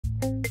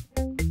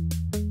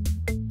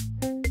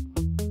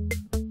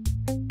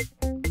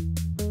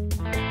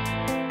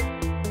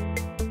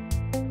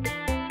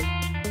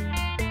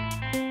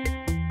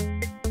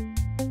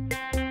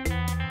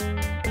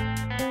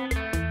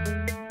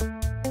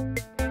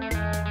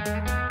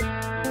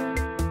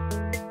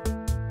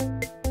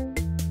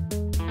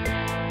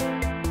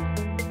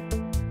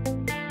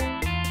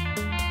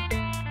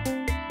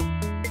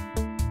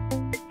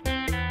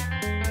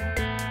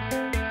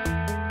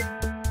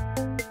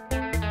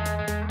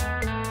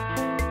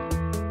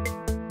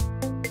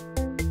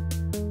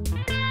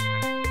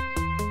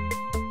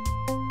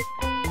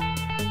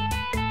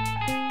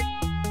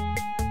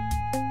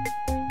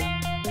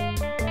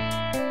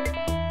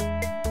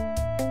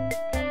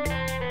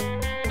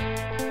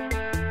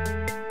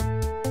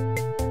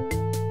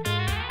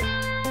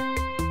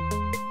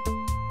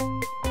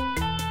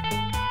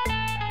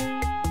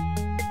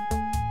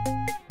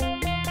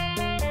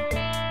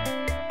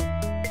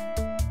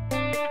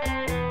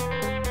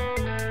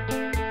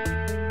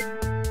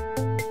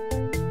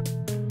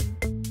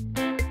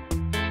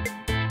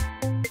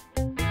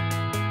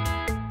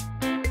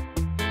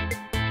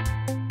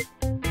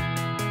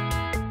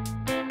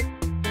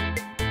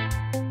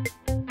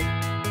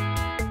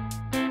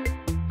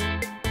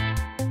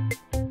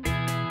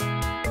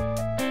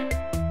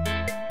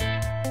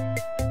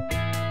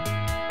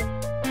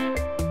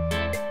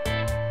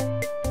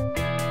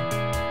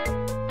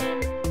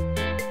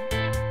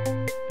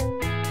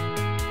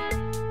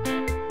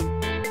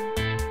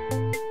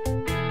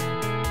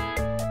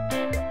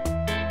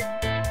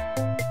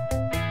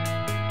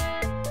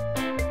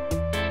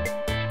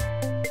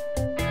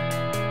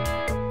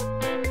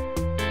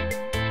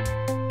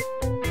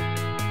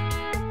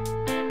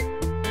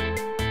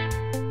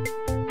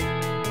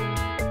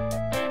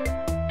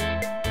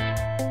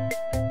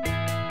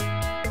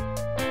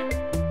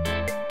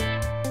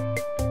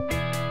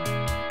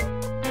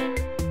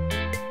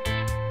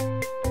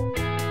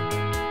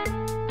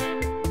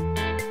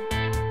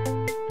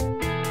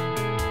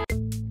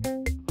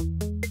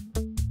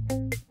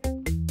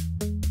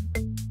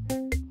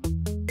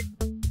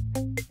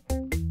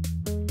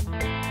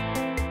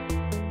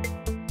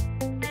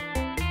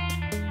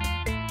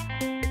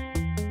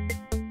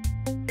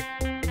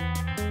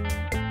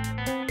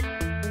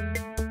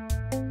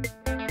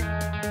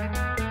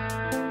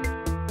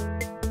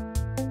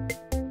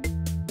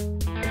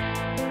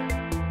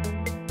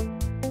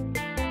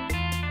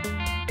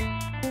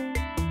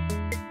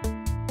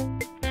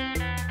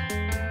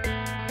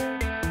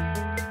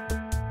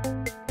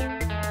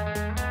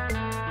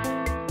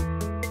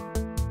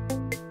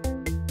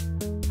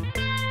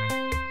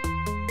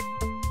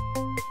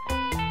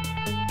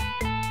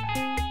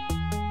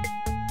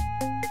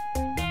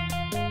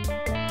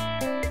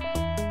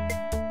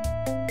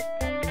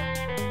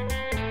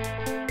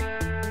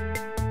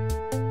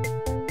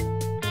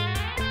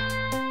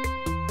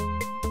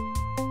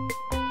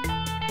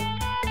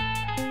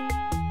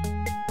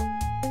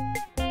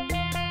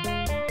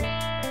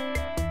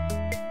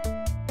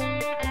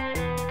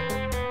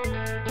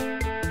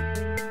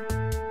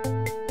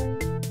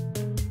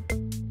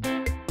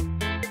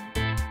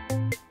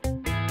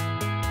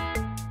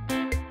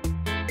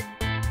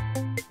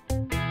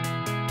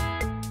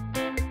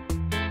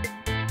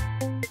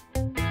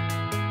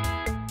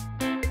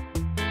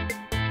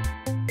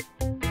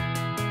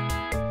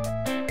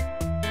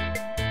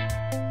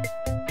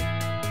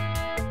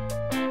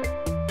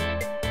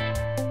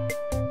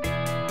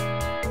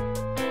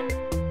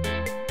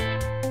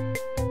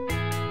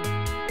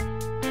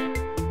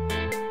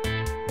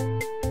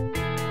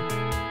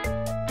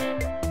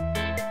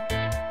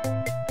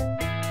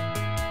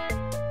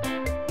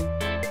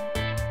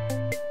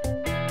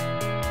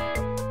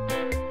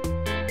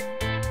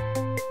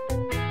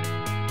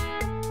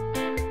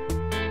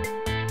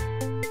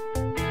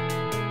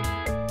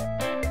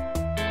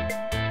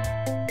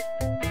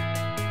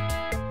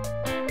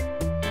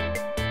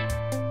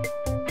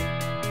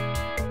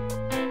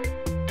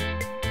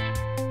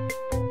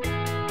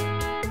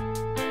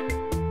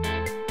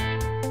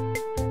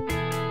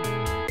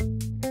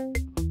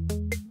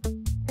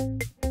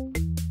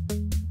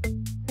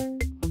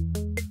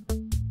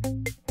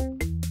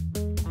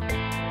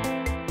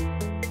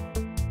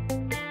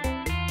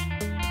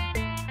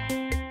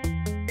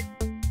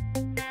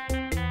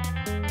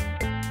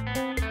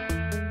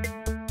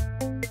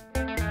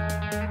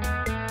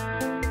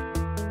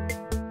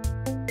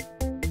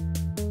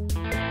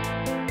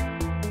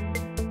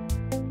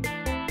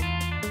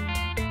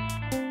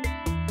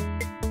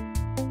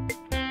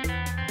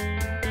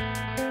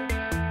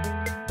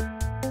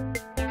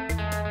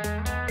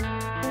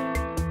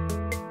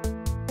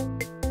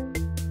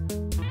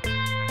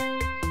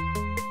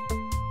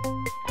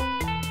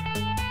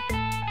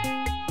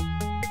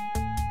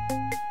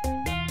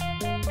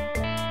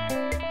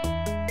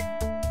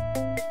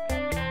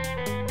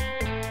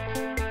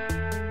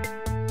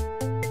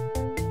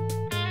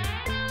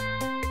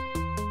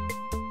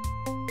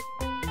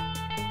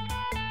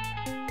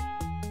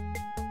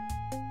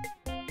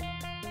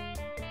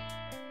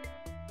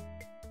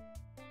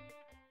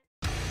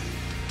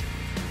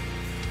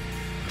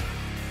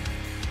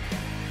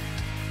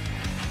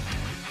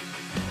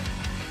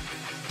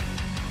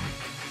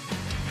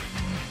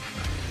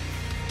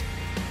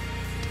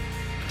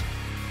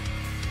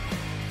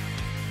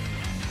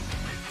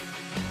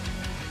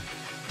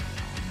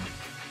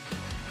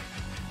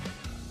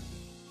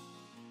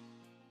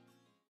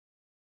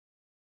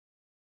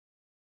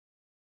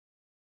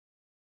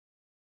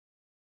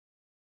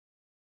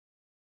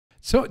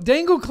So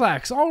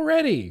Dangleclacks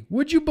already.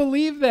 Would you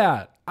believe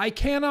that? I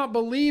cannot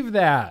believe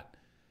that.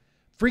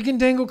 Freaking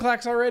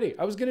Dangleclacks already.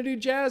 I was going to do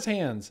jazz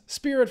hands,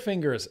 spirit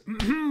fingers.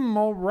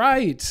 All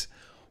right.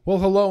 Well,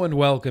 hello and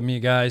welcome, you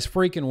guys.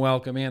 Freaking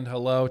welcome and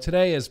hello.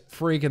 Today is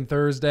freaking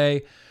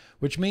Thursday,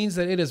 which means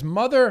that it is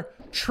Mother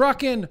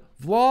Truckin'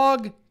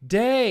 Vlog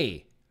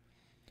Day.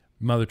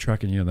 Mother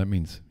Truckin', you know, that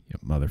means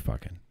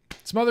motherfucking.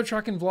 It's Mother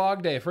Truckin'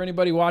 Vlog Day. For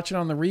anybody watching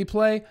on the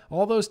replay,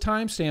 all those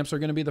timestamps are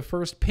going to be the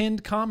first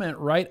pinned comment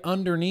right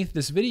underneath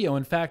this video.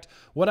 In fact,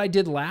 what I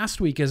did last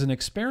week as an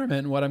experiment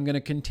and what I'm going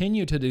to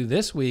continue to do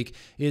this week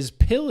is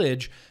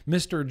pillage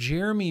Mr.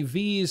 Jeremy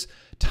V's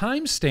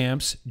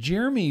timestamps,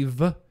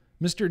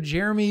 Mr.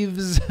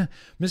 Jeremy's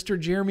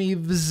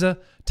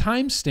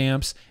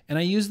timestamps, and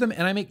I use them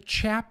and I make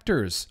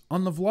chapters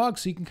on the vlog,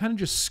 so you can kind of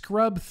just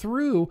scrub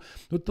through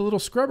with the little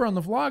scrubber on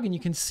the vlog and you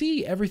can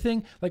see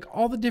everything, like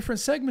all the different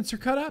segments are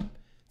cut up.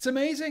 It's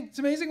amazing. It's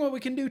amazing what we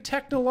can do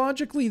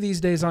technologically these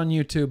days on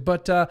YouTube.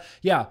 But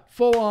yeah,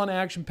 full-on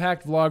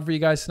action-packed vlog for you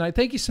guys tonight.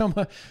 Thank you so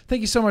much.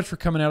 Thank you so much for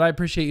coming out. I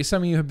appreciate you.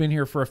 Some of you have been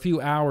here for a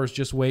few hours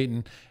just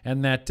waiting,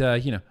 and that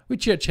you know, we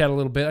chit-chat a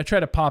little bit. I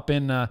try to pop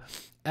in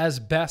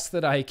as best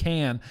that I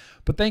can.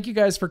 But thank you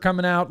guys for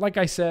coming out. Like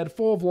I said,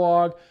 full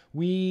vlog.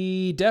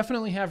 We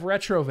definitely have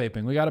retro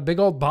vaping. We got a big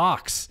old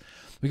box.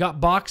 We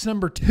got box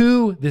number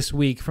 2 this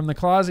week from the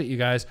closet, you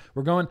guys.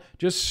 We're going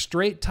just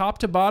straight top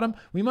to bottom.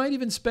 We might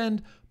even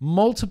spend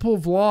multiple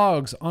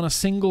vlogs on a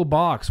single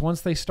box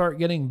once they start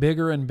getting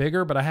bigger and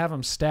bigger, but I have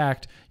them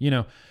stacked, you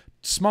know,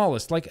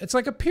 smallest. Like, it's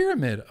like a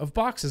pyramid of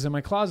boxes in my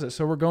closet.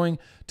 So we're going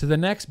to the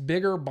next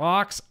bigger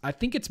box. I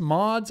think it's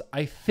mods.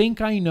 I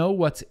think I know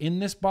what's in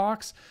this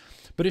box,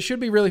 but it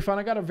should be really fun.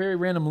 I got a very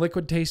random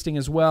liquid tasting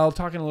as well,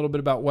 talking a little bit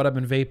about what I've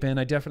been vaping.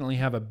 I definitely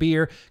have a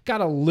beer.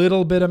 Got a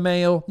little bit of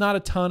mail, not a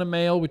ton of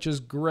mail, which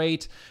is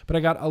great, but I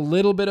got a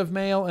little bit of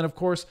mail. And of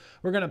course,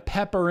 we're going to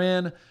pepper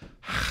in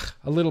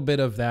a little bit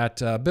of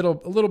that, a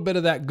little bit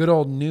of that good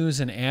old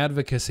news and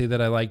advocacy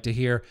that I like to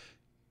hear.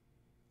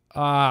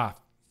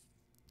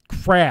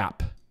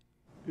 Crap.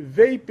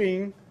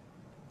 Vaping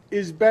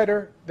is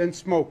better than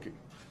smoking.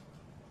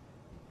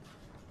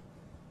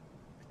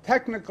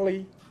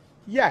 Technically,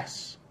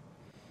 yes.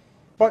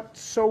 But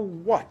so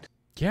what?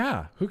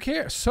 Yeah, who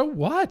cares? So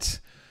what?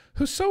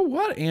 So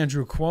what,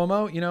 Andrew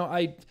Cuomo? You know,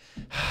 I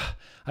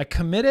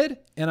committed,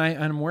 and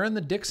I'm wearing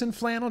the Dixon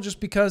flannel just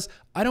because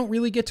I don't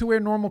really get to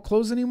wear normal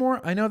clothes anymore.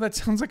 I know that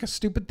sounds like a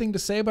stupid thing to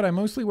say, but I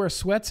mostly wear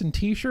sweats and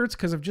t-shirts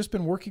because I've just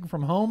been working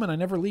from home and I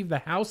never leave the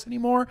house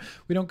anymore.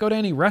 We don't go to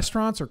any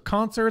restaurants or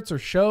concerts or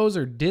shows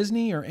or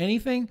Disney or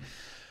anything.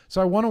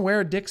 So I want to wear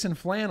a Dixon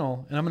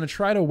flannel, and I'm going to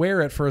try to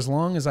wear it for as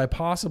long as I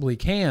possibly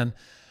can.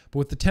 But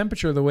with the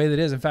temperature the way that it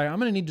is, in fact, I'm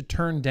going to need to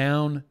turn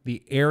down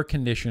the air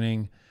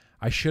conditioning.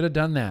 I should have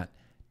done that.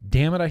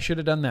 Damn it, I should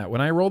have done that.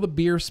 When I roll the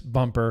beer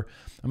bumper,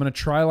 I'm going to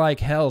try like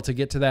hell to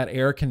get to that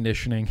air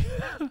conditioning.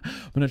 I'm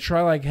going to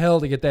try like hell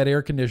to get that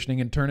air conditioning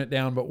and turn it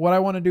down. But what I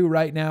want to do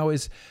right now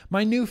is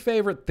my new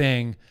favorite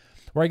thing,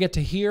 where I get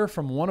to hear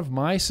from one of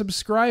my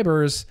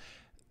subscribers.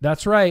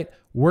 That's right.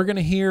 We're going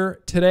to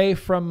hear today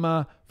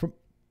from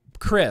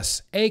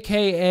Chris,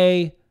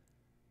 a.k.a.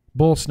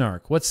 Bull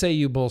Snark. What say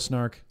you, Bull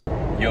Snark?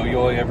 Yo,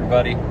 yo,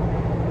 everybody.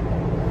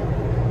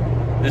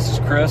 This is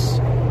Chris.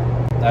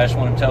 I just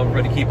want to tell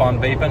everybody to keep on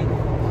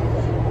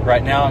vaping.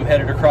 Right now I'm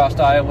headed across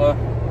Iowa.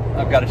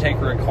 I've got to take a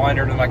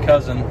recliner to my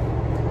cousin.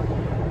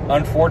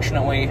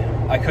 Unfortunately,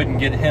 I couldn't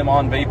get him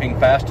on vaping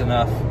fast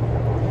enough.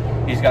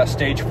 He's got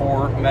stage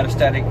 4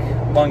 metastatic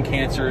lung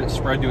cancer. It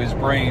spread to his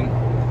brain.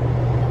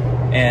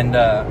 And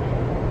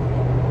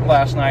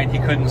last night he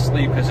couldn't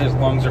sleep because his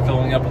lungs are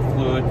filling up with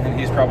fluid, and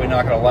he's probably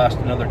not going to last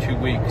another 2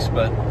 weeks.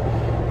 But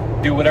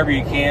do whatever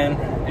you can.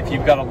 If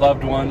you've got a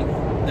loved one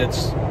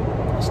that's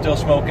still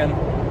smoking,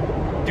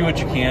 do what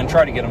you can.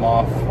 Try to get them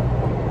off.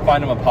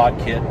 Find them a pod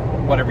kit.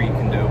 Whatever you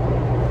can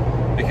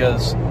do.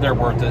 Because they're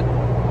worth it.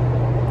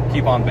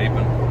 Keep on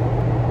vaping.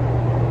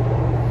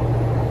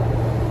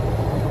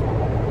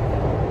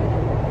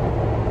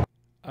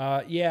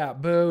 Yeah,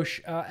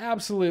 Boosh.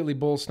 Absolutely,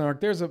 Bull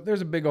Snark. There's a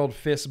big old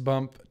fist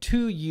bump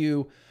to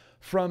you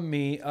from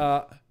me.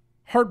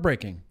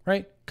 Heartbreaking,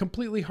 right?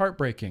 Completely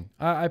heartbreaking.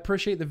 I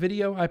appreciate the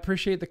video. I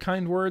appreciate the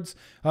kind words.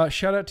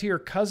 Shout out to your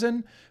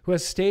cousin who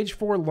has stage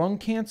 4 lung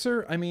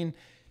cancer. I mean,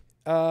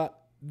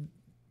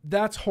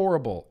 that's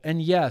horrible.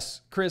 And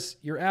yes, Chris,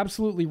 you're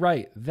absolutely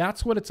right.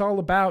 That's what it's all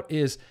about,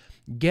 is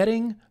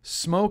getting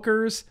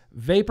smokers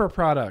vapor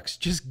products.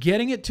 Just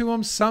getting it to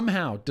them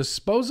somehow.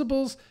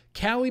 Disposables,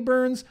 Cali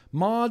Burns,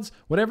 mods,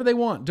 whatever they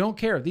want. Don't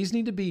care. These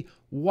need to be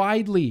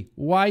widely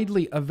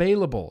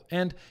available.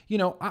 And, you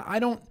know, I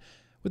don't...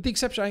 With the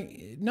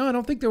exception, I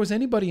don't think there was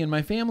anybody in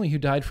my family who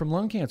died from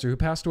lung cancer, who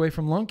passed away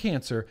from lung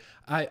cancer.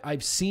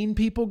 I've seen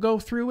people go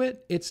through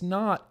it. It's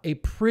not a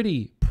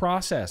pretty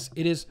process.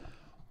 It's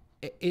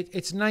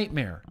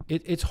nightmare.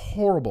 It's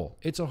horrible.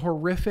 It's a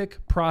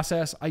horrific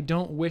process. I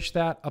don't wish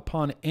that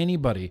upon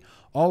anybody.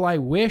 All I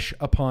wish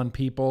upon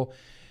people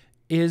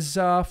is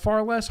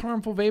far less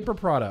harmful vapor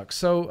products.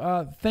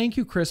 So thank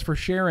you, Chris, for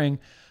sharing.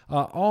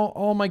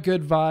 all my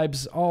good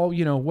vibes, all,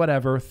 you know,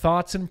 whatever,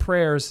 thoughts and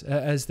prayers,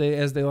 as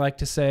they like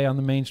to say on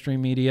the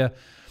mainstream media.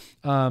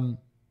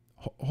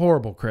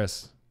 Horrible,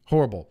 Chris.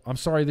 Horrible. I'm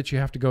sorry that you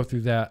have to go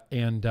through that,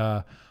 and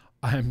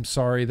I'm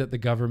sorry that the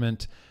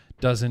government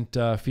doesn't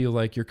feel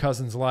like your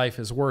cousin's life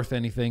is worth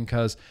anything,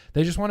 because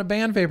they just want to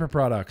ban vapor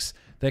products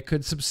that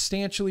could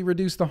substantially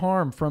reduce the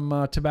harm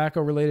from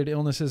tobacco-related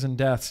illnesses and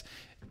deaths.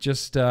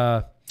 Just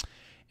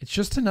it's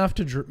just enough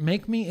to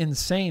make me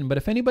insane. But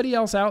if anybody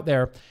else out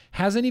there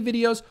has any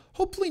videos,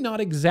 hopefully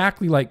not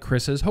exactly like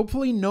Chris's,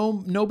 hopefully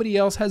nobody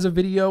else has a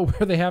video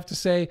where they have to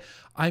say,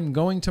 I'm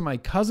going to my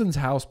cousin's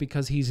house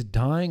because he's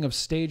dying of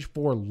stage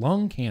 4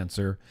 lung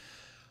cancer.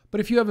 But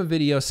if you have a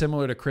video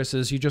similar to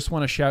Chris's, you just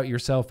want to shout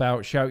yourself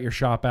out, shout your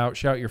shop out,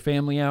 shout your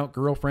family out,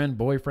 girlfriend,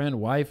 boyfriend,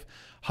 wife,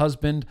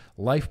 husband,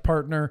 life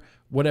partner,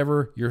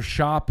 whatever, your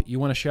shop. You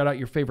want to shout out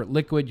your favorite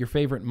liquid, your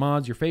favorite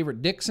mods, your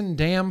favorite Dixon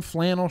Damn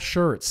flannel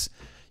shirts.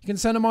 You can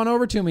send them on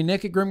over to me,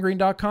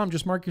 nick@grimmgreen.com.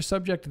 Just mark your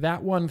subject,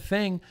 that one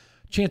thing.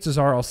 Chances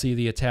are I'll see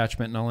the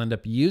attachment and I'll end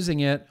up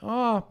using it.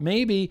 Oh,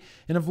 maybe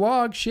in a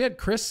vlog. Shit,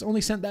 Chris only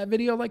sent that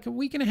video like a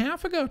week and a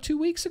half ago, 2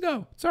 weeks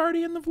ago. It's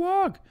already in the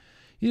vlog.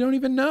 You don't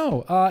even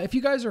know. If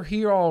you guys are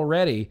here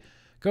already,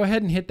 go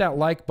ahead and hit that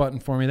like button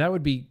for me. That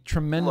would be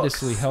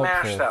tremendously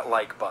helpful. Smash that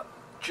like button.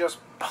 Just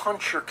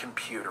punch your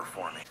computer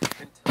for me.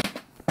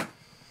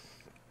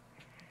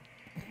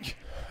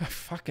 I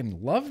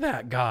fucking love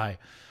that guy.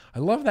 I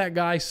love that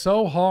guy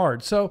so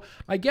hard. So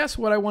I guess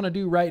what I want to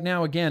do right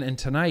now again, and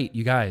tonight,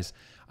 you guys,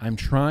 I'm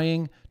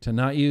trying to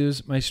not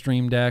use my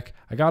Stream Deck.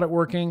 I got it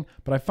working,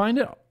 but I find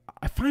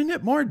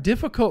it more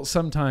difficult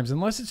sometimes,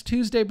 unless it's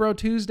Tuesday Bro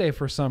Tuesday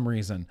for some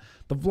reason.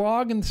 The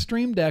vlog and the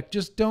Stream Deck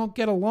just don't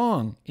get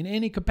along in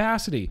any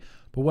capacity.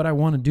 But what I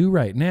want to do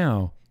right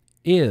now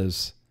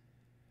is,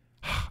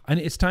 and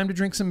it's time to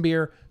drink some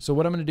beer. So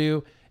what I'm going to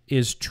do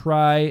is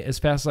try as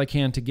fast as I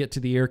can to get to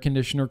the air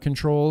conditioner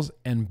controls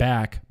and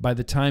back by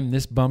the time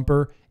this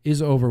bumper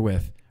is over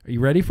with. Are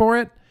you ready for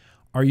it?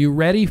 Are you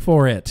ready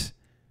for it?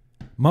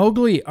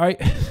 Mowgli, are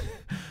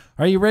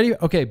you ready?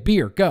 Okay,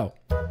 beer, go.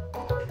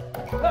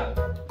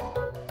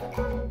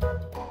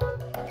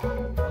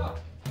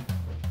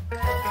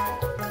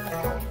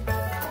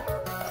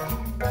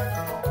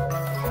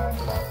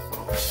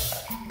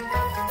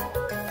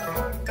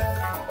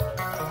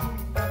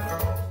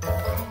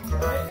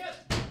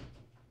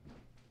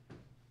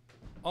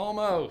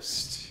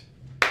 Almost.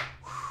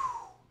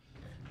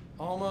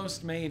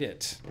 Almost made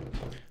it.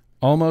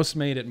 Almost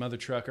made it, mother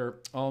trucker.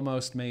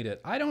 Almost made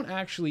it. I don't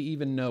actually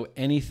even know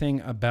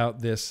anything about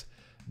this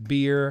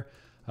beer.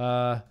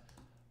 So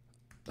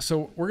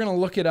we're going to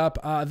look it up.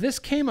 This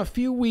came a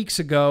few weeks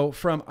ago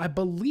from, I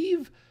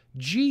believe,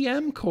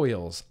 GM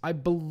Coils. I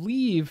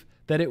believe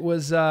that it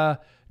was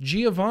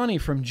Giovanni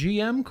from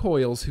GM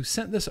Coils who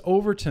sent this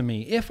over to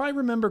me, if I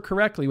remember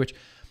correctly, which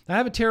I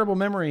have a terrible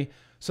memory,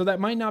 so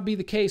that might not be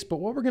the case. But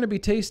what we're going to be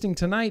tasting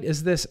tonight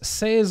is this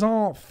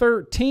Saison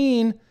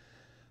 13.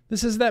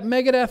 This is that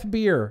Megadeth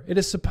beer. It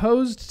is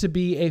supposed to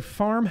be a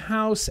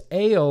farmhouse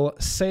ale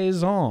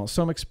Saison.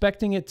 So I'm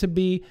expecting it to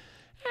be,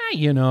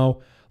 you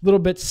know, a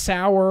little bit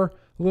sour,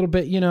 a little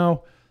bit, you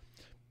know,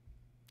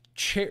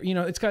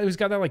 it's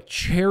got that like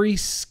cherry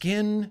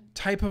skin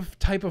type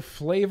of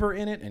flavor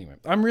in it. Anyway,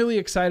 I'm really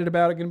excited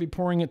about it. Going to be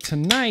pouring it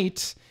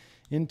tonight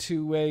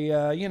into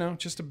a, you know,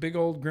 just a big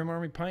old Grimm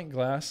Army pint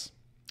glass.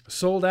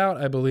 Sold out,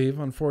 I believe,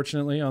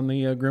 unfortunately, on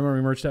the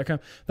GrimmArmyMerch.com.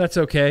 That's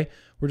okay.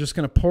 We're just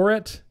going to pour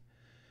it.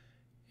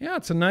 Yeah,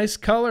 it's a nice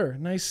color.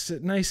 Nice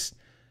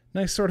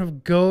sort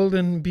of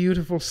golden,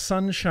 beautiful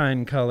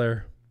sunshine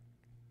color.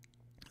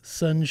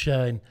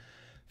 Sunshine.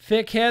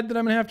 Thick head that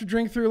I'm going to have to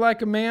drink through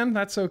like a man.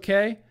 That's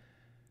okay.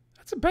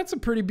 That's a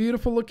pretty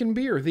beautiful looking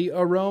beer. The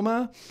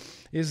aroma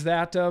is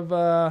that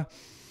of,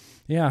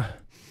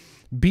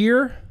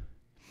 beer.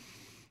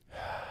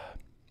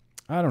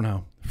 I don't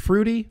know.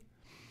 Fruity.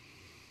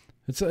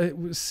 It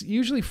was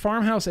usually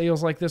farmhouse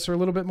ales like this are a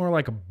little bit more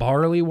like a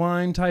barley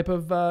wine type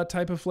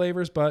of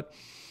flavors, but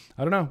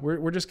I don't know.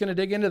 We're just gonna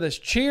dig into this.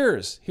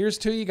 Cheers! Here's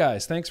to you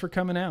guys. Thanks for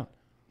coming out.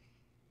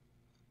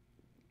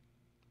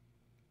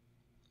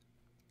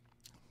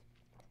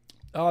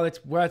 Oh,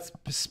 that's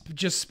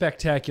just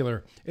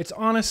spectacular. It's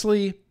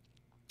honestly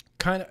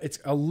it's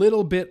a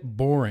little bit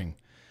boring.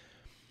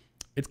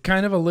 It's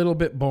kind of a little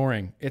bit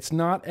boring. It's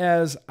not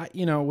as,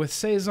 you know, with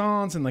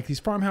Saisons and like these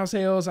farmhouse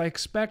ales, I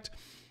expect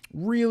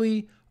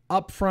really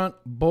upfront,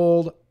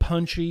 bold,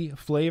 punchy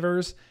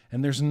flavors,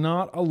 and there's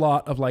not a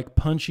lot of like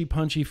punchy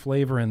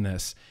flavor in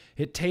this.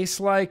 It tastes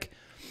like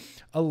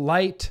a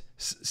light,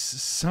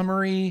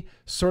 summery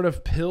sort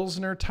of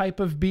Pilsner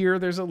type of beer.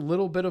 There's a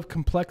little bit of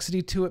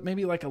complexity to it,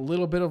 maybe like a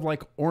little bit of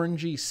like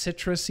orangey,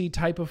 citrusy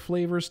type of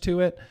flavors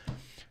to it.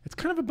 It's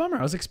kind of a bummer.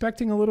 I was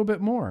expecting a little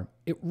bit more.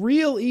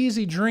 Real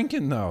easy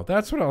drinking though.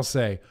 That's what I'll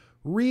say.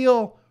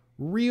 Real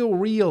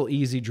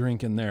easy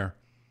drinking there.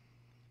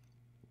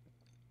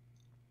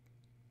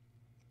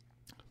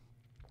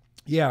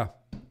 Yeah,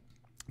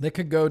 that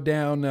could go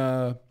down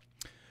a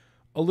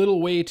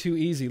little way too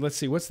easy. Let's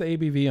see. What's the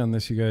ABV on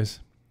this, you guys?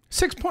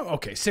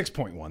 Okay,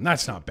 6.1.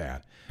 That's not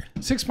bad.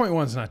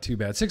 6.1 is not too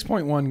bad.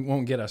 6.1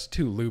 won't get us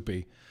too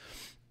loopy.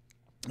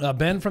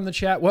 Ben from the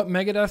chat, what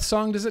Megadeth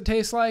song does it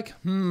taste like?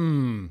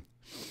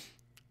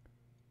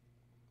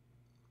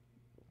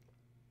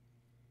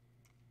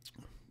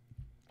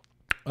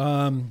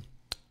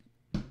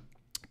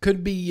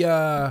 Could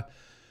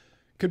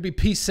be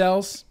Peace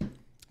Cells.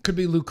 Could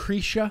be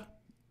Lucretia.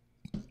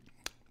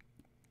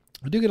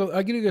 I do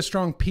get a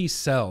strong Peace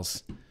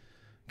Cells.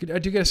 I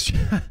do get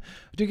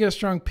a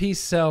strong Peace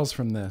Cells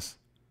from this.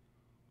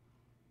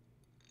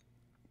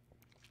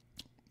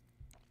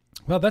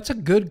 Well, that's a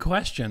good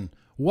question.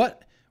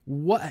 What?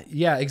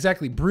 Yeah,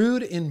 exactly.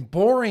 Brewed in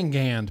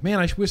Boringand. Man,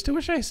 I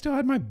wish I still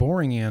had my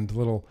Boringand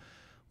little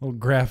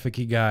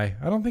graphic-y guy.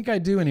 I don't think I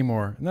do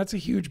anymore, and that's a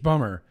huge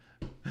bummer.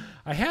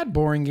 I had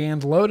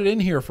Boringand loaded in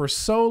here for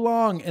so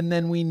long, and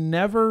then we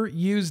never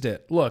used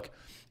it. Look,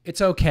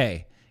 it's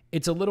okay.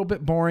 It's a little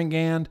bit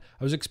Boringand.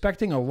 I was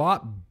expecting a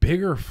lot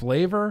bigger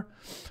flavor.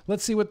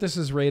 Let's see what this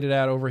is rated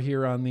at over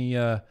here on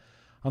the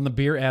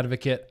Beer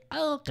Advocate.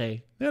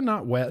 Okay, they're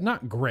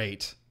not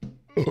great.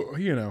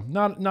 You know,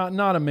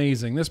 not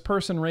amazing. This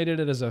person rated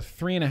it as a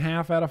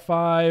 3.5 out of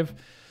 5.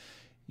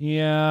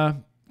 Yeah,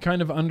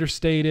 kind of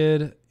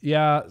understated.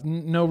 Yeah,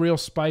 no real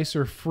spice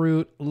or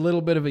fruit. A little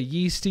bit of a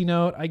yeasty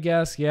note, I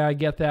guess. Yeah, I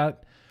get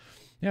that.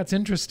 Yeah, it's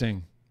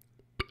interesting.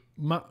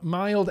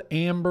 Mild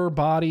amber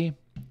body.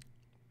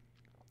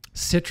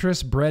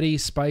 Citrus, bready,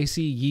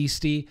 spicy,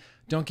 yeasty.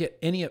 Don't get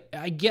any.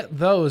 I get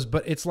those,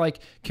 but it's like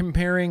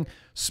comparing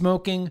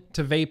smoking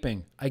to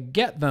vaping. I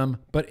get them,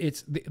 but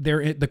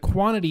the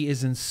quantity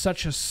is in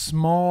such a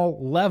small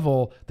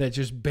level that it's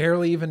just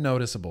barely even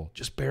noticeable.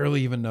 Just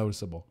barely even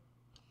noticeable.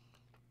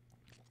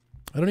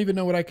 I don't even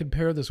know what I could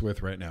pair this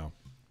with right now.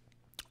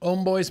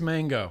 Homeboy's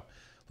Mango.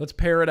 Let's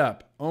pair it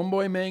up.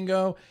 Homeboy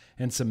Mango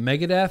and some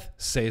Megadeth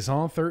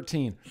Saison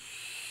 13.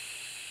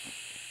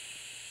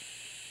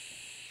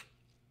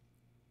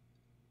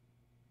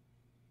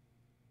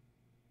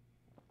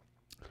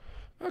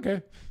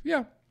 Okay,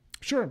 yeah,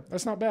 sure.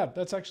 That's not bad.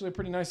 That's actually a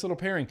pretty nice little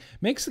pairing.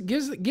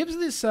 Gives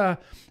this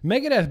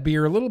Megadeth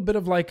beer a little bit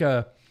of like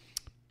a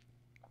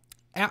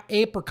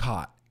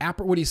apricot.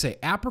 What do you say?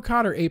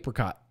 Apricot or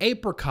apricot?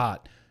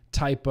 Apricot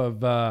type of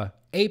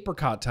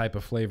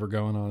flavor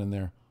going on in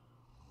there.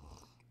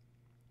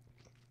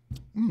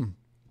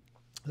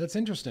 That's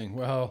interesting.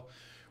 Well,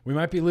 we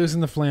might be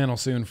losing the flannel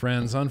soon,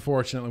 friends.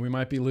 Unfortunately, we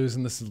might be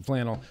losing this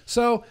flannel.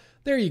 So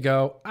there you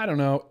go. I don't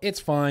know. It's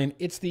fine.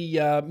 It's the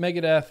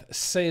Megadeth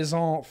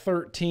Saison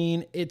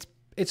 13. It's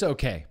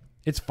okay.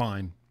 It's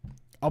fine.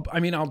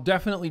 I'll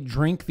definitely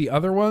drink the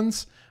other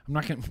ones. I'm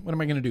not gonna. What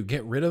am I gonna do?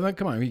 Get rid of them?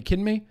 Come on. Are you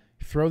kidding me?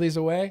 Throw these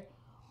away?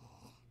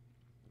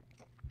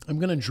 I'm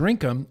gonna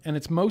drink them, and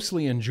it's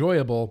mostly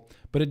enjoyable,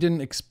 but it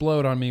didn't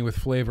explode on me with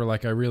flavor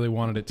like I really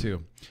wanted it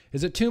to.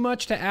 Is it too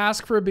much to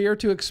ask for a beer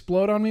to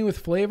explode on me with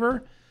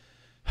flavor?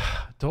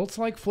 Adults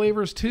like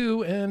flavors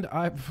too, and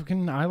I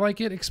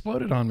like it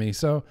exploded on me.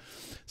 So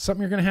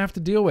something you're gonna have to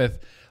deal with.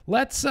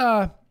 Let's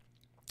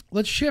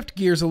shift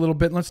gears a little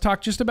bit and let's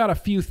talk just about a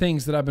few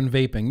things that I've been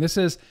vaping. This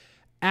is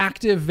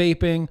active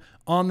vaping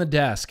on the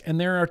desk, and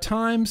there are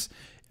times.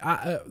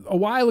 A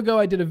while ago,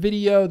 I did a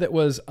video that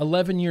was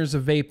 11 years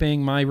of vaping,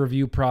 my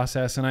review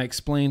process, and I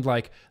explained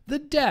like the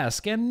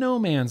desk and no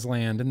man's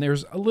land, and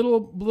there's a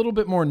little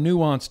bit more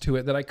nuance to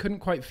it that I couldn't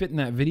quite fit in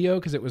that video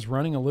because it was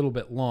running a little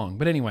bit long.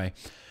 But anyway,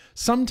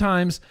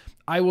 sometimes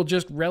I will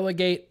just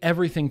relegate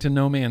everything to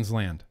no man's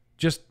land.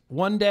 Just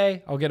one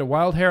day, I'll get a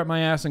wild hair at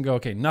my ass and go,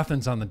 okay,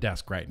 nothing's on the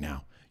desk right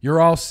now.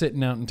 You're all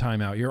sitting out in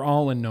timeout. You're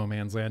all in no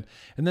man's land.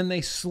 And then they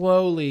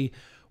slowly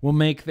will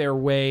make their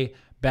way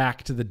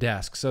back to the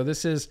desk. So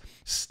this is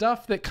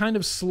stuff that kind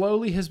of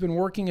slowly has been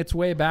working its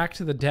way back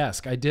to the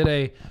desk. I did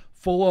a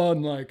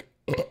full-on like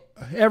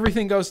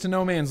everything goes to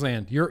no man's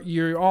land.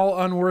 You're all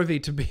unworthy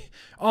to be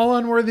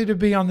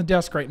on the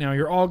desk right now.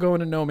 You're all going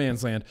to no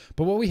man's land.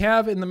 But what we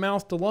have in the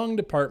mouth to lung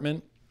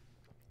department,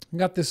 I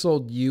got this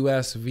old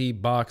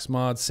USV box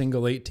mod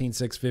single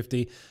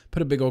 18650.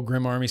 Put a big old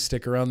Grimm Army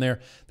sticker on there.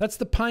 That's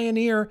the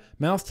Pioneer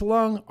mouth to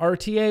lung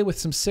RTA with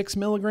some 6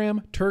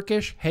 milligram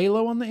Turkish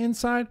halo on the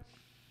inside.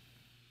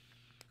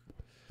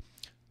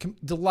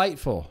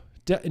 Delightful.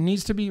 It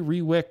needs to be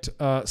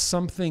rewicked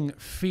something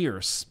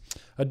fierce.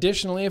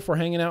 Additionally, if we're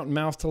hanging out in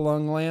mouth to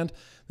lung land,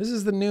 this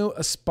is the new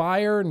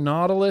Aspire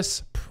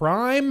Nautilus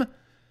Prime.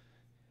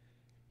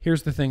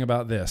 Here's the thing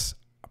about this.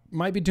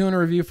 Might be doing a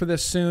review for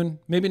this soon.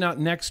 Maybe not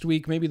next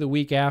week, maybe the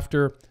week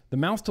after. The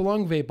mouth to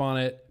lung vape on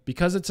it,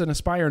 because it's an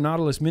Aspire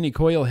Nautilus mini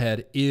coil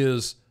head,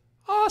 is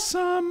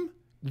awesome.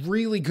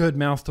 Really good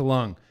mouth to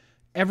lung.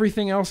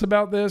 Everything else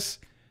about this,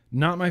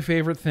 not my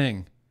favorite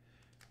thing.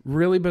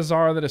 Really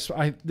bizarre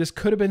that this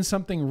could have been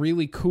something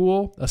really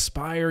cool.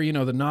 Aspire, you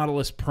know, the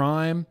Nautilus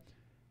Prime.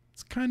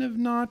 It's kind of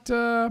not,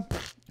 I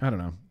don't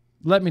know.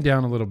 Let me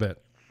down a little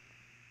bit.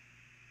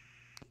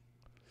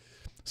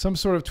 Some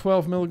sort of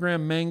 12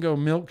 milligram mango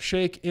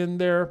milkshake in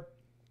there.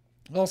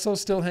 Also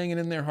still hanging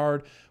in there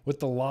hard with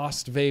the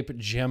Lost Vape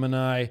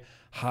Gemini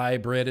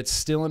hybrid. It's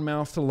still in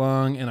mouth to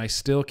lung, and I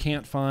still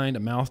can't find a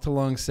mouth to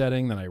lung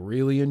setting that I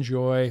really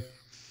enjoy.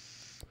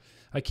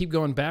 I keep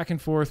going back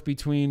and forth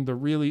between the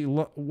really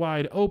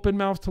wide open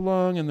mouth to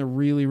lung and the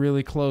really,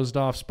 really closed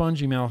off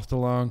spongy mouth to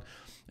lung.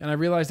 And I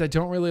realized I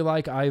don't really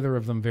like either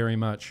of them very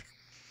much.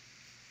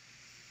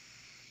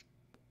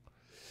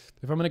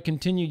 If I'm going to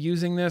continue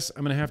using this,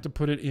 I'm going to have to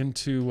put it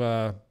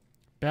into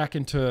back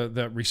into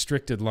the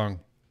restricted lung.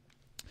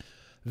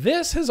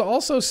 This has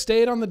also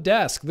stayed on the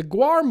desk. The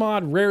Guar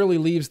mod rarely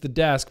leaves the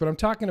desk, but I'm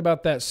talking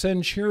about that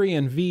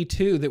Centurion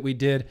V2 that we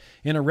did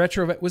in a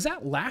retro. Was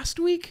that last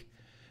week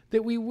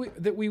that we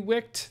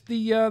wicked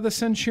the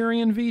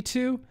Centurion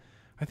V2?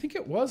 I think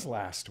it was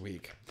last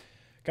week.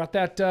 Got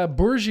that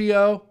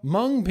W.H.O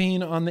mung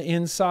bean on the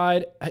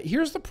inside.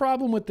 Here's the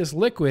problem with this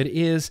liquid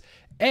is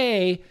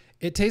A,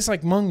 it tastes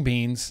like mung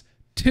beans.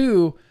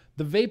 2,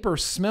 the vapor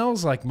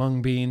smells like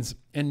mung beans.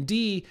 And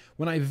D,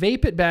 when I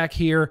vape it back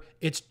here,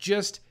 it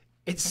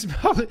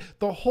smells,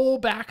 the whole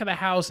back of the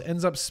house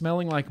ends up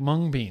smelling like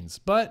mung beans.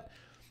 But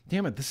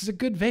damn it, this is a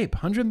good vape,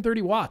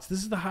 130 watts.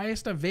 This is the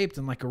highest I've vaped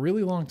in like a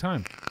really long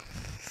time.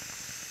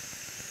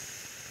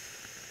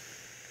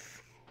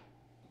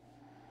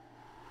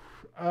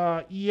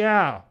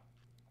 Yeah,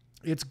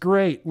 it's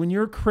great. When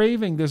you're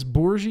craving this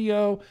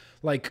W.H.O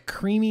like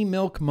creamy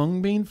milk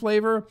mung bean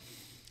flavor,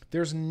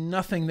 there's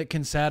nothing that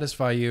can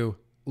satisfy you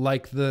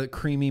like the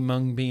creamy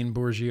mung bean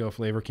W.H.O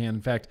flavor can.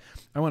 In fact,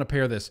 I want to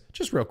pair this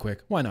just real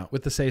quick. Why not?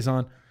 With the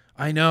Saison.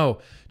 I know,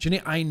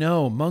 Jenny, I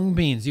know, mung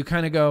beans. You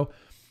kind of go,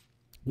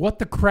 what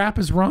the crap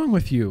is wrong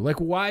with you? Like,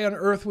 why on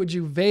earth would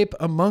you vape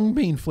a mung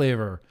bean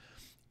flavor?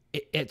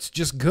 It's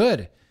just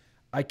good.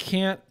 I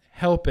can't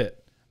help it.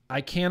 I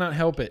cannot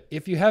help it.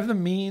 If you have the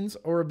means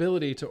or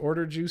ability to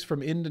order juice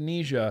from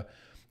Indonesia,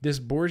 this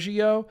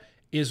W.H.O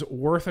is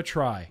worth a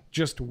try.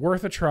 Just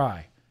worth a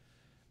try.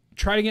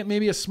 Try to get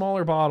maybe a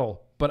smaller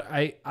bottle, but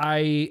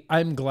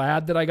I'm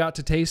glad that I got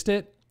to taste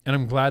it, and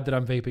I'm glad that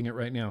I'm vaping it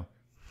right now.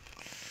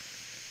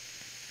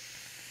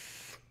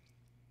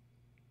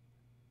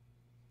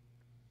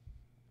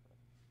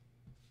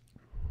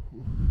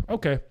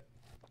 Okay,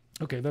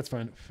 that's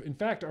fine. In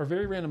fact, our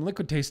very random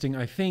liquid tasting,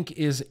 I think,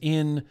 is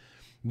in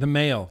the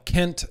mail.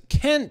 Kent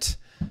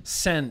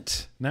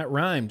sent, and that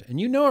rhymed, and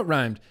you know it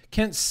rhymed.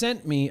 Kent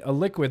sent me a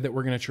liquid that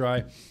we're going to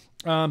try.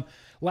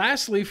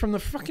 Lastly, from the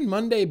fucking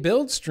Monday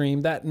build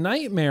stream, that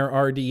Nightmare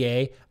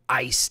RDA,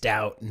 iced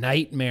out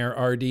Nightmare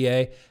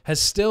RDA, has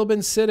still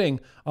been sitting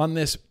on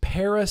this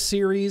Para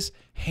Series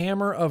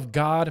Hammer of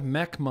God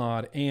mech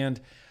mod,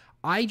 and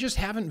I just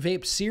haven't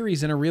vaped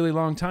Series in a really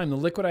long time. The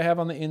liquid I have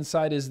on the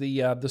inside is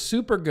the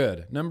Super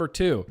Good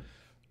 #2.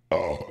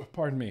 Oh,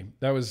 pardon me.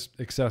 That was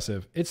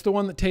excessive. It's the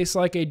one that tastes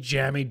like a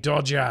Jammy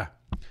Dodger.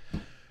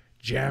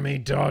 Jammy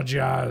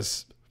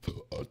Dodgers.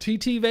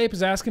 TT Vape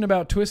is asking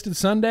about Twisted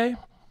Sunday.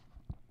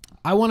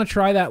 I want to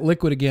try that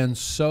liquid again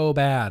so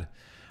bad.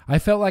 I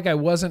felt like I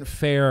wasn't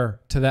fair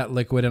to that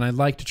liquid, and I'd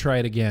like to try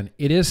it again.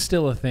 It is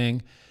still a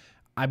thing.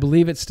 I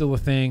believe it's still a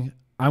thing.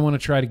 I want to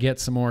try to get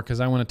some more because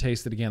I want to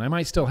taste it again. I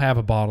might still have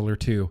a bottle or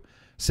two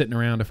sitting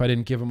around if I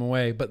didn't give them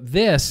away. But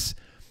this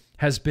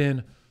has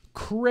been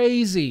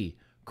crazy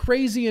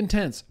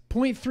intense.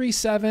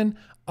 0.37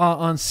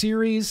 on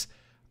Series.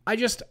 I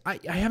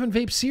haven't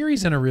vaped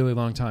Series in a really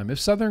long time.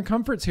 If Southern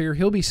Comfort's here,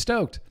 he'll be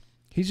stoked.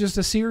 He's just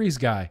a Series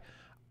guy.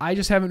 I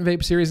just haven't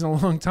vaped Series in a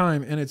long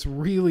time, and it's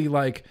really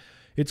like,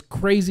 it's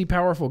crazy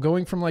powerful.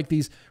 Going from like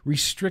these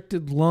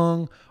restricted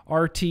lung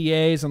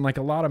RTAs and like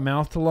a lot of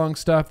mouth to lung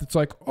stuff that's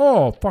like,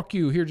 oh, fuck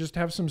you. Here, just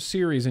have some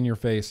Series in your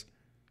face.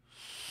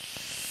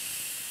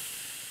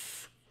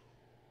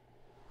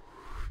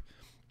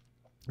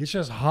 It's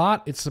just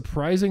hot. It's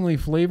surprisingly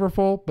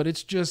flavorful, but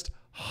it's just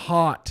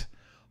hot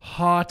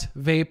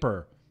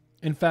vapor.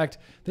 In fact,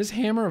 this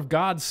Hammer of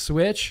God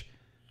switch,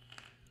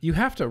 you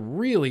have to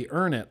really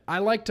earn it. I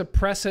like to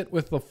press it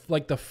with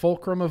the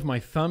fulcrum of my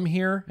thumb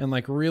here and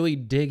like really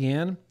dig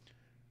in.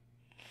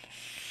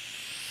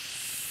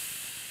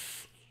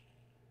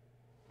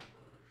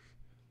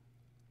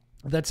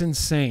 That's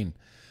insane.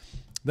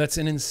 That's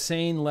an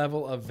insane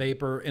level of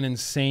vapor, an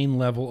insane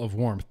level of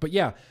warmth. But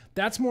yeah,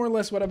 that's more or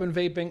less what I've been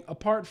vaping,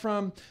 apart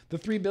from the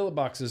 3 billet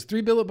boxes.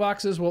 3 billet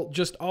boxes will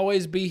just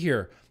always be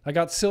here. I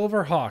got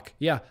Silver Hawk.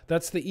 Yeah,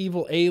 that's the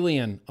evil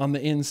alien on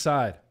the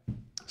inside.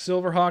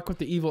 Silver Hawk with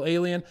the evil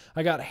alien.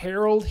 I got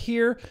Harold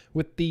here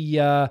with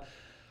the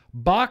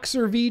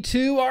Boxer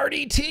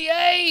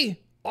V2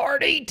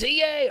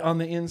 RDTA on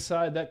the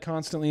inside. That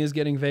constantly is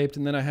getting vaped.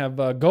 And then I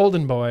have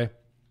Golden Boy.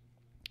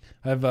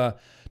 I have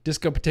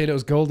Disco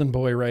Potatoes Golden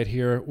Boy right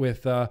here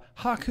with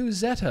Haku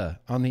Zeta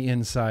on the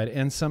inside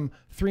and some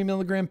 3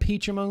 milligram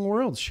Peach Among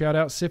Worlds. Shout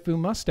out Sifu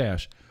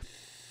Mustache.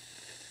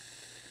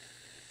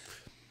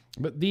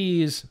 But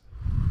these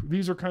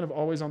are kind of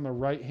always on the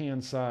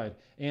right-hand side.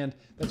 And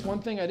that's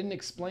one thing I didn't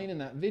explain in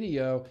that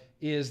video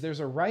is there's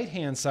a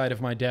right-hand side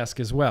of my desk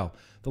as well.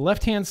 The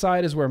left-hand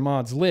side is where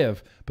mods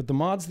live, but the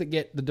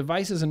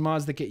devices and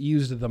mods that get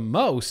used the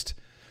most,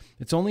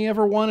 it's only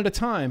ever one at a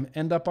time,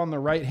 end up on the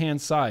right-hand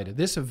side.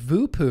 This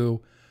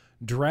Vupu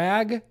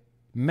drag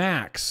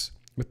Max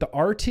with the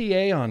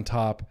RTA on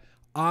top.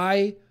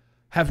 I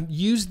have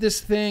used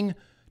this thing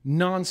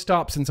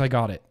nonstop since I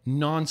got it.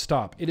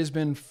 Nonstop. It has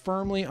been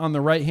firmly on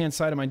the right-hand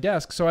side of my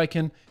desk, so I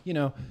can, you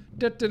know,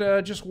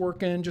 just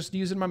working, just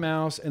using my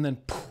mouse, and then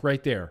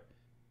right there.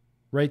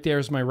 Right there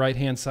is my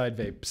right-hand side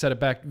vape. Set it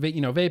back,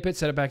 you know, vape it,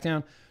 set it back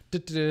down,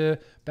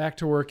 back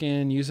to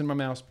working, using my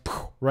mouse,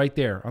 right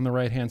there on the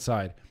right-hand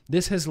side.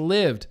 This has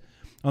lived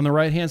on the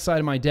right-hand side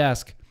of my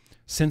desk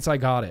since I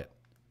got it.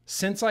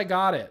 Since I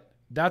got it.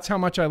 That's how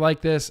much I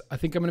like this. I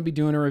think I'm going to be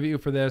doing a review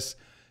for this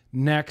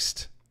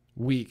next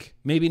week,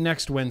 maybe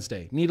next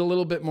Wednesday. Need a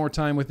little bit more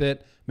time with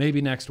it,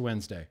 maybe next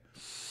Wednesday.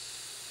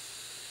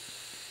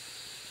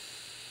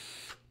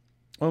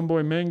 Oh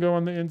boy, mango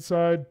on the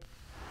inside,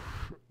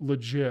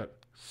 legit,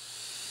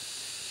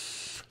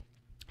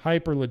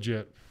 hyper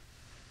legit,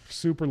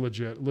 super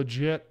legit,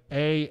 legit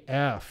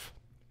AF.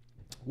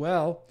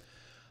 Well,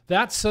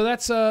 that's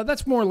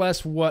more or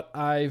less what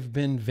I've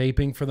been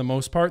vaping for the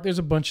most part. There's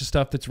a bunch of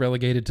stuff that's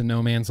relegated to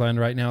no man's land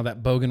right now.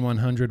 That Bogan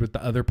 100 with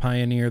the other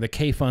Pioneer. The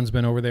K-Fun's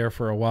been over there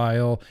for a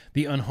while.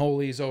 The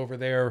Unholy's over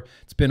there.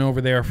 It's been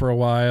over there for a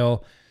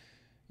while.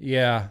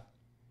 Yeah.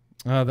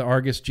 The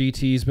Argus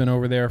GT's been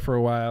over there for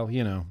a while.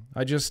 You know,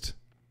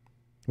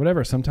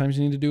 whatever. Sometimes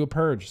you need to do a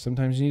purge.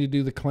 Sometimes you need to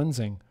do the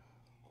cleansing.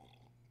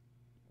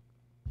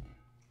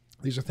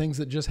 These are things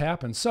that just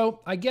happen.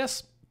 So I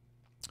guess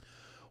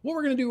what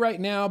we're going to do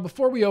right now,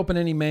 before we open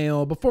any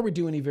mail, before we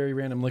do any very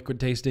random liquid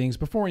tastings,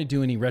 before we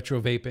do any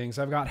retro vapings,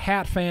 I've got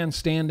Hat Fan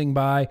standing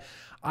by.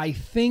 I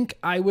think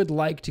I would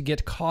like to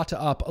get caught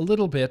up a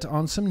little bit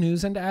on some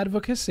news and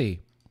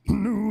advocacy.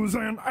 News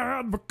and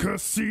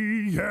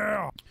advocacy,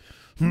 yeah.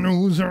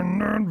 News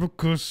and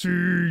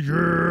advocacy,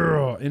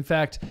 yeah. In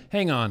fact,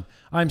 hang on.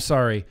 I'm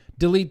sorry.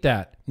 Delete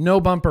that.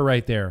 No bumper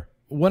right there.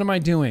 What am I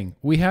doing?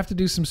 We have to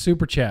do some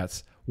super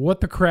chats.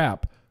 What the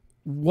crap?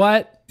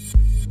 What?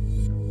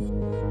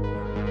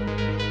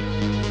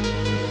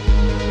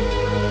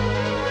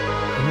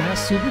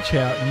 Super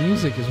chat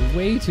music is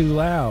way too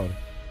loud.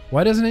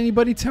 Why doesn't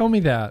anybody tell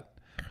me that?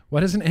 Why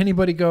doesn't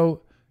anybody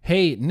go,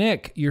 hey,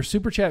 Nick, your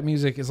super chat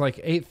music is like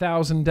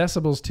 8,000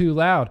 decibels too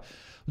loud?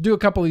 We'll do a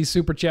couple of these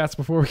super chats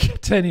before we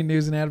get to any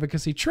news and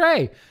advocacy.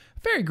 Trey,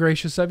 very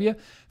gracious of you.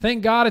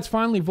 Thank God it's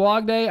finally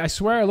vlog day. I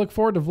swear I look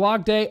forward to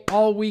vlog day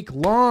all week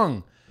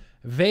long.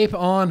 Vape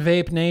on,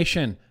 Vape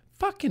Nation.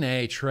 Fucking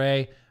A,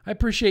 Trey. I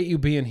appreciate you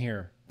being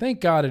here.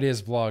 Thank God it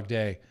is vlog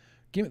day.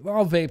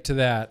 I'll vape to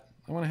that.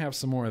 I want to have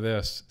some more of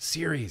this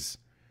series.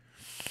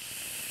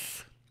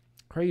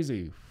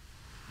 Crazy.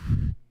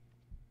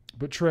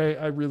 But Trey,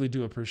 I really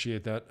do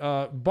appreciate that.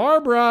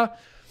 Barbara,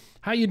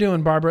 how you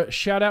doing, Barbara?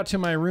 Shout out to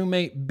my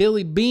roommate,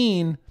 Billy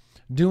Bean,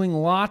 doing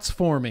lots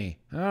for me.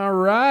 All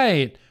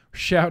right.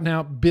 Shouting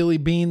out Billy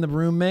Bean, the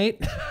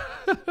roommate.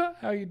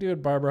 How you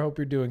doing, Barbara? Hope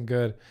you're doing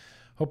good.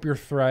 Hope you're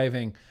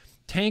thriving.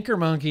 Tanker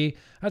Monkey,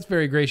 that's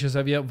very gracious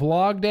of you.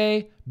 Vlog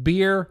day,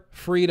 beer,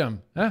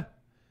 freedom.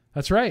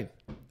 That's right.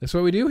 That's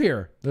what we do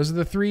here. Those are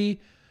the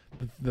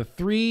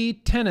three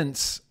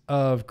tenets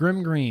of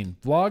GrimmGreen.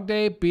 Vlog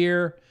day,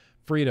 beer,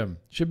 freedom.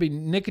 Should be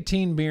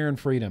nicotine, beer, and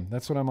freedom.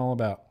 That's what I'm all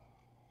about.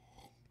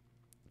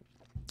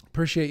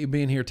 Appreciate you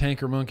being here,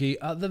 Tanker Monkey.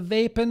 The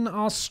Vaping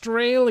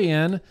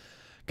Australian.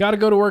 Got to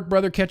go to work,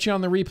 brother. Catch you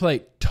on the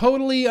replay.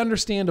 Totally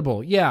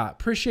understandable. Yeah,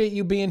 appreciate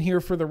you being here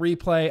for the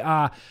replay.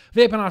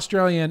 Vaping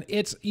Australian,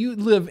 you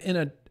live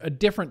in a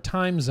different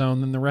time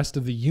zone than the rest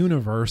of the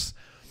universe.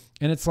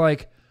 And it's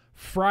like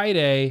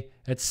Friday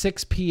at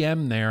 6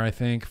 p.m. there, I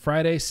think.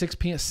 Friday, 6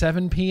 p.m.,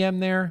 7 p.m.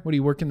 there. What, are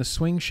you working the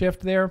swing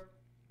shift there?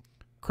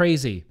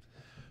 Crazy.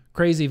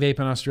 Crazy,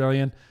 Vaping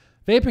Australian.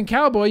 Vaping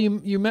Cowboy,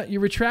 you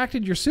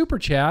retracted your super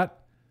chat.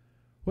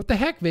 What the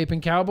heck,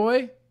 Vaping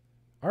Cowboy?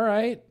 All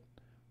right.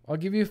 I'll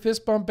give you a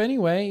fist bump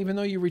anyway, even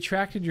though you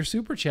retracted your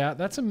super chat.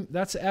 That's an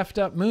effed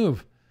up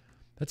move.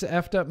 That's an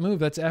effed up move.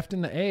 That's effed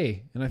in the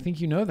A. And I think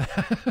you know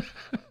that.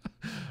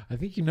 I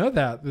think you know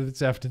that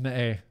it's effed in the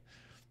A.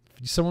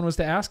 If someone was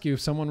to ask you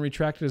if someone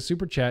retracted a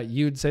super chat,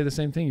 you'd say the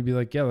same thing. You'd be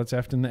like, yeah, that's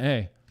effed in the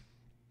A.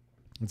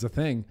 It's a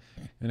thing.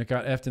 And it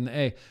got effed in the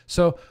A.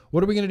 So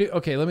what are we going to do?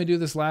 Okay, let me do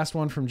this last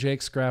one from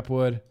Jake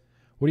Scrapwood.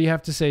 What do you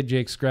have to say,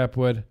 Jake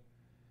Scrapwood?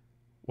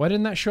 Why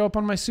didn't that show up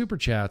on my super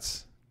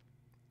chats?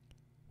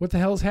 What the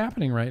hell is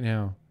happening right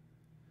now?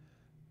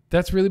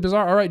 That's really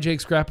bizarre. All right, Jake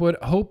Scrapwood.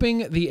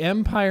 Hoping the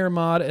Empire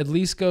mod at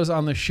least goes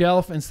on the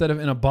shelf instead of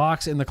in a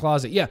box in the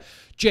closet. Yeah,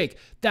 Jake,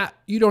 that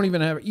you don't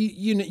even have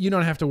you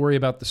don't have to worry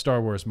about the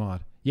Star Wars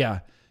mod. Yeah,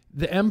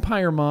 the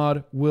Empire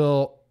mod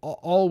will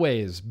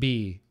always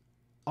be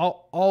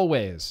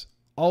always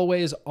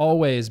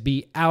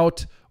be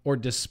out or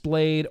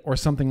displayed or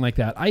something like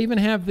that. I even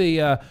have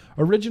the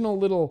original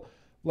little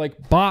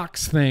like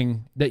box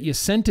thing that you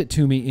sent it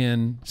to me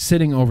in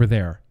sitting over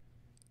there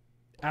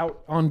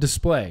out on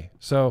display.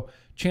 So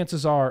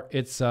chances are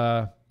it's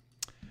going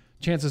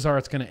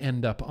to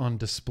end up on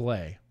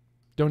display.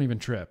 Don't even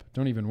trip.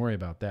 Don't even worry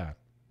about that.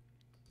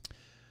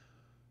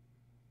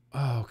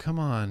 Oh, come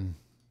on.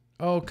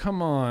 Oh,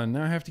 come on.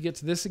 Now I have to get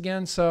to this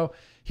again. So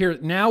here,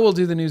 now we'll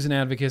do the news and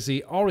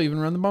advocacy. I'll even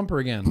run the bumper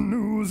again.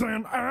 News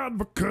and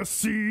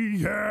advocacy,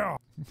 yeah.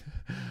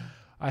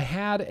 I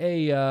had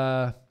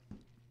a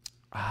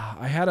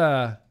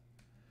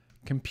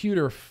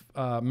computer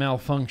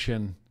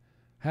malfunction.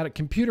 Had a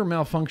computer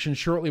malfunction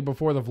shortly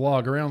before the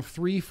vlog, around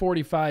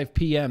 3:45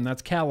 p.m.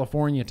 That's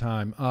California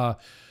time.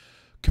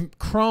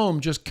 Chrome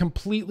just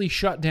completely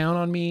shut down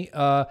on me.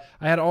 I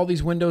had all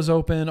these windows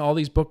open, all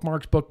these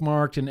bookmarks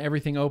bookmarked, and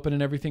everything open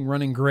and everything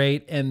running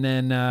great. And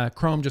then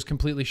Chrome just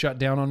completely shut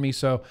down on me.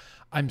 So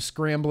I'm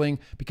scrambling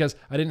because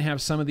I didn't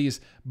have some of these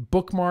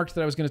bookmarked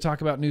that I was going to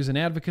talk about news and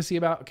advocacy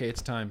about. Okay,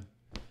 it's time.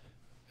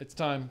 It's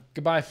time.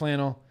 Goodbye,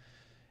 Flannel.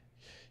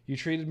 You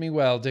treated me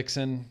well,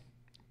 Dixon,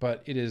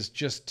 but it is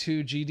just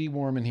too GD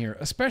warm in here,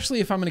 especially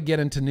if I'm going to get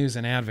into news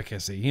and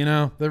advocacy. You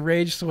know, the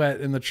rage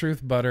sweat and the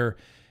truth butter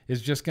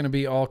is just going to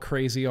be all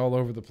crazy all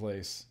over the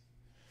place.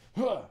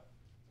 Huh.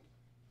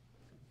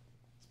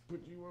 Let's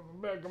put you on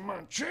the back of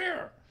my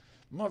chair,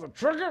 mother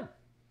trucker.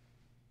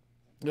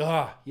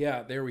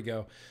 Yeah, there we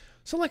go.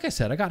 So like I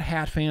said, I got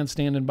Hat Fan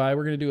standing by.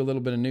 We're going to do a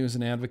little bit of news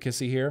and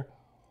advocacy here.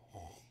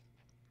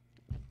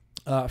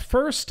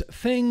 First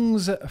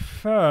things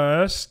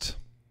first.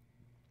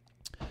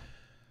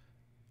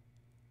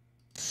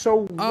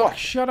 So what? Oh,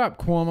 shut up,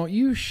 Cuomo.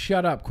 You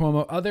shut up,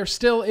 Cuomo. There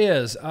still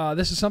is.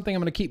 This is something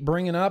I'm going to keep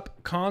bringing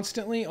up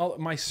constantly.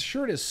 My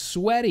shirt is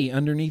sweaty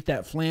underneath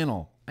that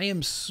flannel. I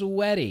am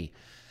sweaty.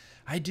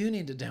 I do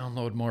need to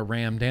download more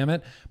RAM, damn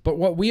it. But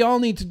what we all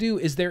need to do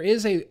is there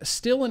is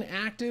still an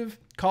active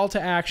call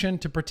to action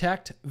to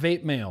protect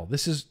vape mail.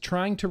 This is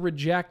trying to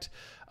reject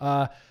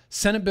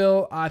Senate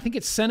Bill, I think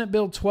it's Senate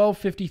Bill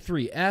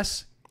 1253,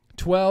 S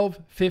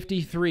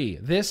 1253.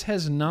 This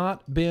has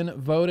not been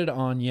voted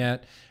on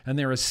yet, and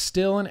there is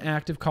still an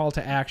active call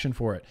to action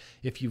for it.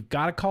 If you've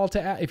got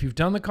if you've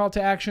done the call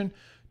to action,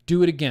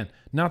 do it again.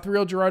 Not the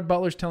real Gerard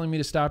Butler's telling me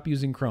to stop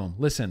using Chrome.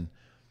 Listen,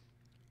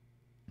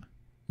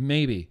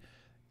 maybe.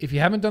 If you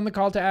haven't done the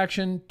call to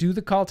action, do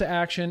the call to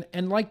action.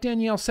 And like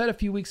Danielle said a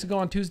few weeks ago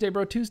on Tuesday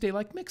Bro Tuesday,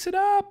 like mix it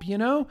up, you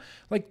know?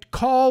 Like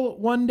call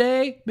one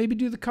day, maybe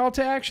do the call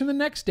to action the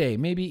next day.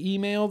 Maybe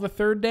email the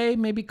third day,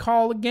 maybe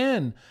call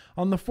again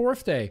on the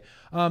fourth day.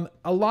 A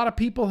lot of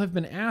people have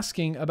been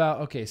asking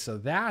about, okay, so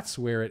that's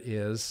where it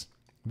is.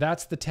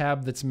 That's the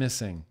tab that's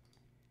missing.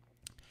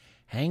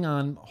 Hang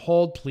on,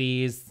 hold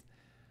please.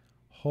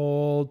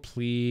 Hold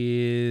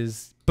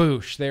please.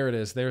 Boosh, there it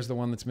is. There's the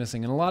one that's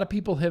missing. And a lot of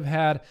people have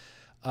had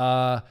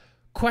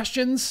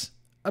questions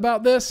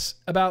about this,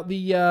 about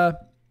the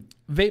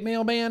vape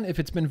mail ban, if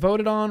it's been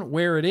voted on,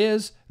 where it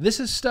is. This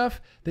is stuff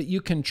that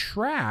you can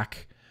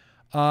track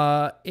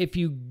if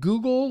you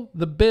Google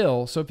the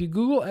bill. So if you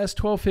Google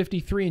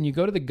S1253 and you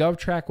go to the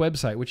GovTrack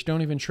website, which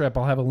don't even trip,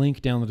 I'll have a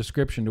link down in the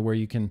description to where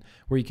you can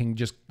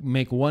just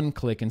make one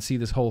click and see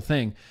this whole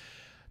thing.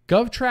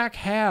 GovTrack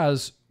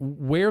has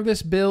where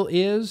this bill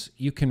is.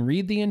 You can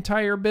read the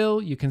entire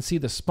bill. You can see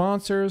the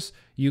sponsors.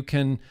 You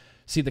can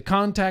see the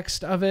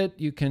context of it.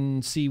 You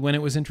can see when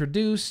it was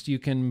introduced. You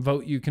can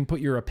vote. You can put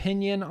your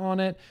opinion on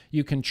it.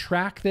 You can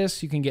track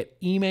this. You can get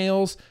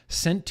emails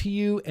sent to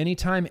you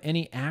anytime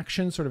any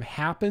action sort of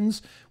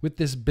happens with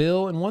this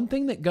bill. And one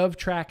thing that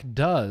GovTrack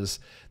does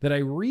that I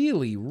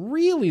really,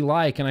 really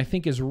like and I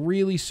think is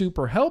really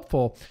super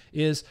helpful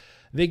is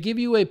they give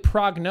you a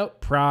prognosis.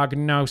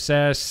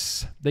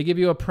 They give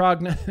you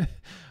a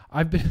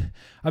I've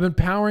been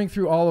powering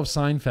through all of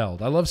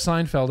Seinfeld. I love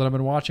Seinfeld, and I've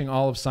been watching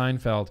all of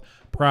Seinfeld.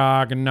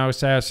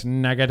 Prognosis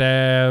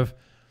negative.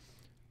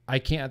 I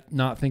can't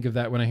not think of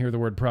that when I hear the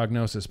word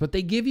prognosis. But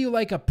they give you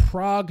like a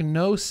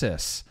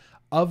prognosis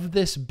of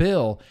this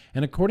bill.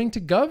 And according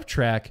to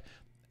GovTrack,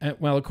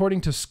 well,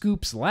 according to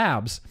Scoops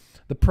Labs,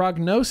 the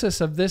prognosis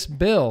of this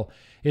bill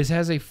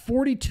has a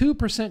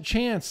 42%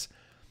 chance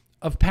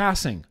of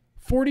passing.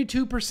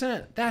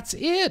 42%. That's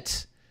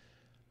it.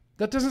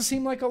 That doesn't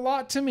seem like a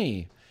lot to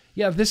me.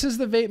 Yeah, this is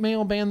the vape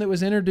mail ban that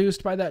was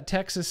introduced by that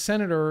Texas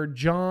Senator,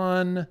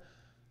 John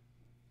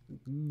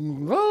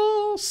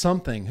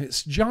something.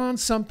 It's John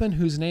something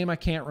whose name I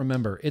can't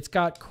remember. It's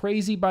got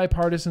crazy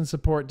bipartisan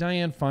support.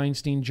 Dianne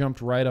Feinstein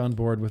jumped right on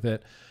board with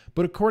it.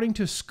 But according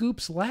to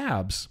Scoops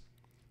Labs,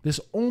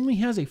 this only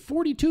has a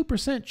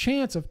 42%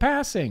 chance of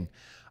passing.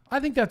 I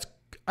think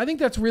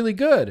that's really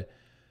good.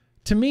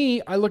 To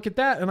me, I look at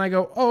that and I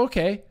go, oh,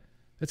 okay.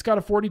 It's got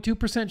a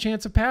 42%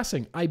 chance of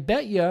passing. I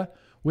bet you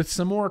with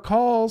some more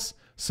calls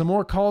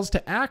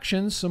to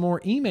action, some more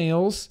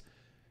emails,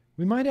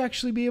 we might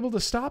actually be able to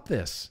stop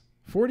this.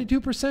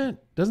 42%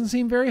 doesn't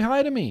seem very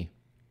high to me.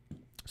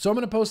 So I'm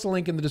going to post a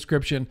link in the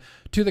description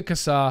to the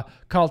CASA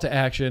call to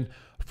action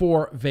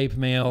for vape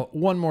mail.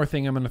 One more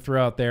thing I'm going to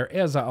throw out there,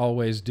 as I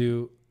always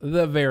do,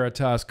 the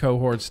Veritas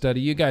Cohort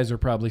study. You guys are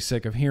probably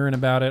sick of hearing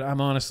about it. I'm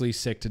honestly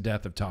sick to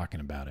death of talking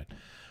about it.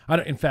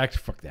 In fact,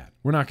 fuck that.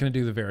 We're not going to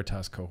do the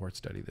Veritas cohort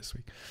study this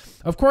week.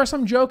 Of course,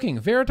 I'm joking.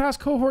 Veritas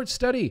cohort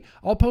study.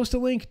 I'll post a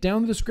link down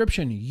in the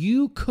description.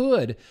 You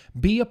could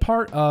be a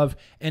part of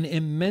an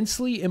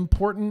immensely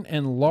important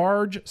and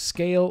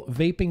large-scale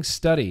vaping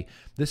study.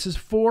 This is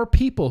for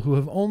people who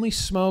have only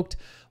smoked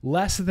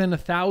less than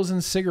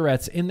 1,000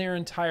 cigarettes in their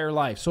entire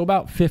life. So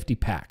about 50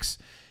 packs.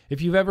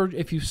 If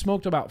you've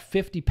smoked about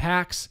 50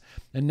 packs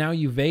and now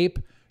you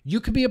vape, you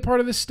could be a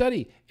part of this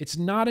study. It's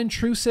not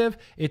intrusive.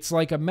 It's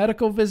like a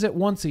medical visit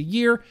once a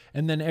year,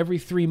 and then every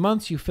 3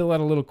 months you fill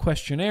out a little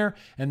questionnaire,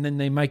 and then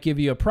they might give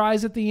you a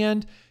prize at the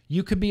end.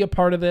 You could be a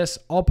part of this.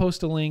 I'll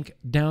post a link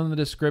down in the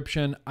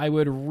description. I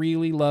would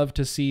really love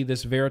to see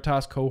this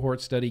Veritas cohort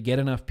study get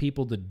enough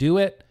people to do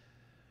it,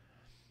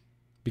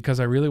 because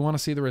I really want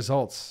to see the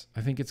results.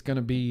 I think it's going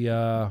to be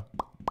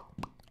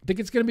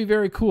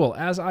very cool.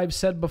 As I've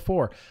said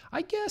before,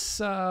 I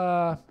guess.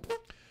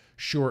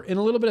 Sure. In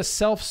a little bit of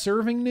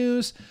self-serving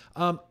news,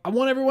 I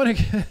want everyone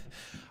to,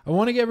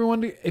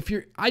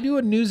 I do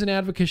a news and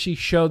advocacy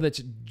show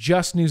that's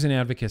just news and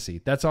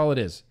advocacy. That's all it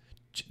is.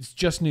 It's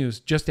just news,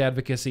 just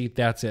advocacy.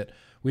 That's it.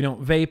 We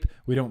don't vape.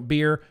 We don't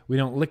beer. We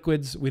don't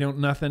liquids. We don't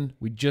nothing.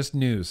 We just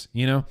news,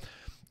 you know?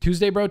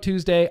 Tuesday, Bro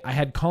Tuesday, I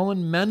had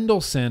Colin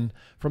Mendelsohn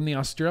from the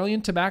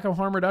Australian Tobacco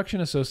Harm Reduction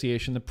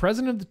Association, the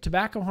president of the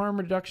Tobacco Harm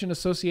Reduction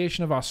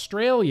Association of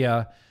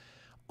Australia,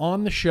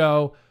 on the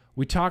show.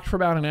 We talked for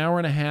about an hour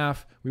and a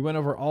half. We went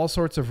over all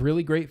sorts of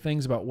really great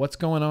things about what's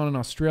going on in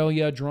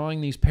Australia,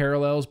 drawing these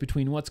parallels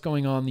between what's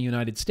going on in the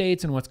United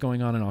States and what's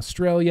going on in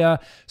Australia,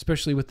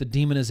 especially with the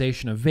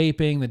demonization of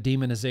vaping, the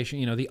demonization,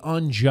 you know, the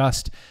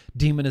unjust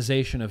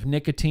demonization of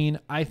nicotine.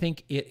 I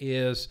think it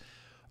is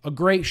a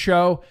great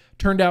show.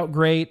 Turned out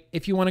great.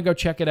 If you want to go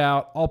check it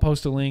out, I'll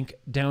post a link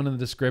down in the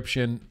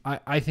description.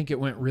 I think it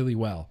went really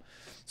well.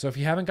 So if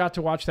you haven't got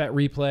to watch that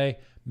replay,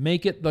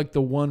 make it like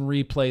the one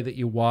replay that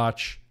you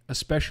watch,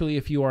 especially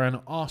if you are an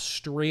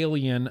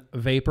Australian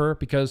vapor,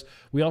 because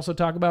we also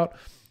talk about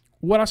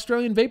what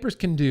Australian vapors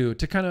can do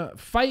to kind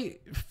of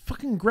fight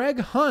fucking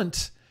Greg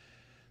Hunt,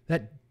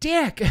 that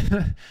dick,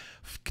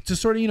 to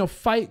sort of, you know,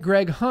 fight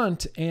Greg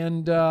Hunt.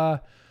 And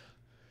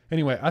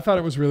anyway, I thought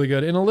it was really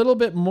good. In a little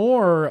bit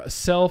more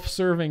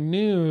self-serving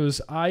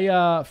news,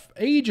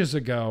 ages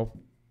ago,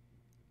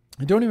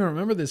 I don't even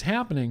remember this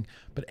happening,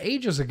 but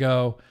ages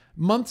ago,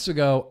 months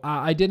ago,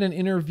 I did an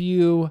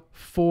interview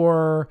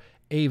for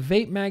a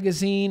vape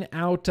magazine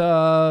out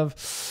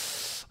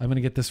of, I'm going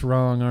to get this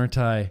wrong, aren't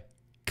I?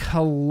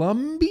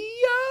 Colombia?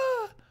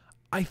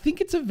 I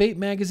think it's a vape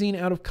magazine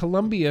out of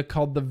Colombia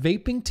called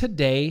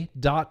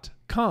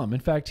thevapingtoday.com. In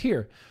fact,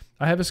 here,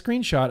 I have a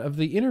screenshot of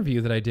the interview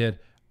that I did.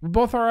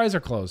 Both our eyes are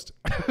closed.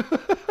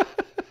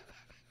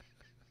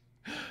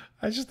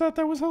 I just thought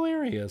that was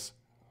hilarious.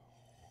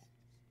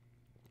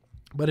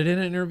 But I did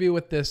an interview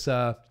with this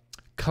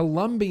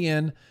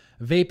Colombian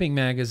vaping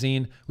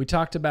magazine. We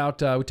talked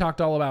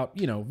all about,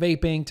 you know,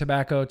 vaping,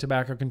 tobacco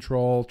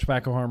control,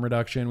 tobacco harm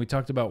reduction. We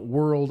talked about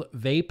World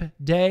Vape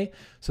Day.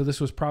 So this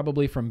was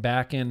probably from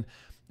back in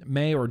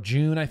May or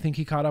June. I think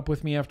he caught up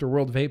with me after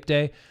World Vape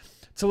Day.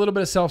 It's a little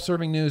bit of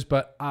self-serving news,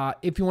 but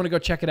if you want to go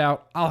check it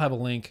out, I'll have a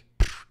link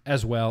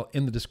as well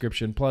in the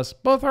description. Plus,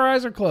 both our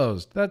eyes are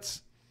closed.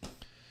 That's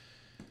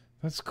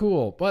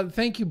cool. But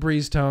thank you,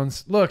 Breeze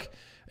Tones. Look,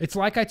 it's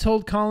like I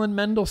told Colin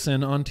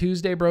Mendelsohn on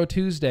Tuesday, Bro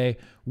Tuesday,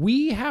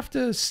 we have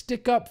to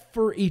stick up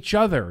for each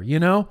other, you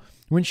know?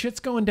 When shit's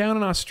going down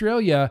in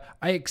Australia,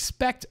 I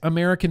expect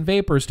American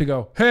vapors to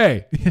go,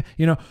 hey,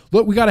 you know,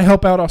 look, we got to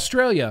help out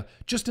Australia.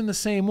 Just in the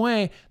same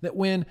way that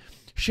when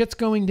shit's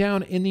going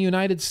down in the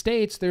United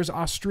States, there's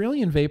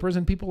Australian vapors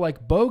and people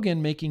like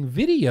Bogan making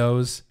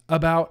videos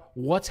about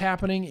what's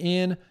happening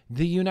in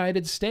the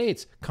United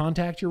States.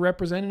 Contact your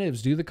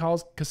representatives, do the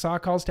CASA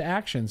calls to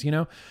actions. You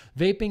know,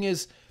 vaping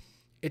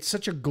it's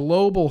such a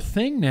global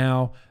thing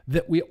now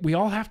that we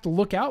all have to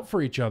look out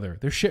for each other.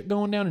 There's shit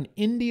going down in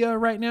India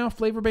right now,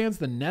 flavor bans,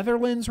 the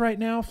Netherlands right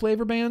now,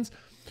 flavor bans.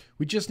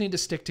 We just need to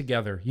stick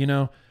together, you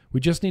know? We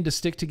just need to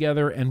stick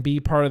together and be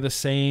part of the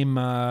same,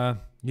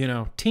 you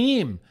know,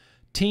 team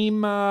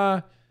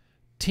fucking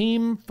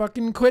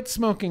quit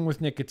smoking with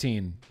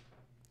nicotine.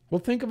 We'll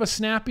think of a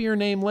snappier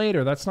name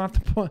later. That's not the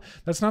point.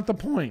 That's not the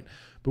point.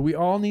 But we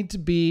all need to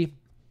be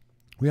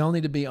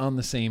on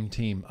the same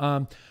team.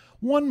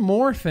 One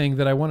more thing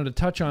that I wanted to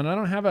touch on. I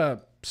don't have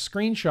a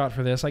screenshot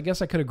for this. I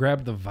guess I could have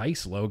grabbed the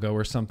Vice logo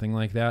or something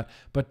like that.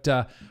 But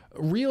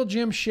Real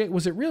Jim Shady,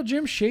 was it Real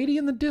Jim Shady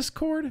in the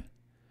Discord?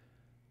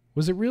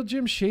 Was it Real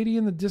Jim Shady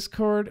in the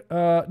Discord?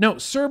 No,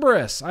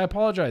 Cerberus. I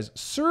apologize.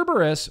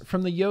 Cerberus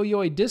from the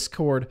Yo-Yo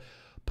Discord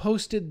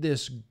posted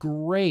this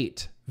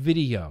great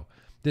video,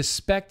 this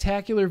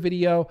spectacular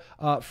video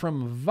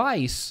from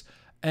Vice,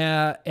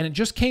 and it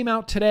just came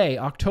out today,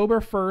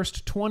 October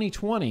 1st,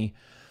 2020.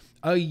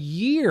 A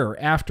year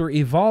after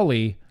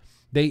Ivali,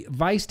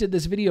 Vice did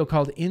this video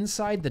called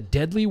Inside the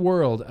Deadly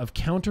World of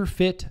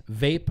Counterfeit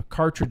Vape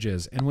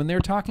Cartridges. And when they're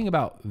talking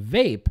about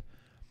vape,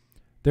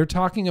 they're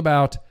talking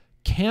about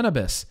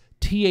cannabis,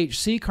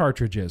 THC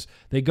cartridges.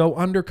 They go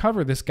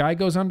undercover. This guy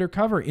goes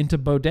undercover into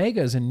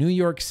bodegas in New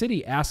York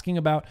City asking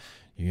about,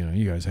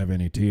 you guys have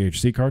any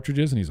THC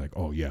cartridges? And he's like,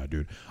 oh, yeah,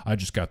 dude, I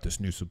just got this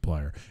new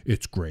supplier.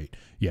 It's great.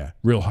 Yeah,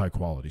 real high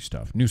quality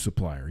stuff. New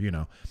supplier,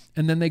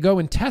 And then they go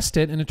and test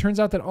it, and it turns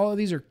out that all of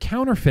these are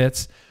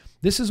counterfeits.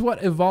 This is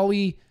what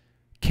EVOLI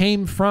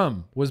came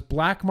from, was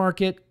black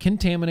market,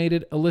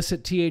 contaminated,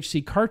 illicit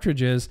THC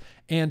cartridges,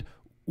 and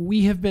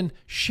we have been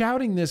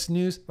shouting this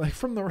news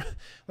from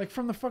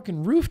the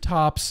fucking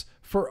rooftops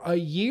for a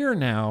year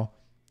now.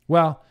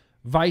 Well,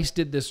 Vice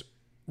did this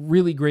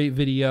really great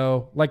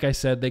video. Like I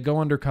said, they go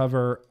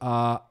undercover.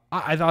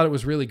 I thought it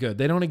was really good.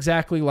 They don't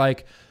exactly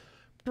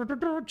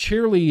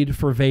cheerlead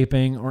for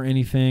vaping or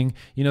anything.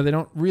 They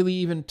don't really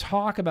even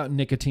talk about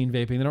nicotine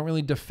vaping. They don't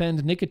really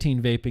defend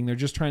nicotine vaping. They're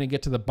just trying to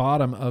get to the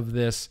bottom of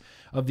these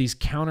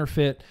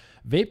counterfeit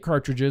vape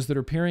cartridges that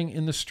are appearing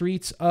in the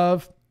streets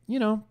of,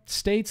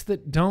 states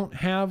that don't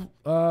have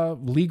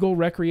legal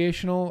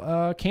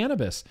recreational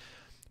cannabis.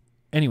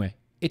 Anyway,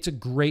 it's a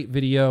great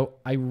video.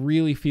 I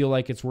really feel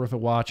like it's worth a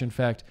watch. In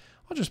fact,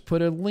 I'll just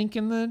put a link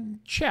in the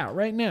chat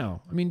right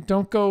now. I mean,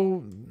 don't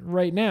go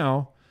right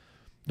now.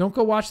 Don't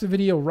go watch the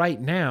video right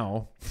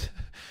now,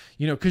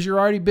 because you're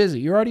already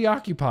busy. You're already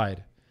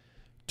occupied.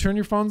 Turn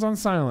your phones on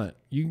silent.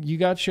 You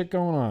got shit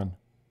going on.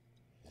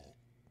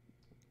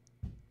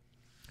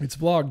 It's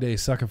vlog day,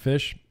 suck a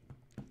fish.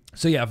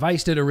 So yeah,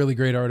 Vice did a really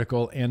great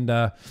article, and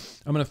I'm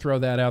going to throw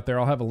that out there.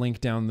 I'll have a link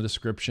down in the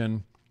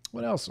description.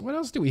 What else? What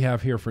else do we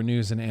have here for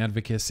news and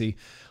advocacy?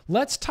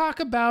 Let's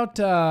talk about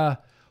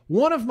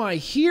one of my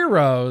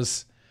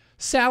heroes,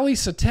 Sally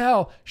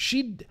Satel.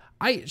 She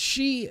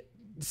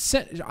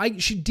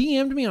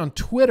DM'd me on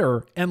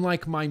Twitter, and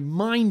my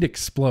mind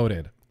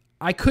exploded.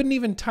 I couldn't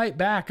even type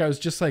back. I was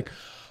just like,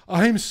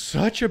 I'm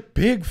such a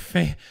big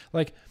fan.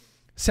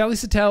 Sally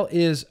Satel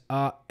is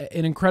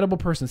an incredible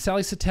person.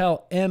 Sally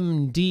Satel,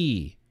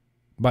 MD,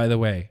 by the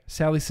way.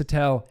 Sally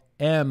Satel,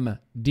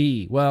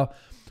 MD. Well,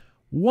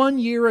 1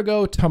 year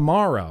ago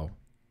tomorrow,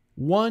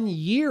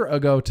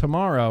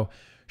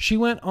 she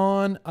went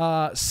on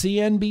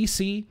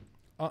CNBC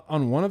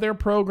on one of their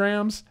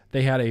programs.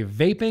 They had a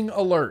vaping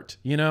alert.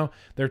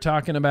 They're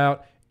talking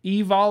about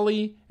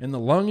EVOLI and the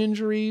lung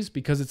injuries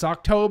because it's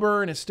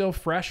October and it's still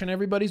fresh in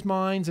everybody's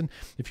minds. And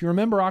if you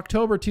remember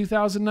October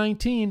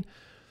 2019,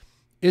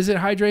 is it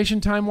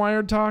hydration time,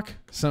 Wired Talk?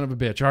 Son of a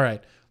bitch. All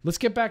right, let's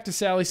get back to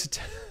Sally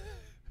Satel.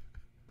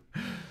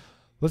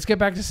 Let's get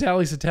back to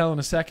Sally Satel in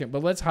a second,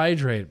 but let's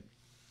hydrate.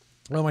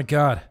 Oh my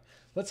God.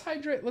 Let's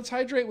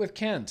hydrate with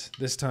Kent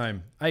this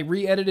time. I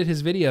re-edited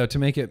his video to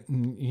make it,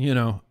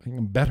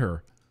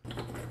 better.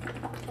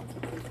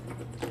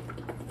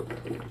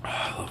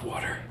 I love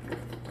water.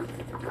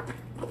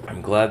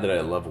 I'm glad that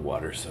I love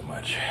water so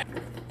much.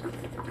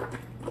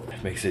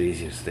 It makes it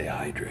easy to stay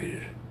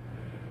hydrated.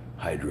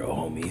 Hydro,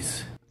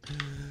 homies.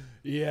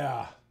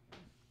 Yeah.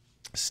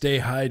 Stay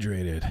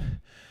hydrated.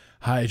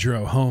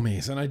 Hydro,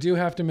 homies. And I do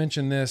have to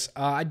mention this.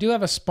 I do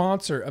have a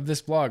sponsor of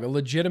this blog, a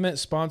legitimate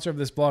sponsor of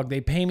this blog.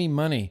 They pay me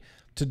money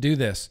to do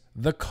this.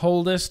 The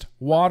Coldest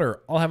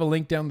Water. I'll have a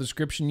link down in the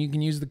description. You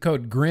can use the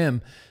code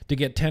GRIM to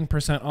get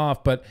 10%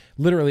 off. But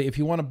literally, if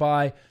you want to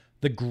buy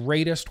the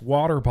greatest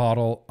water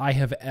bottle I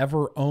have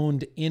ever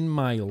owned in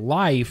my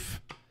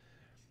life,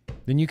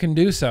 then you can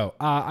do so.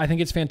 I think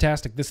it's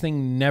fantastic. This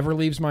thing never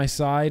leaves my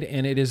side,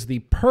 and it is the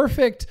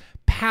perfect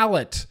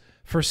palette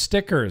for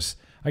stickers.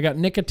 I got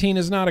nicotine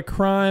is not a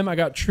crime. I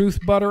got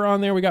truth butter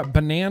on there. We got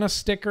banana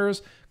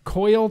stickers.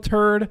 Coil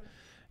turd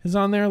is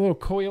on there. A little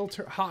coil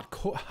turd,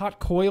 hot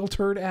coil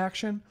turd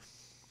action.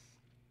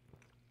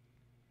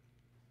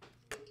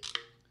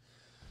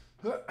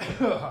 But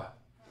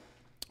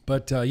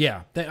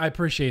yeah, I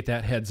appreciate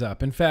that heads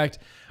up. In fact,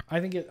 I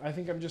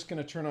think I'm just going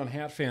to turn on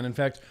Hat Fan. In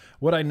fact,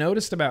 what I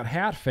noticed about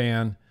Hat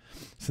Fan,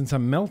 since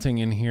I'm melting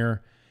in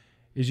here,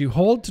 is you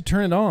hold to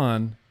turn it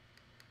on.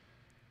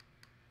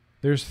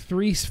 There's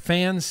 3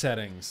 fan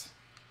settings.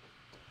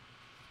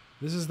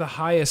 This is the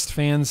highest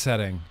fan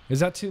setting.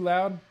 Is that too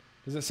loud?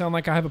 Does it sound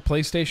like I have a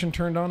PlayStation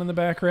turned on in the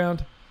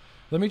background?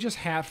 Let me just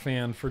Hat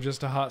Fan for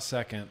just a hot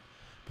second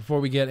before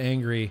we get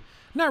angry.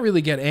 Not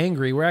really get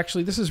angry.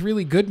 This is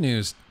really good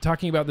news,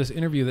 talking about this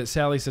interview that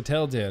Sally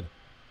Satel did.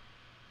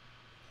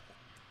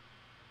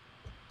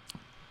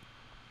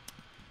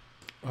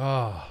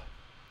 Oh,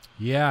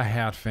 yeah,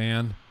 Hat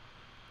Fan.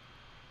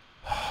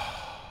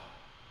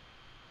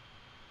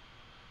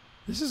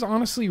 This is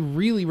honestly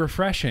really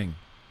refreshing.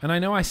 And I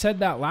know I said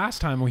that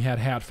last time we had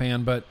Hat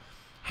Fan, but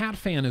Hat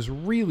Fan is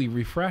really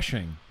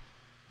refreshing.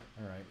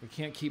 All right, we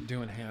can't keep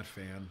doing Hat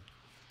Fan.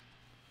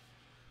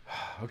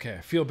 Okay,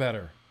 I feel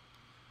better.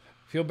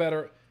 Feel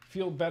better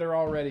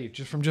already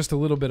just from just a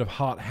little bit of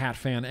hot Hat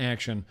Fan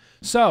action.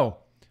 So,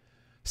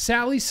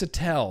 Sally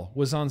Satel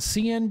was on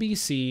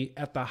CNBC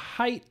at the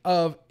height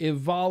of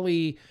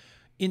EVOLI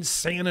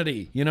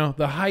insanity,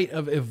 the height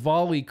of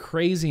EVOLI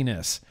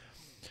craziness.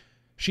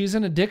 She's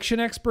an addiction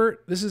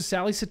expert. This is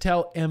Sally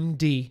Satel,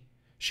 MD.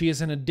 She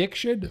is an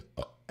addiction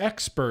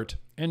expert,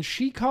 and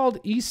she called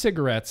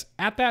e-cigarettes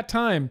at that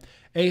time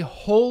a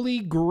holy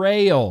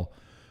grail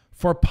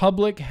for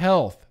public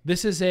health.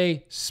 This is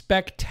a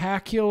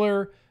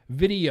spectacular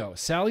video.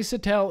 Sally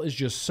Satel is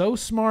just so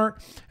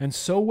smart and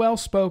so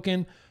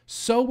well-spoken,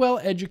 so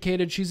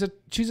well-educated. She's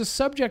a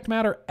subject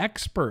matter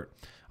expert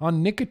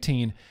on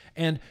nicotine.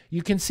 And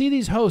you can see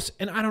these hosts,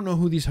 and I don't know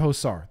who these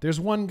hosts are. There's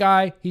one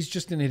guy, he's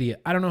just an idiot.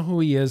 I don't know who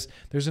he is.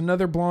 There's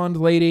another blonde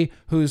lady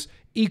who's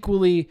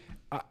equally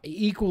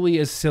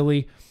as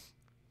silly.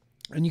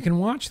 And you can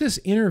watch this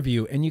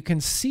interview, and you can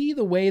see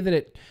the way that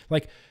it,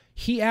 like,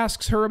 he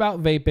asks her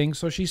about vaping,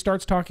 so she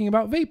starts talking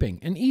about vaping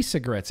and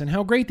e-cigarettes and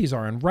how great these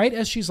are. And right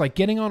as she's like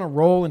getting on a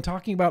roll and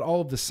talking about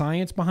all of the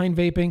science behind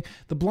vaping,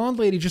 the blonde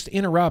lady just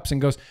interrupts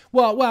and goes,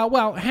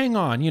 well, hang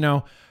on,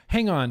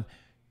 hang on.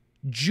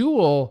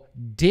 Juul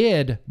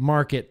did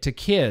market to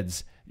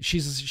kids.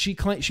 She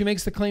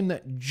makes the claim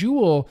that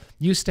Juul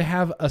used to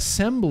have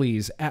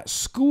assemblies at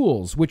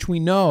schools, which we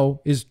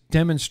know is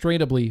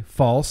demonstrably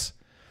false.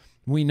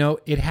 We know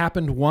it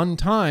happened one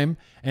time,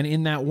 and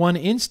in that one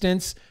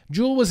instance,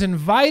 Juul was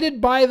invited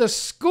by the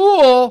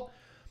school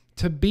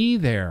to be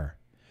there.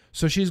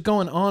 So she's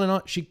going on and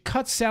on. She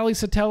cuts Sally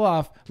Satel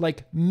off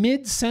like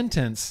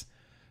mid-sentence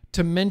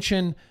to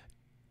mention,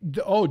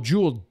 oh,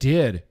 Juul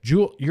did.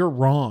 Juul, you're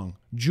wrong.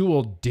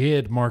 Juul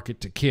did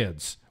market to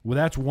kids. Well,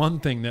 that's one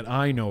thing that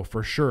I know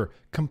for sure.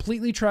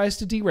 Completely tries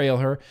to derail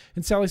her,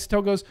 and Sally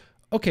Satel goes,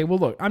 okay, well,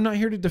 look, I'm not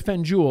here to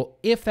defend Juul.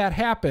 If that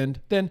happened,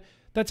 then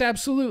that's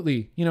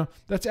absolutely,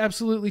 that's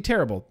absolutely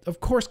terrible. Of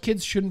course,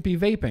 kids shouldn't be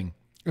vaping.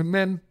 And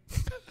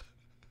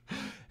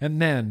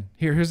then,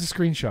 here's a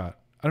screenshot.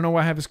 I don't know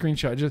why I have a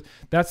screenshot.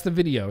 That's the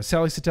video,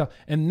 Sally Satel.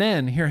 And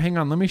then, hang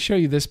on, let me show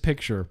you this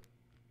picture,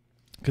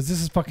 because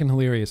this is fucking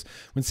hilarious.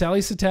 When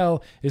Sally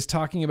Satel is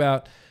talking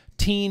about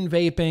teen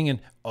vaping and,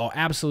 oh,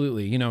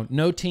 absolutely,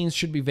 no teens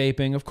should be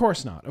vaping. Of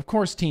course not. Of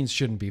course teens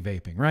shouldn't be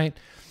vaping, right?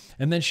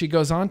 And then she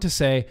goes on to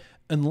say,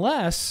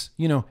 unless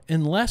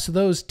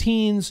those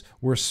teens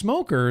were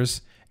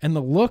smokers, and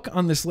the look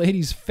on this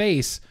lady's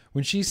face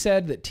when she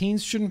said that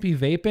teens shouldn't be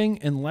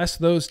vaping unless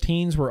those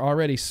teens were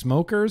already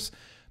smokers,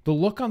 the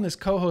look on this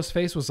co-host's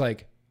face was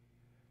like,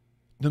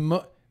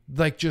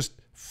 just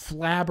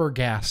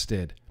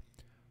flabbergasted.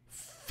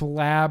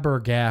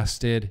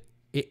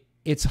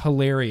 It's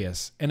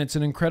hilarious, and it's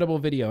an incredible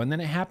video. And then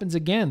it happens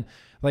again.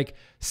 Like,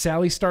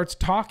 Sally starts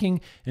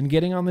talking and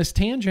getting on this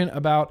tangent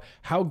about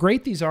how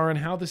great these are and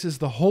how this is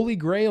the holy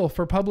grail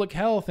for public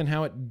health and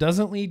how it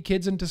doesn't lead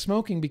kids into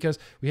smoking because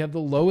we have the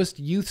lowest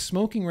youth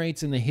smoking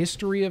rates in the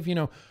history of,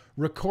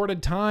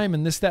 recorded time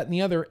and this, that, and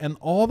the other. And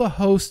all the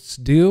hosts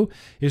do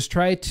is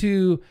try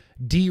to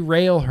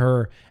derail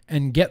her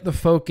and get the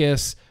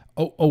focus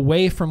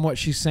away from what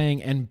she's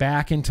saying and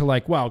back into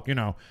like, well,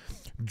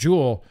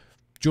 Juul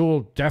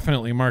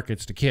definitely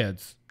markets to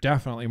kids.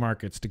 Definitely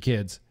markets to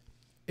kids.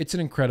 It's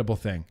an incredible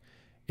thing.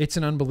 It's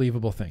an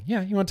unbelievable thing.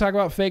 Yeah, you want to talk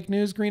about fake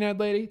news, green-eyed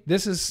lady?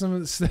 This is some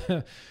of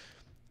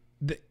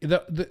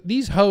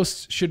these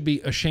hosts should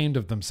be ashamed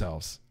of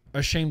themselves.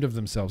 Ashamed of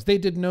themselves. They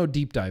did no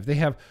deep dive. They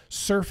have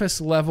surface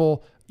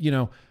level,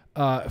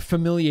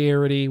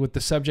 familiarity with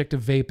the subject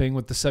of vaping,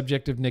 with the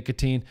subject of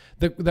nicotine.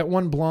 That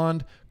one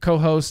blonde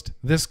co-host,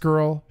 this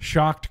girl,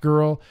 shocked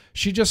girl,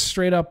 she just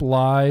straight up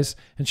lies,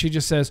 and she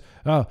just says,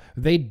 oh,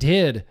 they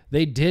did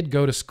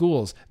go to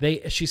schools.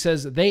 She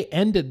says they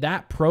ended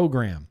that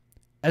program,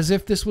 as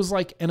if this was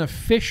like an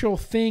official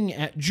thing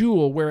at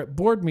Juul, where at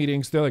board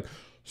meetings they're like,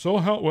 so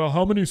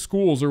how many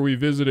schools are we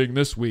visiting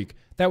this week?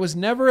 That was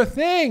never a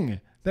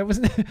thing. There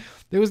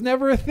was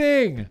never a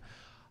thing.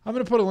 I'm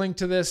going to put a link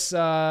to this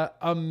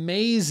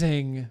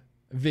amazing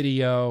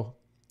video.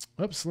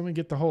 Oops, let me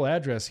get the whole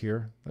address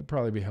here. That'd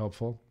probably be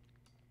helpful.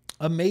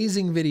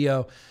 Amazing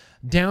video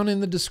down in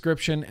the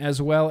description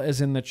as well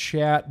as in the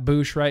chat.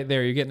 Boosh right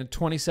there. You're getting it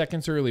 20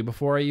 seconds early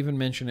before I even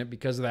mention it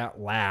because of that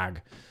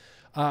lag.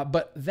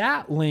 But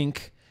that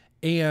link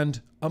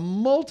and a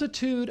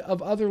multitude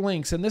of other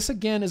links, and this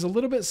again is a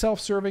little bit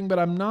self-serving, but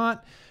I'm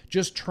not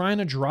just trying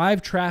to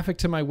drive traffic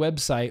to my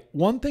website.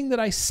 One thing that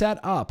I set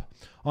up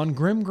on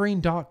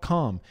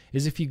GrimmGreen.com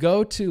is if you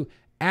go to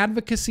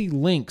advocacy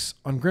links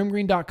on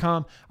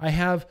GrimmGreen.com, I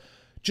have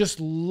just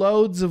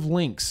loads of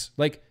links,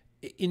 like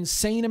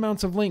insane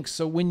amounts of links.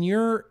 So when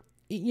you're,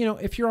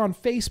 if you're on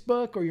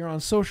Facebook or you're on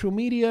social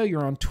media,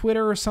 you're on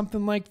Twitter or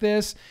something like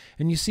this,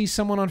 and you see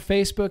someone on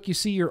Facebook, you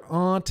see your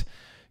aunt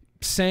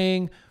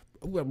saying,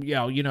 well,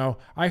 yeah,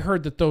 I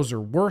heard that those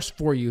are worse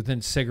for you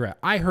than cigarette.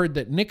 I heard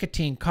that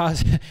nicotine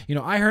causes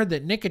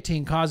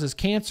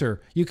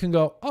cancer. You can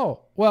go, oh,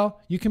 well,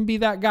 you can be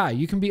that guy.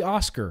 You can be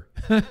Oscar.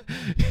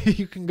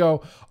 You can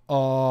go,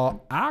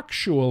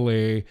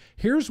 actually,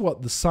 here's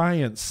what the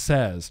science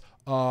says.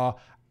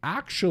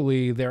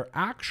 Actually, they're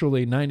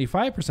actually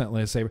 95%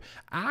 less safer.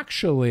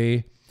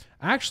 Actually,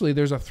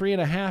 there's a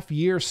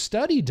 3.5-year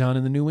study done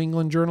in the New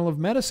England Journal of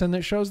Medicine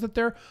that shows that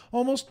they're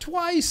almost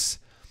twice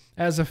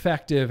as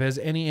effective as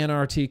any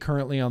NRT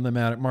currently on the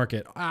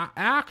market.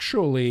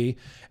 Actually,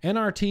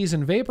 NRTs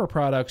and vapor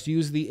products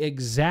use the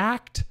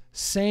exact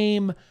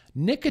same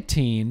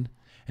nicotine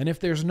And if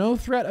there's no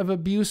threat of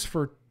abuse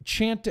for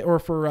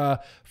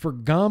for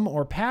gum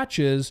or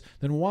patches,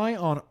 then why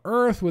on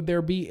earth would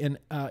there be an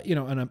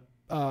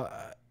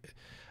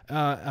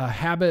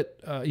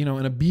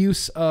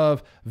abuse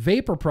of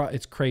vapor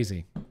It's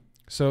crazy.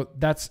 So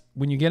that's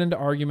when you get into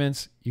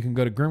arguments, you can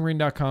go to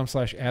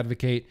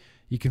GrimmGreen.com/advocate.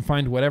 You can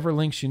find whatever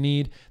links you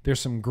need.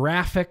 There's some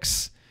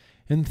graphics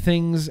and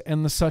things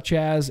and the such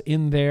as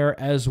in there,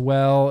 as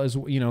well as,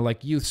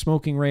 like youth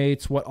smoking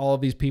rates, what all of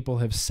these people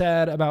have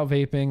said about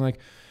vaping. Like,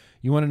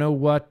 you want to know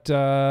what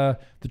the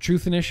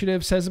Truth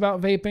Initiative says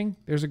about vaping?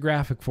 There's a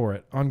graphic for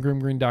it on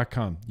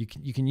GrimmGreen.com.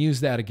 You can use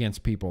that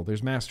against people.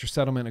 There's master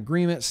settlement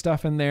agreement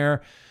stuff in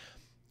there.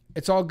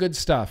 It's all good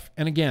stuff.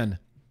 And again,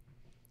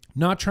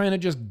 not trying to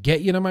just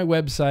get you to my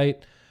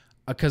website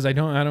because I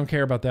don't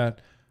care about that.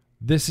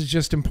 This is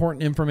just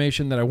important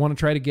information that I want to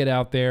try to get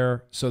out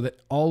there so that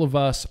all of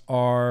us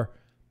are,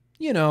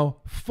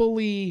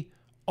 fully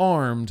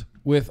armed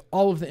with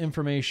all of the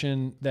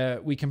information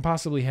that we can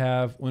possibly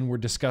have when we're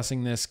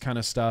discussing this kind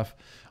of stuff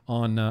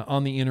on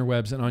the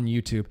interwebs and on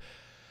YouTube.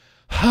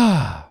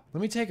 Let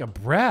me take a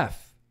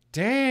breath.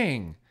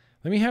 Dang.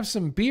 Let me have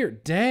some beer.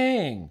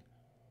 Dang.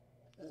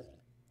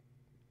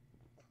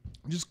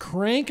 I'm just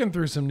cranking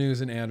through some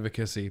news and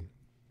advocacy.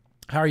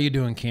 How are you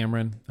doing,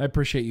 Cameron? I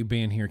appreciate you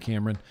being here,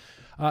 Cameron.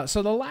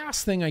 So the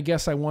last thing I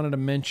guess I wanted to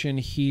mention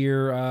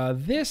here,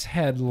 this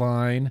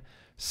headline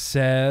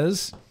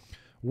says,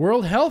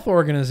 World Health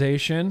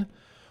Organization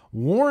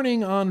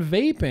warning on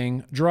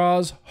vaping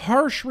draws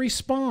harsh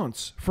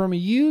response from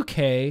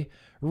UK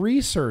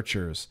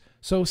researchers.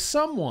 So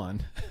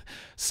someone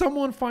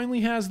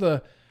finally has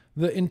the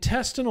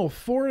intestinal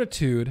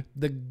fortitude,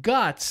 the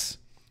guts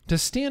to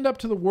stand up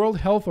to the World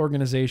Health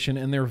Organization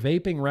and their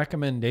vaping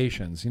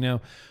recommendations. The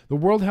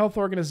World Health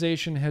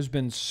Organization has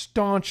been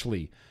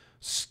staunchly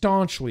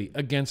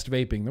against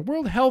vaping. The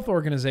World Health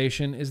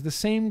Organization is the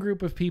same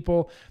group of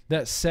people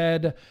that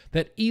said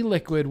that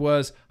e-liquid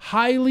was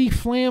highly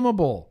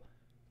flammable.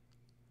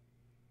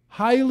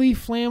 Highly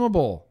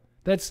flammable.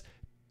 That's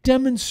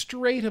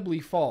demonstrably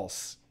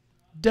false.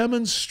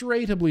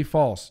 Demonstrably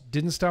false.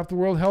 Didn't stop the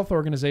World Health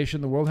Organization.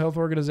 The World Health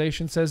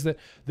Organization says that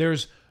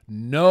there's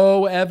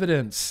no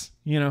evidence,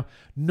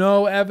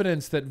 no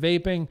evidence that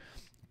vaping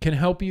can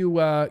help you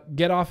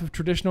get off of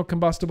traditional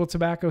combustible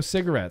tobacco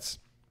cigarettes.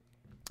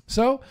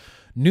 So,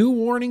 new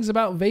warnings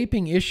about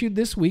vaping issued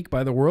this week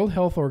by the World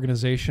Health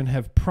Organization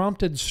have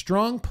prompted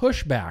strong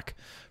pushback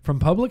from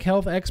public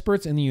health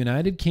experts in the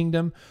United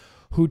Kingdom,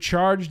 who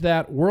charged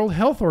that World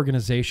Health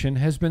Organization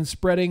has been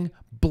spreading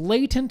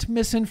blatant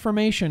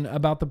misinformation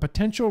about the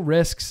potential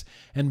risks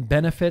and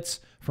benefits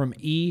from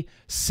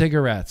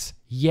e-cigarettes.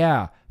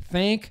 Yeah,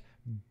 thank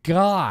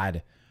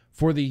God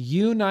for the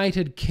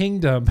United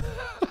Kingdom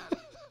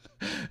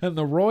and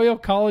the Royal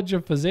College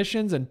of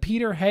Physicians and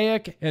Peter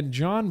Hayek and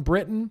John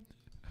Britton.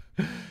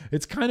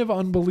 It's kind of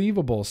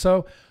unbelievable.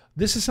 So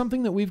this is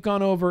something that we've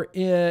gone over,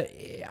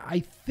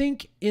 I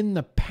think, in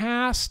the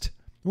past.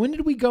 When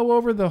did we go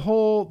over the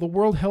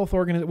World Health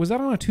Organization? Was that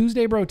on a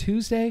Tuesday, Bro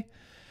Tuesday?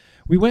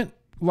 We went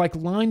like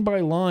line by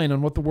line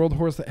on what the World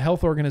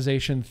Health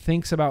Organization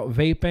thinks about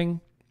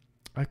vaping.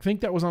 I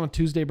think that was on a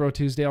Tuesday, Bro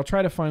Tuesday. I'll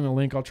try to find the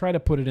link. I'll try to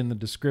put it in the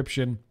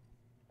description.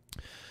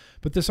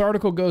 But this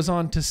article goes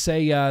on to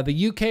say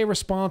the UK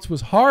response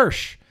was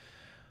harsh.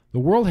 The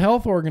World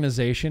Health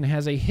Organization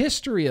has a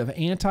history of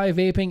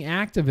anti-vaping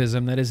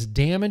activism that is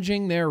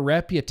damaging their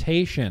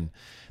reputation.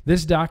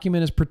 This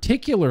document is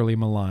particularly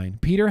malign.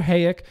 Peter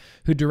Hayek,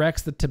 who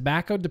directs the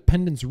Tobacco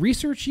Dependence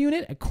Research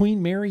Unit at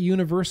Queen Mary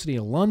University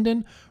of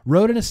London,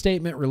 wrote in a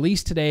statement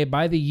released today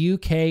by the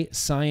UK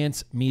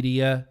Science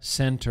Media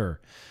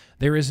Centre.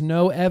 There is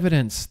no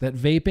evidence that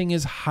vaping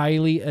is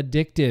highly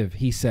addictive,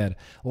 he said.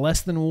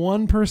 Less than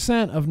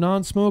 1% of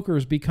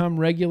non-smokers become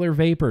regular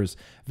vapers.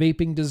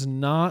 Vaping does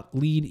not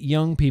lead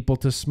young people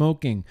to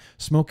smoking.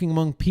 Smoking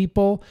among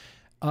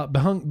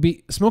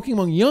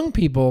young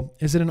people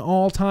is at an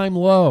all-time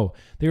low.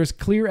 There is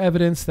clear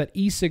evidence that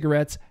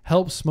e-cigarettes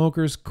help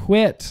smokers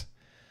quit.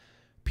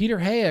 Peter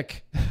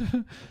Hayek's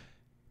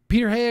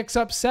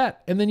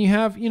upset. And then you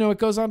have, it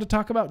goes on to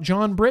talk about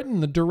John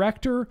Britton, the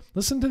director.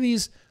 Listen to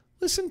these,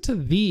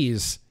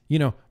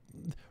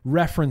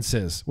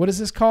 references. What is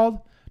this called?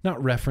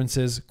 Not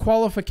references,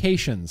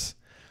 qualifications.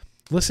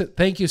 Listen,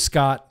 thank you,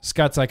 Scott.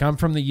 Scott's like, I'm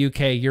from the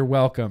UK. You're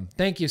welcome.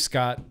 Thank you,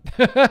 Scott.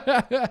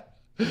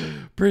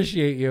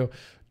 Appreciate you.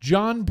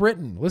 John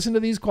Britton. Listen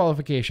to these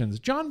qualifications.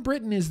 John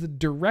Britton is the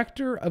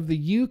director of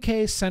the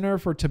UK Centre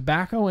for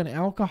Tobacco and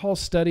Alcohol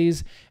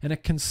Studies and a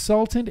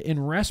consultant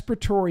in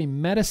respiratory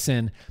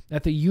medicine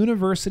at the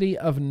University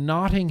of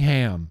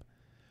Nottingham.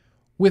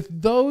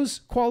 With those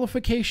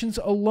qualifications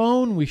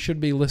alone, we should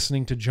be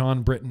listening to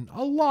John Britton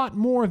a lot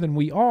more than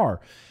we are.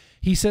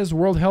 He says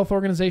World Health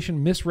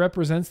Organization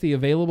misrepresents the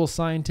available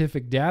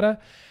scientific data.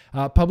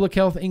 Public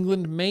Health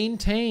England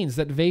maintains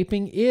that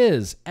vaping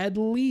is, at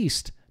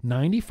least,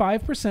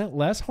 95%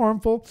 less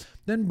harmful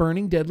than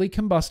burning deadly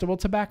combustible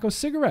tobacco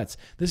cigarettes.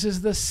 This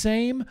is the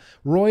same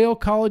Royal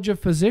College of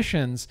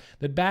Physicians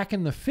that back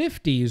in the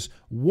 50s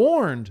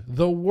warned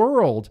the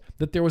world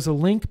that there was a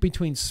link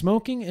between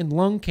smoking and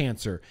lung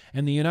cancer.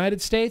 And the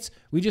United States,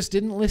 we just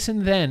didn't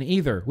listen then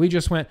either. We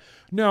just went,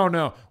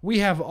 no, we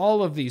have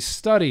all of these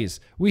studies.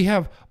 We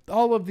have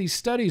all of these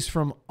studies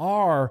from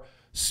our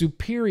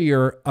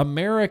superior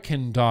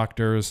American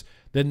doctors,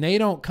 then they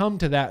don't come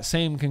to that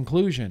same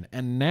conclusion.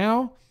 And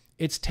now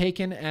it's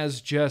taken as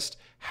just,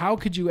 how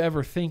could you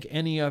ever think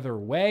any other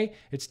way?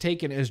 It's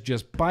taken as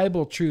just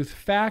Bible truth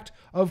fact.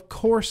 Of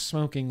course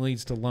smoking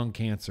leads to lung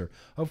cancer.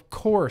 Of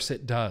course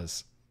it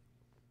does.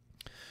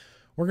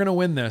 We're going to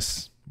win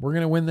this. We're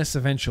going to win this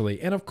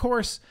eventually. And of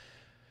course,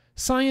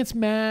 Science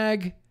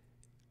Mag,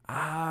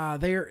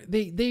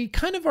 they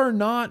kind of are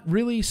not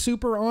really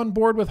super on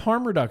board with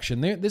harm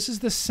reduction. This is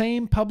the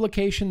same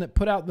publication that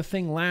put out the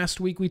thing last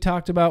week we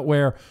talked about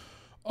where,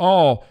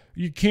 oh,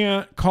 you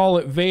can't call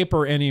it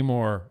vapor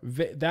anymore.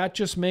 That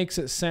just makes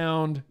it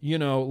sound,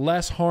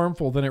 less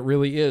harmful than it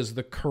really is.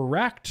 The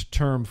correct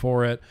term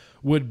for it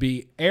would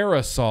be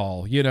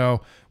aerosol.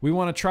 We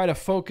want to try to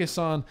focus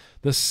on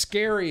the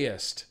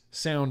scariest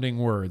sounding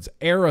words,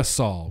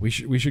 aerosol. We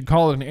should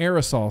call it an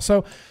aerosol.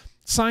 So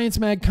Science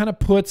Mag kind of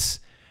puts,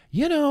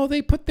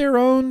 they put their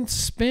own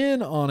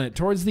spin on it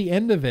towards the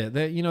end of it.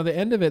 The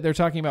end of it, they're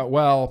talking about,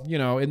 well,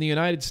 in the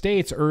United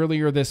States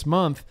earlier this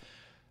month,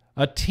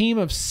 a team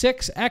of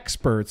 6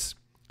 experts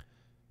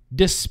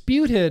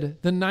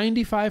disputed the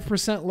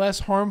 95% less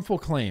harmful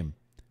claim.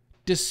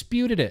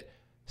 Disputed it.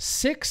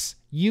 6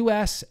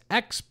 U.S.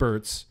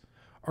 experts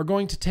are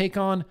going to take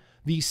on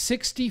the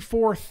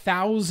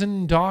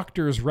 64,000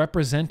 doctors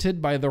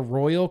represented by the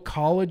Royal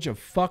College of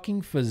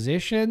fucking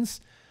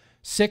Physicians.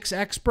 6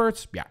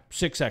 experts? Yeah,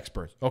 6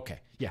 experts. Okay,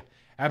 yeah,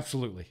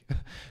 absolutely.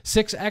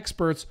 6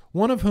 experts,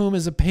 one of whom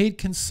is a paid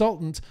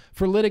consultant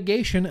for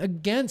litigation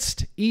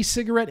against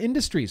e-cigarette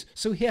industries.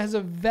 So he has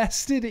a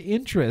vested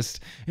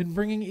interest in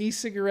bringing the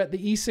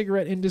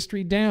e-cigarette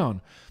industry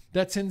down.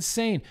 That's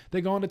insane.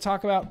 They go on to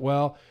talk about,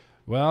 well,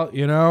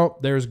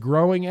 there's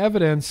growing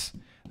evidence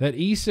that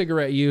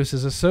e-cigarette use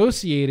is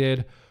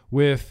associated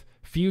with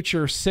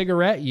future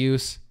cigarette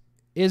use.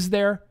 Is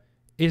there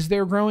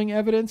growing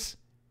evidence?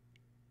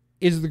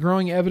 Is the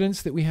growing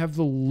evidence that we have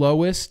the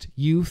lowest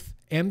youth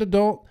and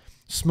adult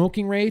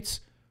smoking rates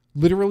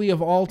literally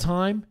of all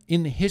time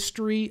in the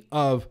history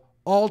of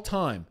all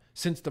time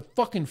since the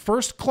fucking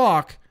first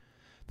clock,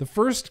 the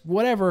first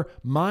whatever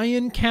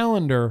Mayan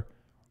calendar.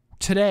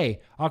 Today,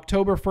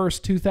 October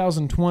 1st,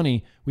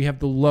 2020, we have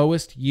the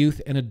lowest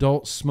youth and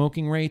adult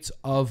smoking rates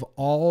of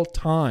all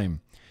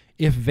time.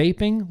 If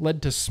vaping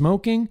led to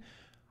smoking,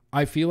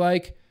 I feel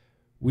like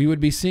we would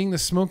be seeing the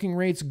smoking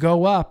rates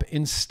go up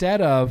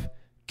instead of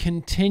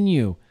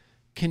continue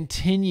to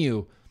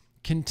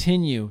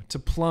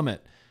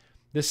plummet.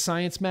 This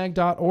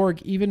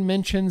sciencemag.org even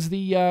mentions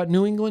the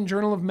New England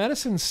Journal of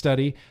Medicine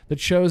study that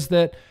shows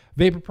that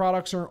vapor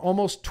products are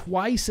almost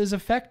twice as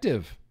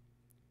effective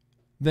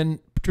than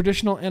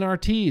traditional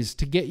NRTs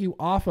to get you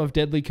off of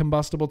deadly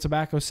combustible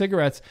tobacco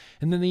cigarettes.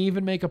 And then they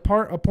even make a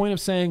point of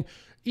saying,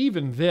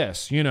 even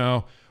this,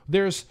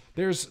 there's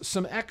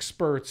some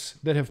experts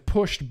that have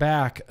pushed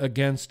back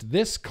against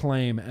this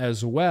claim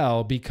as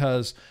well,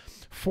 because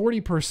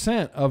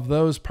 40% of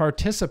those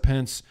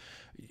participants,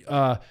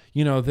 that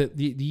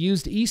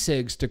used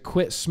e-cigs to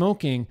quit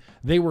smoking,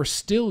 they were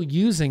still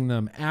using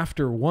them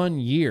after 1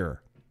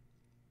 year.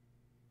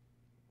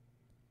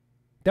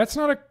 That's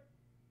not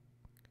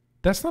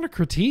a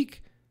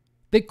critique.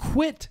 They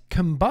quit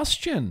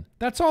combustion.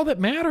 That's all that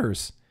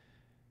matters.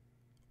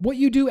 What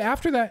you do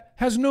after that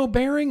has no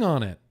bearing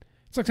on it.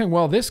 It's like saying,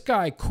 well, this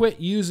guy quit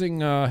using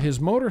his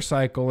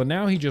motorcycle and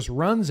now he just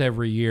runs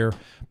every year,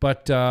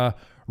 but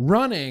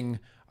running,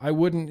 I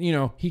wouldn't,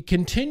 he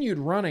continued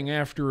running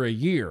after a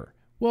year.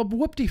 Well,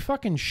 whoopty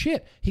fucking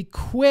shit. He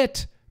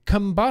quit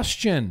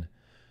combustion.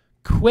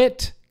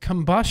 Quit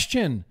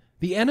combustion.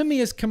 The enemy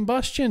is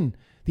combustion.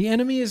 The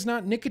enemy is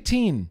not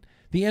nicotine.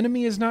 The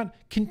enemy is not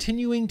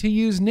continuing to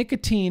use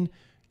nicotine.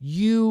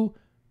 You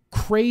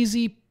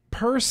crazy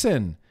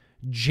person.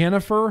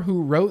 Jennifer,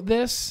 who wrote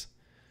this,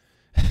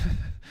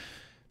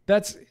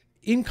 that's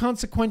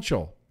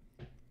inconsequential.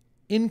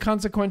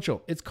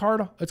 Inconsequential. It's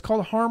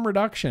called harm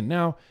reduction.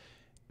 Now,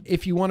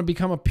 if you want to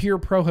become a pure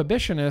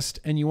prohibitionist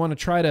and you want to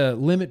try to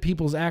limit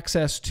people's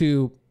access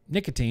to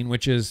nicotine,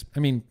 which is,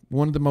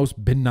 one of the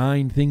most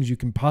benign things you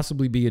can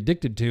possibly be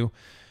addicted to,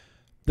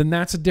 then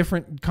that's a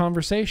different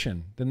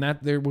conversation.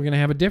 We're going to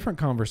have a different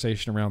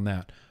conversation around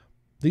that.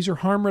 These are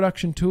harm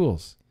reduction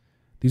tools.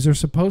 These are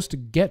supposed to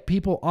get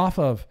people off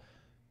of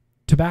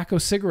tobacco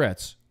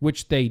cigarettes,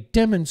 which they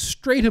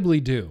demonstratively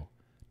do.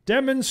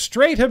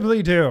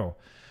 Demonstratively do.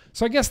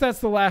 So I guess that's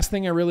the last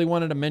thing I really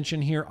wanted to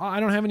mention here. I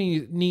don't have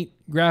any neat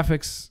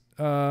graphics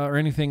or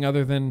anything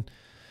other than,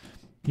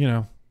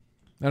 I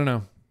don't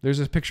know. There's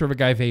this picture of a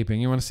guy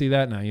vaping. You want to see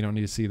that? No, you don't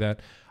need to see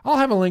that. I'll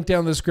have a link down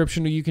in the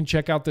description where you can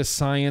check out this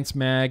science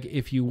mag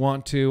if you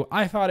want to.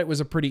 I thought it was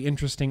a pretty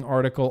interesting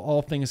article,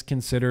 all things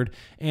considered.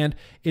 And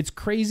it's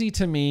crazy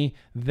to me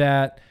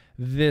that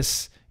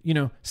this,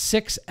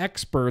 6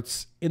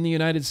 experts in the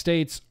United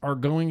States are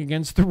going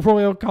against the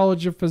Royal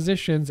College of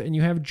Physicians. And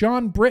you have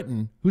John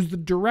Britton, who's the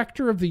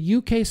director of the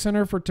UK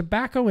Center for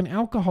Tobacco and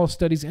Alcohol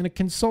Studies and a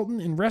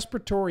consultant in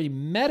respiratory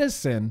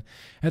medicine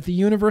at the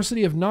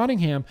University of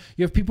Nottingham.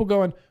 You have people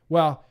going,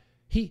 well,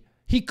 he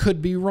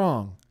could be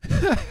wrong.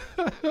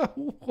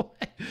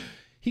 What?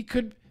 He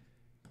could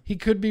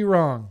be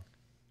wrong.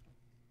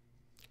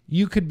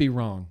 You could be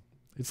wrong.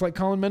 It's like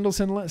Colin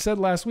Mendelsohn said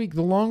last week,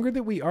 the longer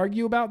that we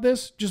argue about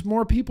this, just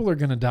more people are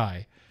going to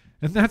die.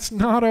 And that's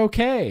not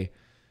okay.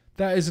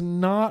 That is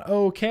not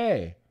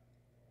okay.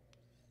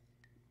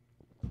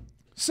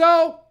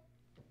 So,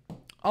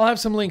 I'll have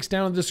some links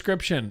down in the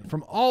description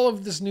from all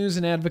of this news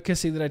and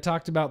advocacy that I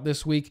talked about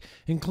this week,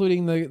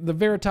 including the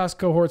Veritas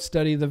Cohort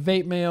study, the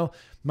Vape Mail,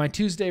 my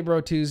Tuesday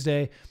Bro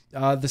Tuesday,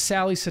 the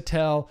Sally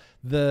Satel,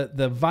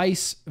 the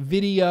Vice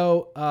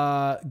video,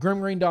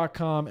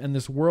 GrimmGreen.com, and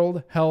this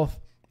World Health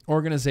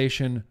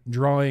Organization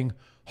drawing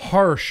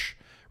harsh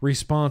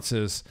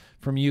responses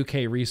from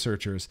UK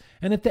researchers.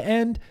 And at the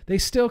end, they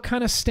still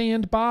kind of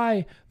stand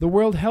by the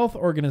World Health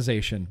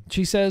Organization.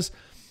 She says,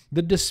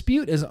 the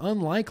dispute is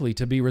unlikely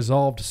to be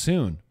resolved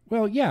soon.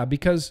 Well, yeah,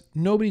 because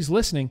nobody's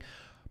listening.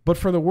 But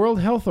for the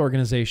World Health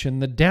Organization,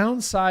 the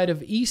downside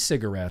of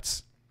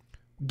e-cigarettes,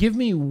 give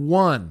me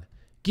one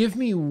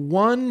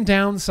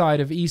downside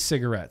of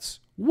e-cigarettes.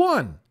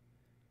 One.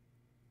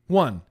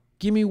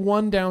 Give me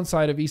one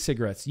downside of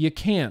e-cigarettes. You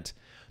can't.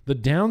 The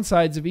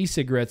downsides of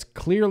e-cigarettes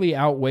clearly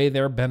outweigh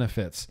their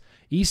benefits.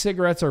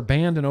 E-cigarettes are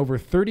banned in over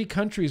 30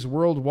 countries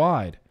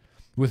worldwide,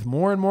 with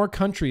more and more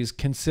countries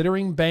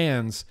considering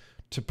bans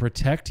to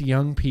protect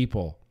young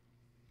people.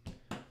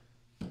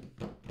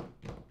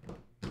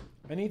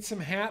 I need some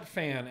hat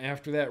fan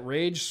after that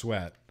rage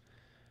sweat.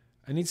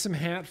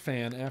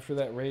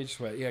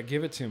 Yeah,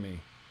 give it to me.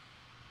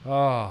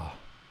 Oh.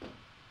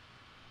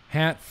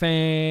 Hat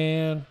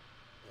fan.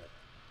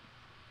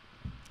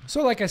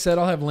 So like I said,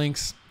 I'll have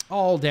links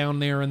all down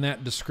there in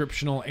that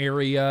descriptional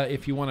area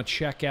if you want to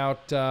check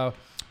out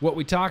what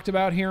we talked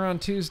about here on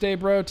Tuesday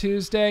Bro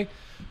Tuesday.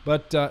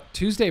 But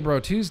Tuesday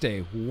Bro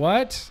Tuesday,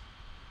 what?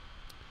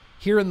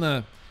 Here in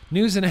the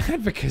news and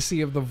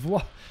advocacy of the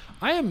vlog,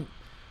 I am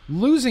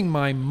losing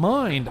my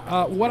mind.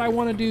 What I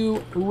want to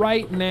do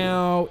right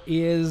now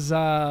is,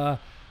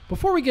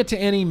 before we get to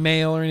any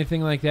mail or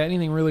anything like that,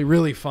 anything really,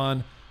 really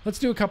fun, let's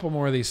do a couple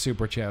more of these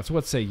super chats.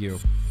 What say you?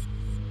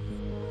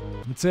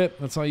 That's it.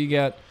 That's all you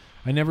get.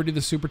 I never do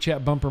the super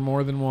chat bumper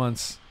more than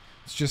once.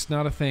 It's just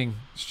not a thing.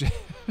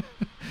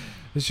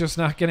 It's just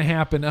not going to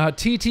happen.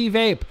 TT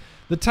Vape.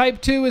 The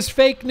Type 2 is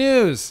fake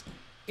news.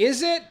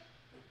 Is it?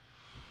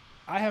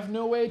 I have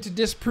no way to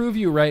disprove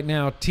you right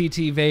now,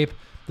 TT Vape.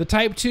 The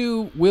Type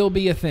 2 will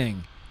be a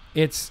thing.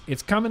 It's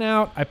coming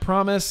out. I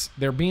promise.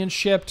 They're being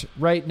shipped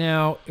right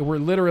now.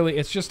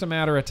 It's just a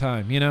matter of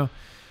time,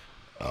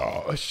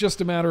 it's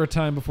just a matter of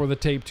time before the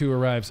Type 2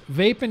 arrives.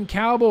 Vaping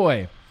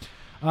Cowboy.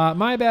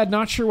 My bad,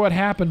 not sure what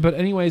happened, but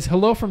anyways,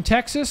 hello from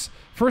Texas.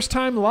 First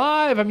time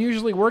live. I'm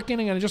usually working,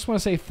 and I just want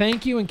to say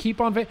thank you and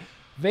keep on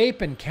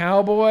Vaping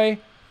Cowboy.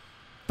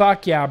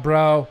 Fuck yeah,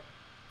 bro.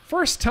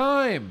 First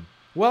time.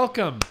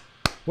 Welcome.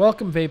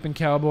 Welcome, Vaping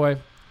Cowboy.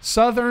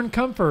 Southern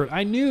Comfort.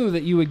 I knew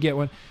that you would get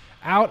one.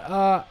 Out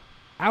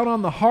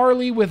on the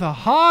Harley with a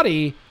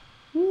hottie.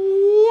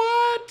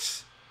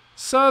 What?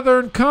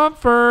 Southern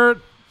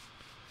Comfort.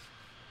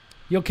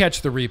 You'll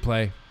catch the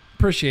replay.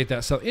 Appreciate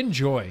that. So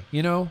enjoy,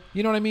 you know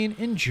what I mean?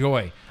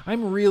 Enjoy.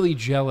 I'm really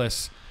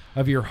jealous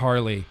of your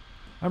Harley.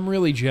 I'm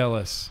really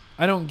jealous.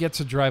 I don't get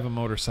to drive a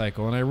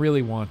motorcycle, and I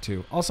really want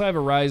to. Also, I have a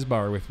Rise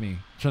bar with me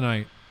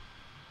tonight.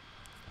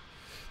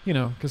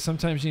 Because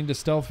sometimes you need to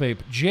stealth vape.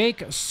 Jake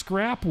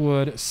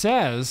Scrapwood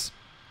says,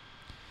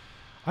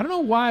 I don't know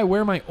why I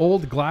wear my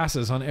old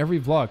glasses on every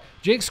vlog.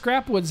 Jake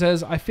Scrapwood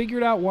says, I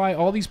figured out why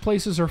all these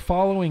places are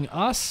following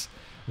us.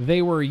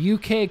 They were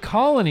UK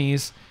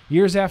colonies.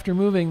 Years after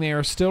moving, they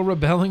are still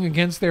rebelling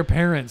against their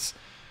parents.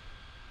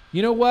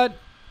 You know what?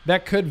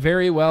 That could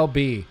very well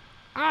be.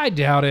 I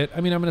doubt it.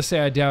 I'm going to say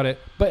I doubt it.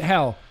 But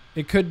hell,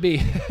 it could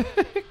be.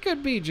 It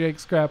could be, Jake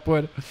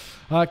Scrapwood.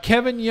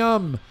 Kevin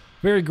Yum,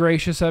 very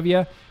gracious of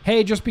you.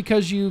 Hey, just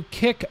because you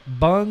kick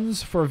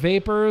buns for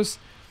vapors'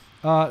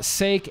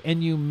 sake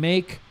and you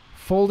make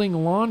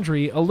folding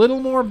laundry a little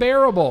more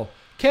bearable.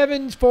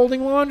 Kevin's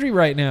folding laundry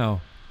right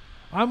now.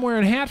 I'm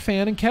wearing hat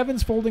fan and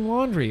Kevin's folding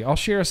laundry. I'll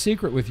share a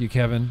secret with you,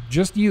 Kevin.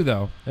 Just you,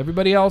 though.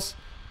 Everybody else,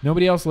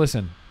 nobody else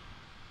listen.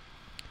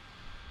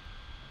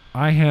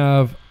 I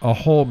have a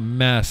whole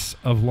mess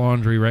of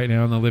laundry right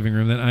now in the living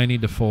room that I need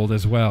to fold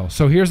as well.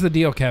 So here's the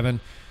deal, Kevin.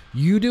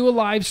 You do a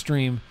live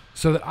stream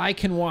so that I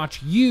can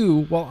watch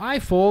you while I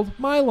fold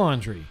my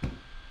laundry.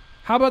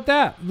 How about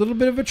that? A little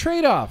bit of a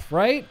trade-off,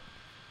 right?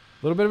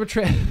 A little bit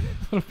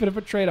of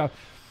a trade-off.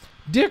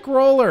 Dick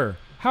Roller.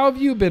 How have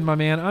you been, my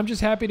man? I'm just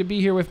happy to be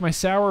here with my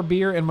sour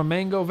beer and my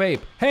mango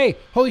vape. Hey,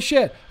 holy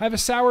shit, I have a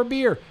sour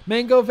beer,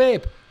 mango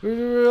vape.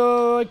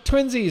 We're like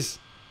twinsies.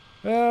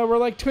 We're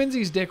like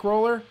twinsies, dick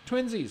roller.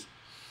 Twinsies.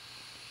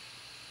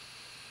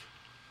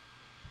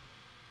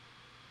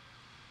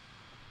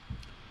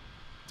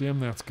 Damn,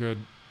 that's good.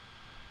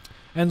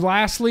 And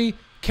lastly,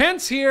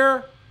 Kent's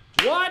here.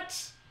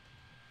 What?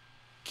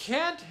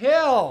 Kent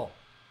Hill.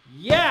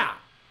 Yeah.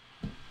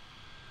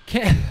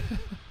 Kent.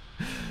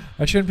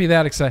 I shouldn't be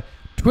that excited.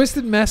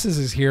 Twisted Messes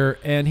is here,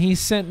 and he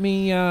sent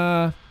me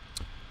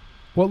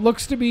what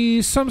looks to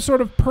be some sort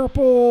of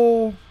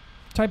purple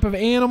type of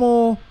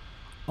animal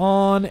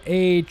on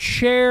a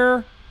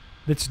chair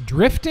that's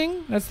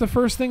drifting. That's the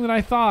first thing that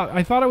I thought.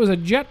 I thought it was a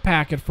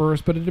jetpack at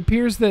first, but it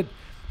appears that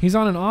he's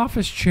on an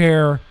office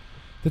chair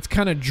that's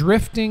kind of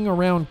drifting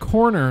around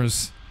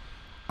corners.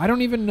 I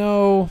don't even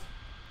know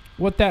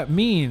what that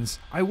means.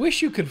 I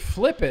wish you could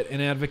flip it in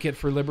Advocate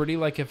for Liberty,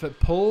 like if it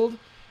pulled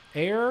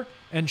air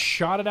and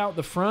shot it out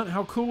the front.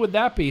 How cool would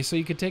that be? So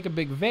you could take a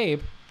big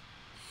vape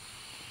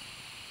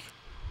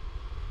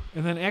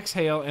and then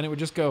exhale, and it would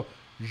just go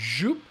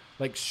zoop,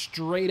 like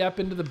straight up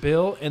into the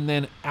bill and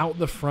then out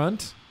the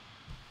front.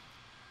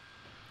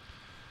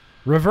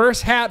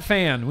 Reverse hat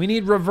fan. We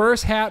need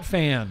reverse hat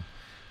fan.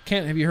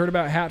 Kent, have you heard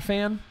about hat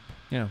fan?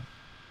 Yeah.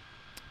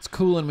 It's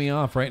cooling me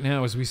off right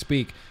now as we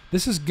speak.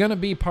 This is going to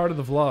be part of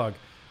the vlog.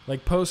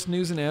 Like post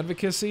news and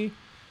advocacy.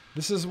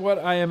 This is what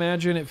I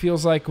imagine it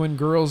feels like when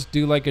girls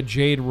do like a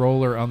jade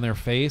roller on their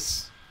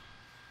face.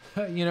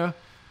 You know,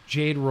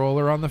 jade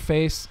roller on the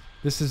face.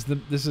 This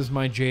is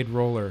my jade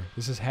roller.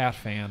 This is hat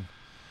fan.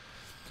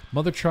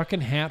 Mother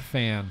truckin' hat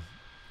fan.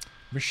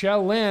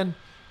 Michelle Lynn,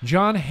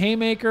 John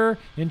Haymaker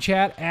in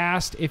chat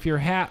asked if your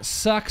hat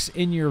sucks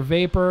in your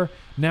vapor.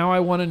 Now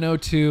I want to know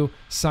too.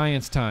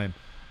 Science time.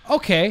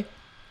 Okay,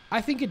 I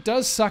think it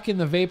does suck in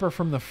the vapor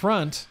from the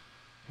front.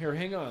 Here,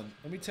 hang on.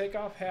 Let me take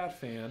off hat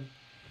fan.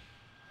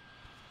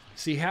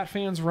 See, hat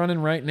fan's running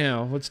right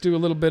now. Let's do a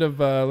little bit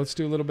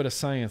of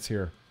science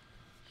here.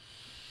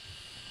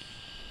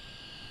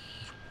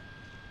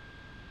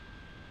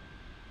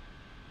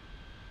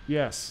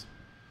 Yes.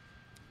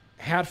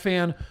 Hat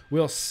fan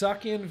will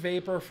suck in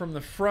vapor from the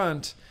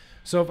front.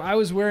 So if I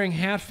was wearing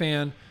hat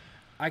fan,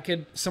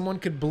 someone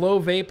could blow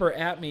vapor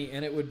at me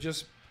and it would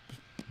just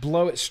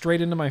blow it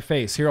straight into my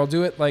face. Here, I'll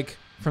do it like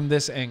from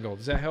this angle.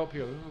 Does that help?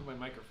 Here, let me move my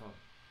microphone.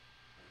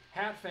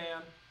 Hat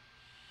fan.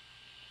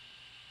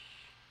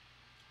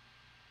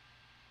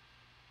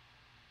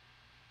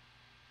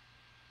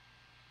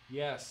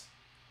 Yes,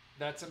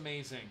 that's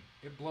amazing.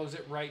 It blows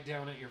it right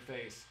down at your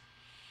face.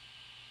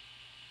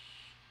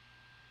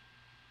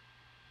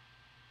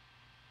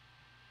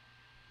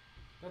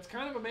 That's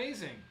kind of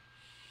amazing.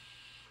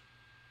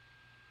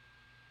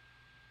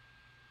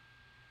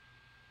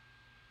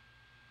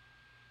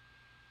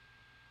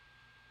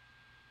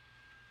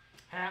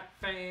 Hat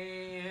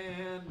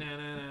fan, na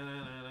na na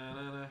na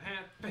na na,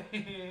 hat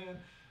fan,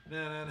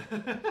 na na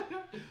na.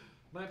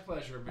 My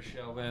pleasure,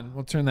 Michelle. Then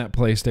we'll turn that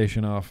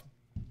PlayStation off.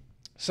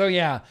 So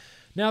yeah,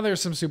 now there's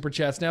some super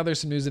chats. Now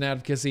there's some news and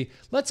advocacy.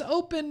 Let's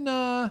open.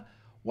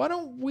 Why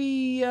don't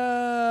we open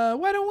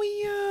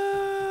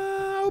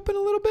a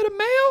little bit of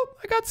mail?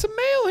 I got some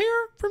mail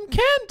here from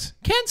Kent.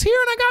 Kent's here,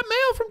 and I got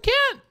mail from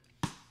Kent.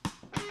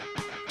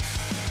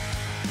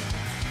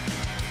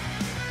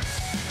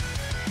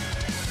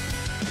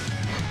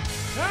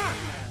 Ah.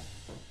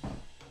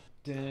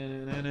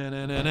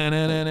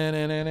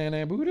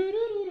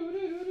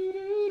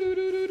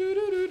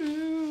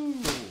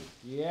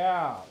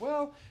 Yeah,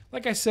 well,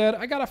 like I said,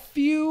 I got a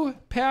few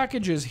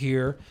packages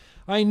here.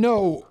 I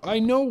know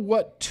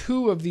what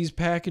two of these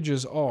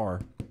packages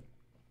are.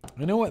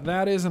 I know what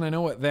that is, and I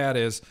know what that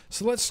is.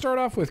 So let's start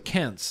off with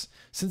Kent's.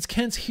 Since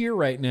Kent's here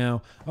right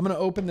now, I'm going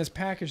to open this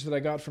package that I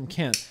got from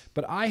Kent.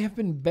 But I have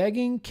been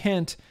begging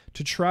Kent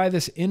to try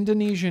this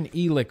Indonesian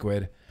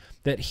e-liquid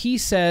that he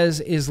says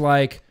is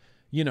like,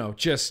 you know,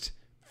 just,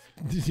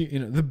 you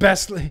know, the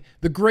best,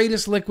 the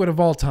greatest liquid of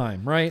all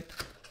time, right?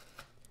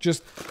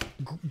 Just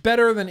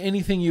better than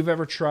anything you've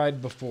ever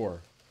tried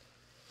before.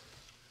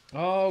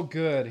 Oh,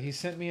 good. He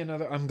sent me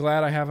another. I'm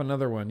glad I have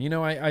another one. You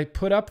know, I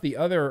put up the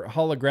other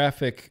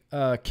holographic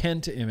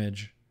Kent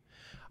image.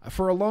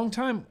 For a long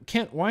time,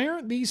 Kent, why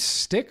aren't these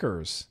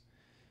stickers?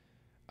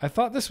 I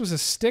thought this was a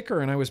sticker,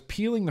 and I was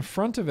peeling the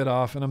front of it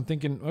off, and I'm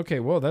thinking, okay,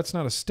 whoa, that's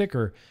not a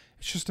sticker.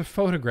 It's just a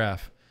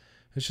photograph.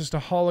 It's just a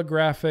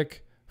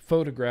holographic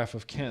photograph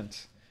of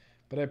Kent.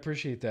 But I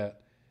appreciate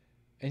that.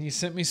 And you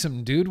sent me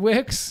some dude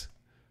wicks?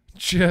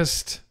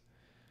 Just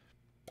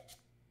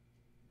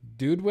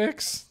dude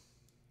wicks?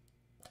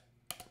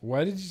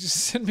 Why did you just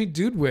send me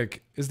dude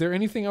wick? Is there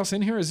anything else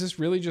in here? Is this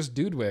really just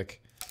dude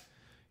wick?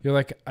 You're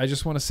like, I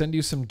just want to send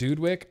you some dude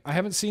wick. I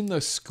haven't seen the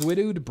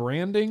Squidood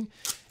branding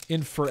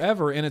in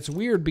forever, and it's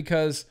weird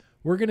because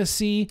we're going to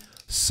see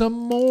some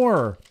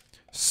more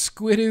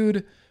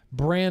Squidood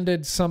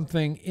branded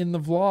something in the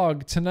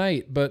vlog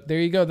tonight. But there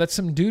you go. That's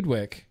some dude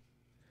wick.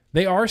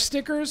 They are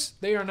stickers.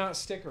 They are not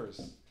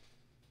stickers.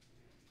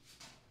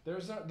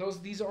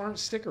 These aren't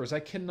stickers. I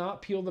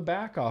cannot peel the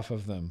back off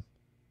of them.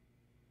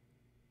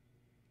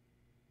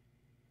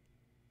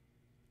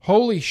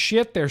 Holy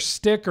shit, they're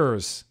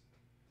stickers.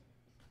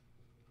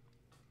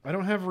 I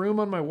don't have room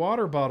on my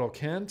water bottle,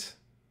 Kent.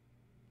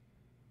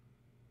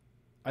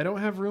 I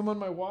don't have room on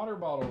my water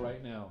bottle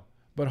right now.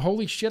 But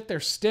holy shit, they're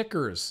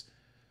stickers.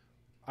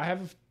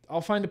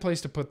 I'll find a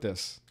place to put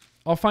this.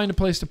 I'll find a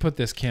place to put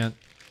this, Kent.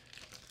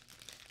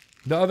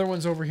 The other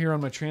one's over here on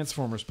my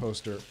Transformers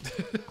poster.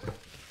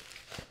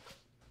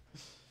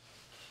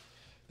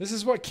 This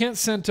is what Kent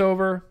sent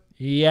over.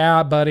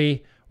 Yeah,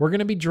 buddy. We're going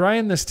to be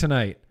trying this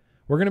tonight.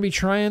 We're going to be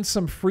trying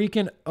some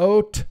freaking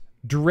oat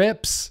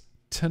drips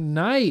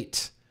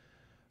tonight.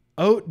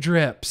 Oat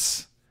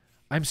drips.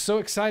 I'm so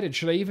excited.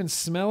 Should I even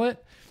smell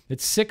it?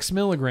 It's 6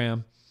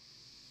 milligram.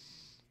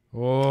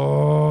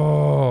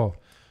 Oh.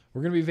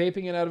 We're going to be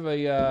vaping it out of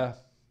a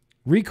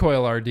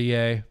recoil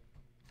RDA.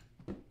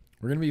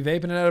 We're going to be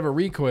vaping it out of a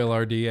recoil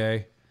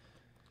RDA.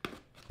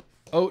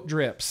 Oat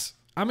drips.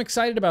 I'm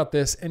excited about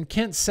this. And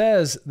Kent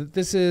says that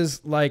this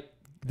is like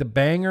the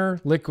banger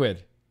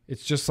liquid.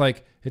 It's just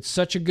like, it's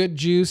such a good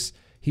juice.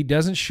 He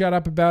doesn't shut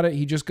up about it.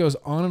 He just goes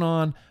on and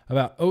on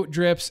about oat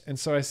drips. And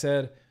so I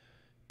said,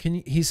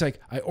 he's like,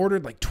 I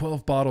ordered like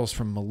 12 bottles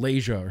from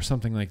Malaysia or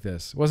something like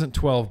this. It wasn't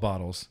 12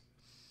 bottles.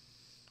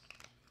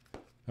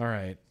 All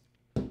right.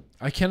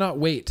 I cannot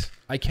wait.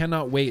 I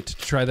cannot wait to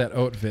try that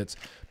oat Vits.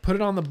 Put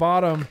it on the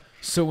bottom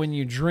so when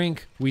you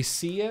drink, we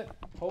see it.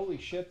 Holy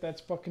shit,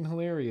 that's fucking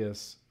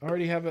hilarious. I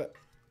already have it.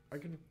 I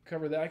can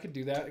cover that. I could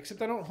do that,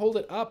 except I don't hold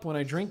it up when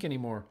I drink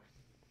anymore.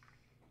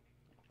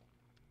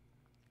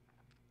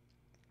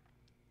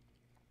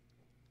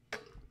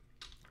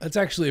 That's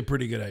actually a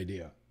pretty good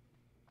idea.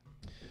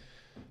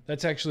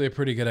 That's actually a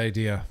pretty good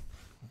idea.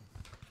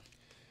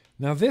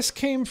 Now, this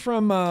came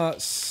from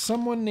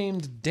someone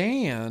named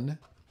Dan.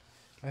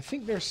 I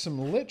think there's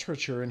some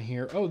literature in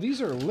here. Oh,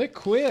 these are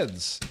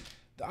liquids.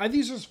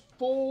 These are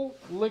full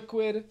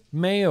liquid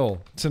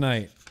mail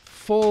tonight.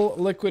 Full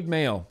liquid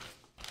mail.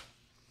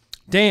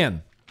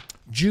 Dan,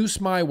 Juice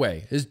My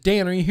Way.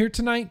 Dan, are you here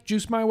tonight?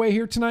 Juice My Way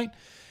here tonight?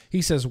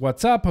 He says,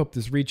 what's up? Hope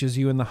this reaches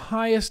you in the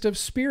highest of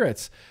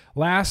spirits.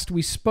 Last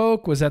we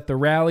spoke was at the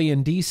rally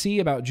in DC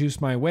about Juice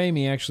My Way,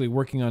 me actually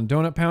working on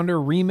Donut Pounder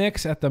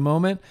Remix at the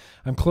moment.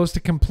 I'm close to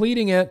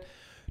completing it.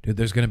 Dude,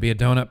 there's going to be a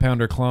Donut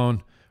Pounder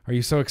clone. Are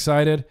you so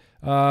excited?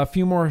 A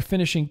few more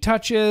finishing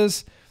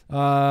touches. It's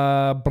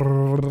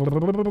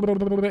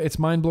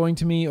mind-blowing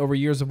to me over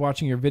years of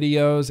watching your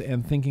videos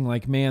and thinking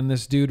like, man,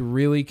 this dude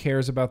really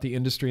cares about the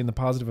industry and the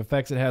positive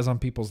effects it has on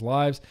people's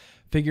lives.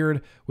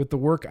 Figured with the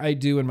work I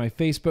do in my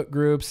Facebook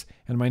groups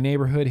and my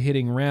neighborhood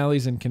hitting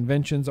rallies and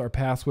conventions, our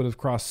paths would have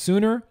crossed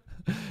sooner.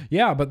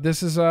 Yeah, but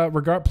this is a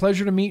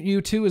pleasure to meet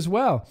you too as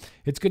well.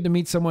 It's good to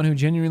meet someone who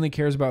genuinely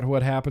cares about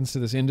what happens to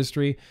this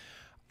industry.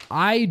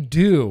 I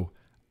do.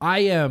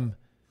 I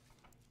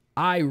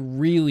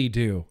really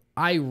do.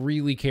 I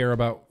really care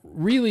about,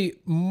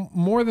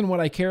 more than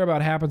what I care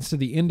about happens to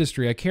the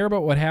industry. I care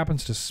about what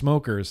happens to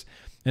smokers,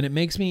 and it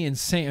makes me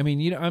insane. I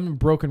mean, I'm a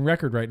broken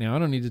record right now. I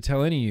don't need to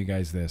tell any of you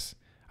guys this.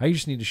 I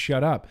just need to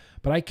shut up.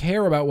 But I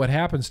care about what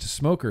happens to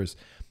smokers.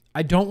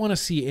 I don't want to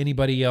see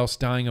anybody else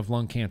dying of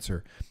lung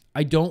cancer.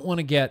 I don't want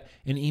to get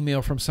an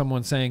email from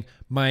someone saying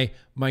my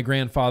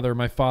grandfather,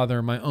 my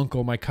father, my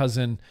uncle, my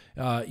cousin,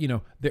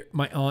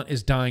 my aunt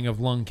is dying of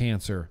lung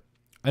cancer.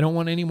 I don't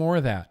want any more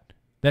of that.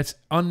 That's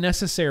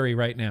unnecessary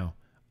right now.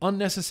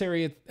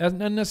 Unnecessary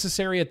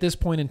at this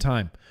point in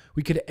time.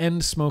 We could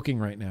end smoking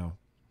right now.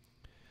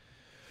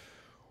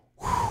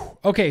 Whew.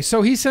 Okay,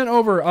 so he sent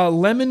over a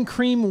lemon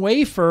cream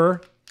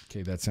wafer.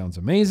 Okay, that sounds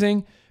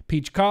amazing.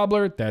 Peach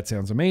cobbler, that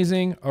sounds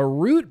amazing. A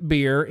root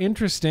beer,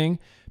 interesting.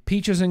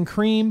 Peaches and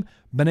cream,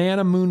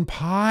 banana moon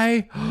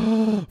pie,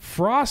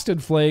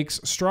 frosted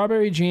flakes,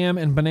 strawberry jam,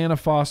 and banana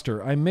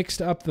foster. I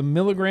mixed up the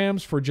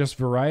milligrams for just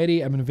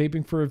variety. I've been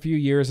vaping for a few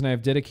years, and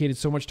I've dedicated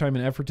so much time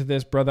and effort to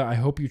this. Brother, I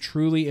hope you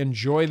truly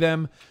enjoy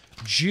them.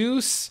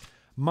 Juice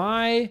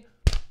my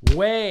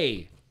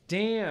way.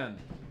 Dan,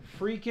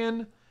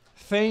 freaking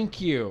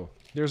thank you.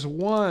 There's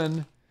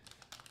one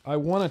I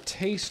want to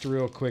taste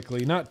real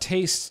quickly. Not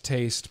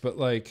taste, but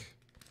like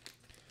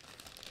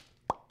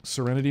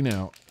Serenity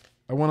Now.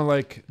 I want to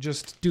like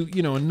just do,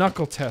 a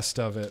knuckle test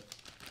of it.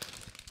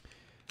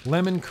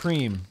 Lemon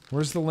cream.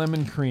 Where's the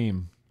lemon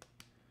cream?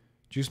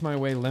 Juice My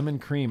Way lemon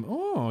cream.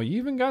 Oh, you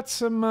even got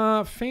some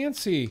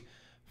fancy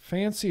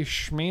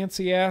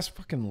schmancy ass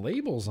fucking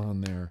labels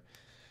on there.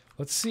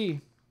 Let's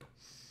see.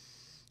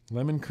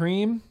 Lemon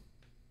cream.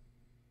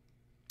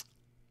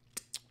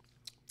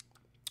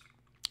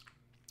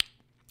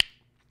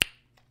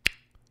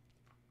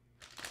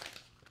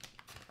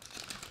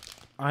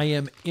 I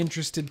am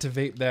interested to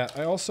vape that.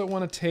 I also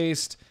want to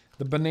taste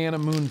the banana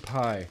moon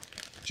pie.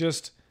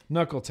 Just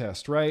knuckle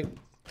test, right?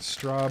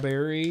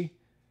 Strawberry,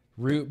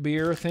 root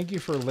beer. Thank you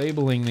for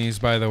labeling these,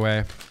 by the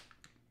way.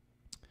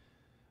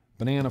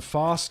 Banana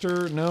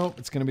Foster. Nope,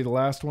 it's going to be the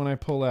last one I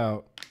pull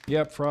out.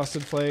 Yep,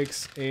 Frosted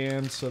Flakes.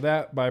 And so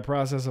that, by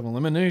process of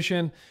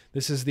elimination,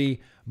 this is the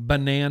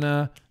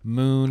Banana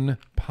Moon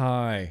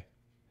Pie.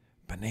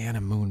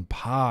 Banana Moon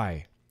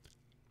Pie.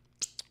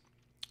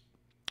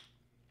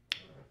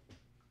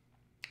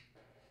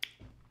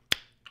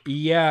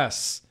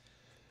 Yes.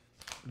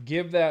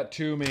 Give that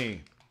to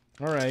me.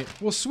 All right.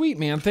 Well, sweet,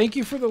 man. Thank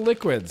you for the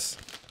liquids.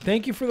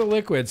 Thank you for the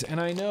liquids. And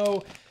I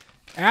know,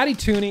 Addy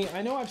Tooney,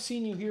 I know I've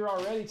seen you here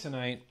already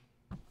tonight.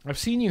 I've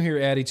seen you here,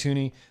 Addy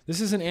Tooney. This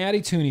is an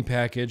Addy Tooney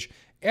package.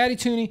 Addy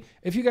Tooney,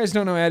 if you guys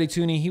don't know Addy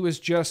Tooney, he was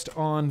just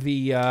on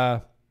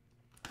the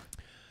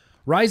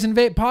Rise and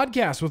Vape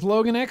podcast with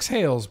Logan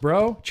Exhales,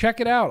 bro. Check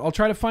it out. I'll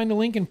try to find a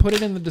link and put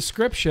it in the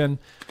description.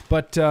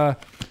 But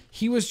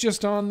he was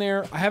just on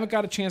there. I haven't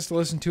got a chance to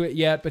listen to it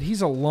yet, but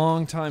he's a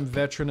longtime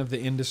veteran of the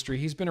industry.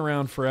 He's been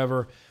around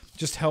forever,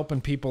 just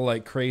helping people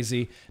like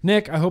crazy.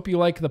 Nick, I hope you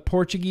like the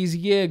Portuguese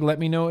yig. Let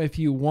me know if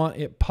you want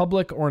it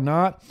public or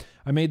not.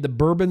 I made the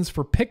bourbons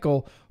for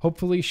Pickle.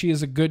 Hopefully she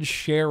is a good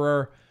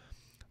sharer.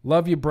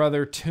 Love you,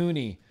 brother.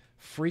 Tooney.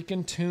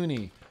 Freaking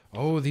Tooney.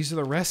 Oh, these are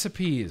the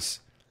recipes.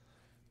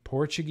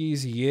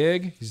 Portuguese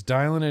yig. He's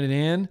dialing it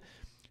in.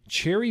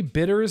 Cherry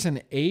bitters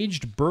and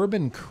aged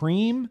bourbon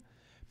cream.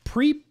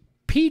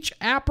 Peach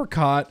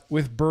apricot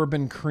with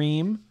bourbon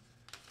cream.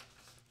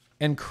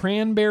 And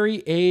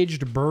cranberry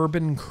aged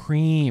bourbon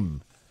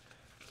cream.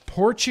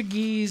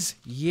 Portuguese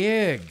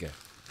yig.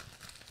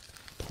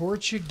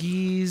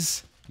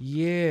 Portuguese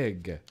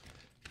yig.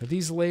 Are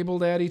these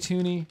labeled, Addy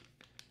Tooney?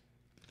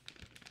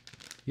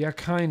 Yeah,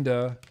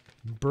 kinda.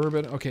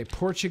 Bourbon. Okay,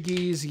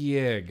 Portuguese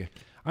yig.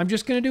 I'm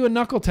just going to do a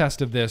knuckle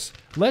test of this.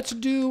 Let's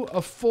do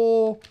a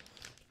full...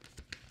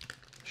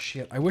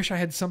 Shit, I wish I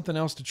had something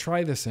else to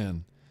try this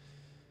in.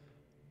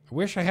 I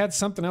wish I had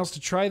something else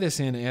to try this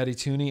in, Addy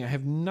Tooney. I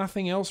have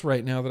nothing else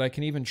right now that I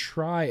can even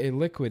try a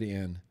liquid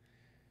in.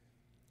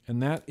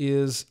 And that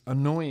is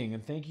annoying.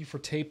 And thank you for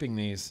taping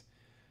these.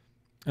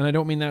 And I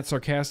don't mean that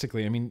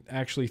sarcastically. I mean,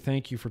 actually,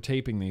 thank you for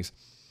taping these.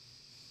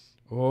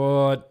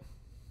 What?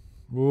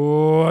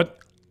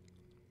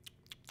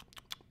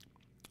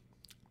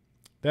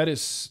 That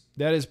is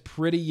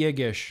pretty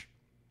yiggish.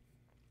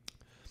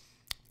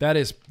 That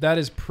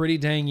is pretty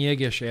dang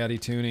yiggish, Addy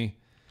Tooney.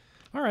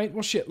 All right,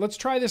 well shit, let's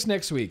try this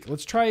next week.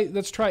 Let's try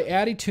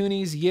Addy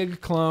Tooney's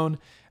yig clone,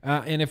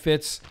 and if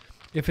it's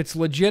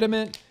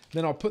legitimate,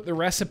 then I'll put the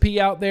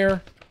recipe out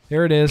there.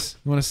 There it is.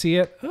 You want to see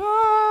it?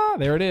 Ah,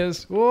 there it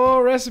is.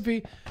 Whoa,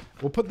 recipe.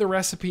 We'll put the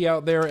recipe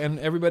out there, and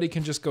everybody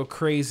can just go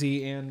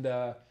crazy and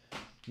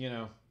you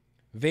know,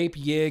 vape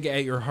yig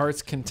at your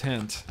heart's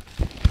content.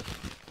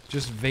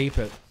 Just vape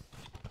it.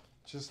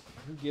 Just,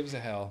 who gives a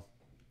hell?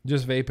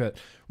 Just vape it.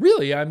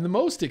 Really, I'm the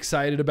most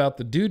excited about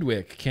the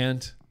Dudewick,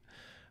 Kent.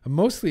 I'm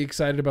mostly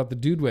excited about the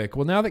Dudewick.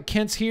 Well, now that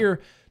Kent's here,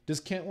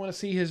 does Kent want to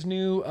see his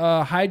new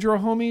Hydro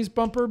Homies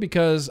bumper?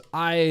 Because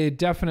I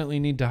definitely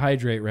need to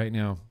hydrate right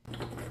now.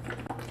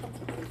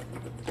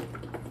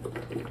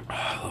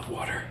 I love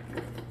water.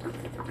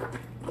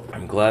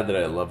 I'm glad that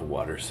I love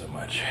water so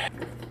much.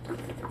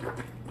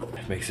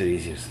 It makes it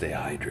easy to stay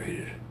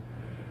hydrated.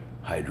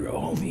 Hydro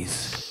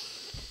Homies.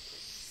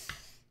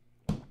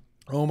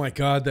 Oh my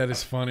God, that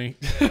is funny.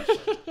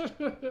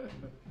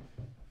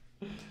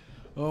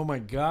 Oh my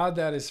God,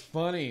 that is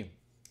funny.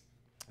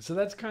 So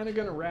that's kind of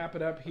going to wrap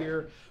it up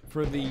here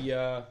for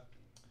the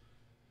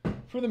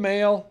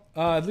mail.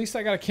 At least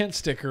I got a Kent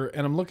sticker,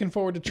 and I'm looking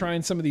forward to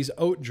trying some of these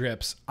oat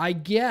drips. I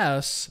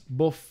guess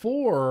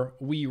before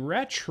we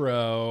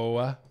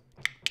retro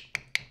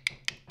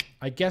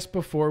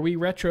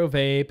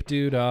vape,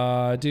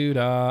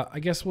 doo-dah, I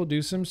guess we'll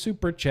do some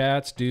super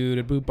chats,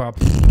 doo-da-boop-bop.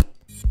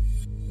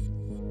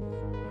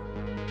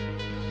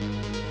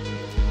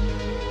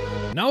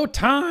 No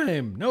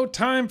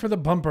time for the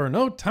bumper,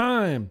 no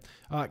time.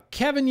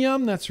 Kevin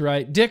Yum, that's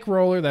right. Dick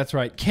Roller, that's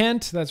right.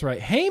 Kent, that's right.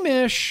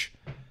 Hamish,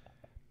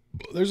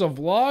 there's a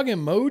vlog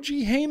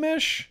emoji,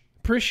 Hamish.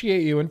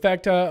 Appreciate you. In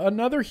fact,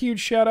 another huge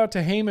shout out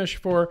to Hamish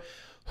for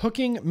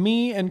hooking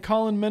me and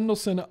Colin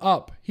Mendelsohn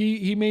up.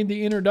 He made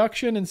the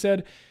introduction and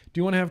said, do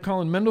you want to have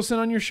Colin Mendelsohn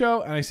on your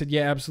show? And I said,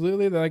 yeah,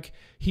 absolutely. They're like,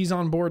 he's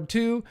on board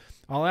too.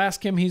 I'll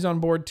ask him. He's on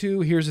board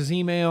too. Here's his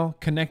email.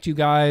 Connect you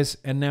guys.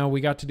 And now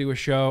we got to do a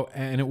show,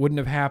 and it wouldn't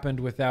have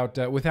happened without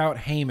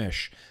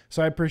Hamish.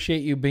 So I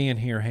appreciate you being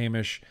here,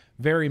 Hamish,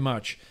 very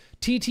much.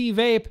 TT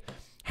Vape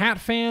Hat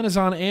Fan is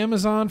on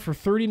Amazon for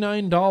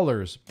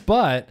 $39.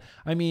 But,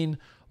 I mean,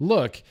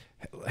 look,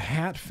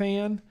 Hat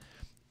Fan,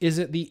 is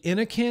it the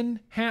Innikin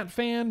Hat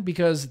Fan?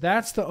 Because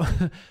that's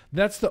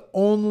the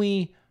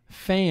only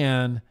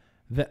fan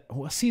that,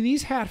 well, see,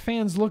 these hat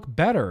fans look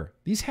better.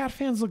 These hat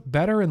fans look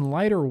better and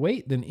lighter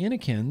weight than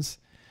Innikin's.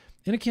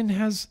 Innikin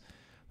has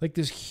like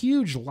this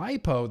huge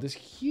lipo, this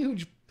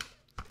huge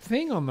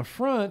thing on the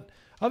front.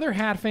 Other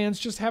hat fans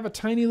just have a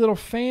tiny little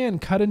fan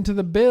cut into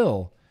the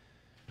bill.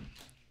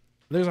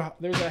 There's a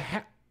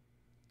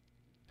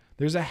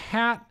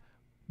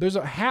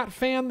hat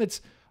fan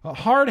that's a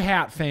hard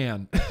hat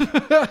fan.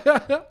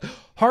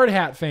 Hard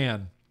hat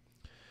fan.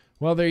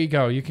 Well, there you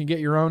go. You can get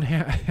your own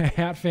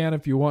hat fan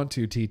if you want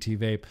to, TT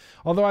Vape.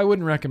 Although I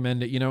wouldn't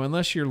recommend it,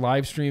 unless you're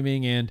live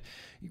streaming and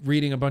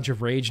reading a bunch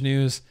of rage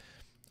news.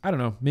 I don't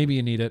know. Maybe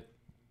you need it.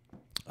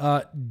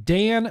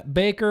 Dan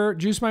Baker,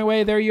 Juice My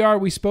Way. There you are.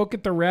 We spoke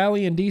at the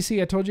rally in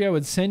DC. I told you I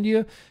would send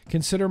you.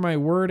 Consider my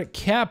word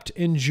kept.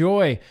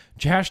 Enjoy.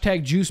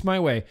 Hashtag Juice My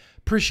Way.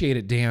 Appreciate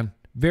it, Dan.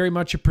 Very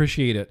much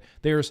appreciate it.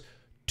 There's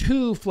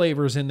 2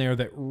 flavors in there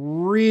that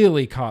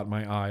really caught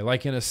my eye,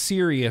 like in a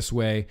serious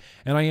way,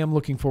 and I am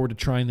looking forward to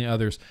trying the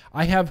others.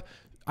 I have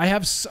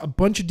a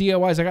bunch of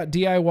DIYs. I got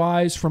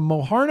DIYs from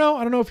Mo Harno.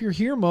 I don't know if you're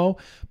here, Mo,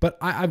 but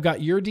I've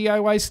got your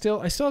DIYs still.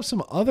 I still have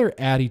some other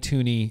Addy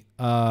Tooney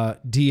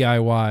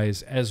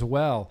DIYs as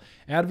well.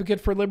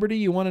 Advocate for Liberty,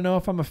 you want to know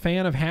if I'm a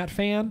fan of Hat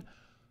Fan?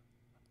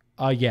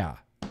 Yeah.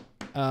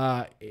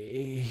 A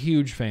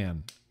huge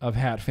fan of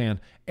Hat Fan.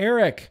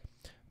 Eric,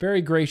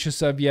 very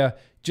gracious of you.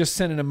 Just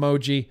sent an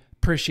emoji.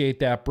 Appreciate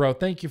that, bro.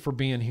 Thank you for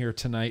being here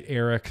tonight,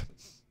 Eric.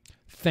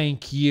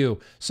 Thank you.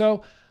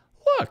 So,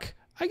 look,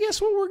 I guess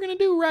what we're going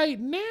to do right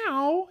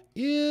now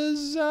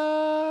is...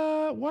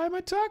 why am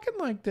I talking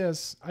like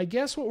this? I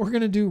guess what we're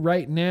going to do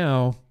right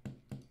now...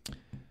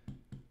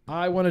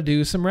 I want to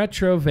do some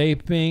retro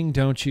vaping.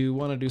 Don't you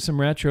want to do some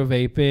retro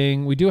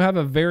vaping? We do have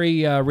a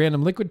very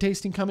random liquid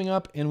tasting coming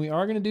up, and we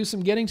are going to do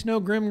some getting to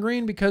know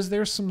GrimmGreen because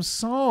there's some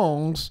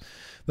songs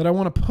that I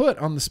want to put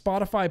on the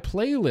Spotify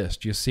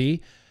playlist, you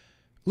see.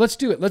 Let's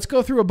do it. Let's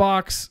go through a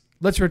box.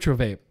 Let's retro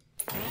vape.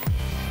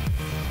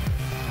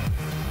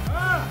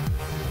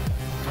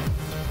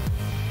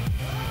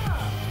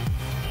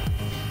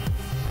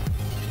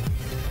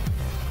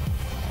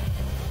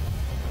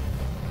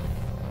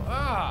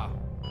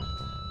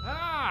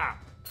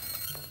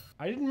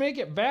 I didn't make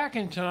it back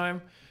in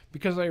time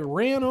because I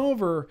ran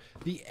over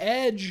the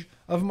edge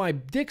of my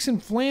Dixon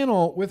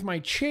flannel with my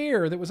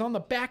chair that was on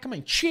the back of my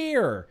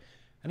chair.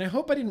 And I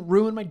hope I didn't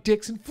ruin my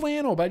Dixon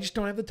flannel, but I just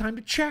don't have the time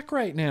to check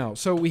right now.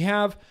 So we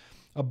have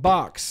a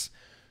box.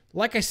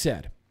 Like I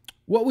said,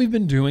 what we've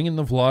been doing in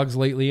the vlogs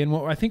lately and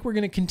what I think we're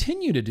going to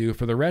continue to do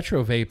for the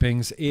retro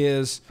vapings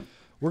is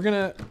we're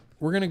going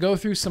to go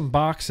through some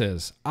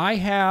boxes. I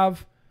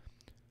have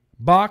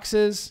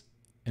boxes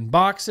and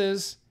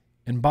boxes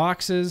and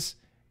boxes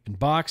and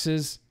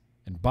boxes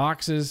and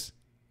boxes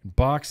and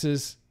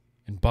boxes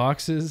and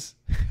boxes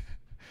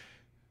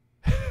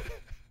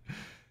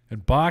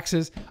and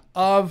boxes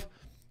of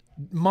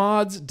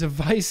mods,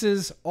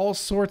 devices, all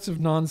sorts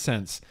of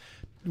nonsense.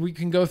 We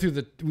can go through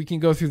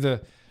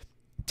the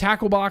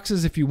tackle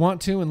boxes if you want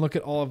to and look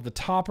at all of the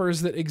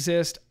toppers that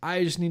exist.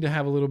 I just need to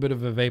have a little bit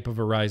of a vape of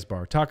a rise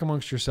bar. Talk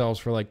amongst yourselves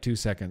for like 2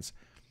 seconds.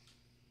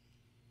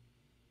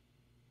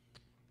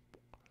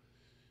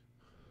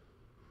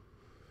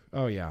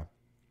 Oh, yeah.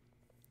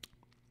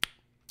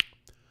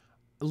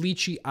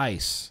 Lychee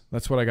ice.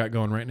 That's what I got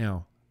going right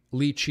now.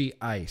 Lychee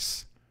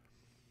ice.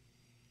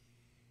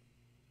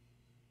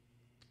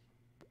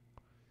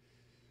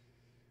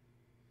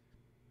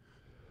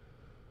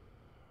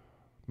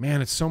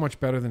 Man, it's so much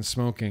better than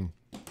smoking.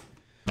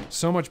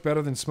 So much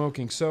better than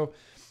smoking. So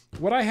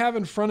what I have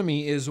in front of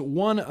me is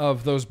one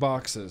of those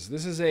boxes.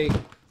 This is a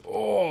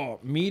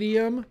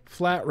medium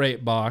flat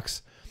rate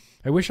box.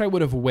 I wish I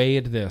would have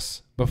weighed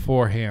this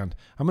beforehand.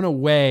 I'm going to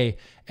weigh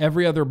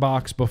every other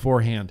box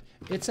beforehand.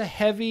 It's a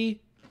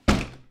heavy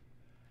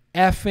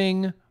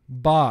effing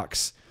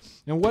box.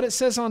 And what it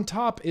says on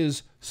top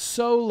is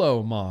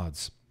solo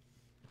mods.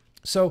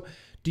 So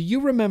do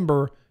you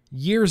remember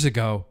years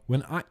ago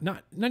when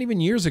not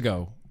even years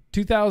ago,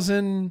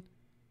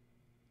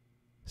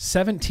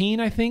 2017,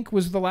 I think,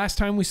 was the last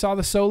time we saw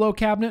the solo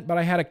cabinet, but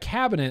I had a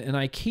cabinet, an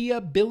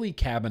IKEA Billy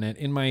cabinet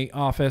in my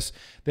office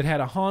that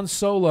had a Han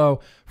Solo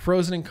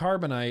frozen in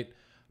carbonite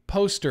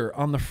poster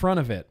on the front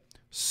of it.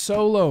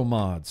 Solo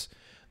mods.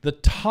 The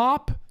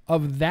top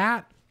of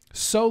that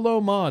solo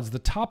mods, the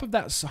top of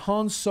that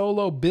Han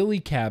Solo Billy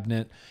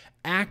cabinet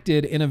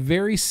acted in a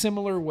very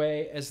similar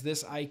way as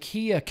this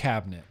IKEA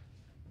cabinet.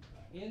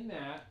 In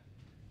that,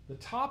 the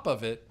top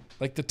of it,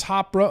 like the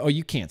top row, oh,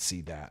 you can't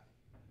see that.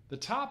 The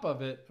top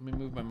of it, let me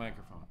move my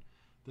microphone.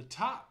 The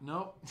top,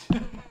 nope.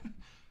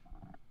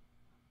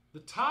 The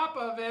top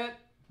of it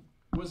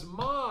was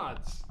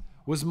mods.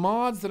 Was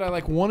mods that I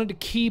like wanted to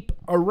keep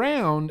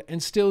around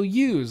and still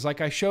use. Like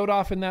I showed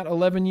off in that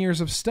 11 years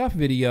of stuff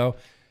video.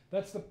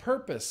 That's the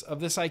purpose of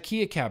this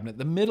IKEA cabinet.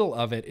 The middle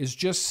of it is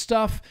just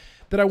stuff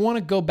that I want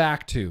to go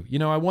back to. You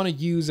know, I want to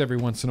use every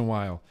once in a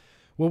while.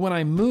 Well, when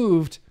I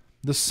moved,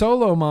 the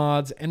solo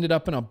mods ended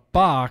up in a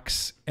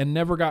box and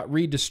never got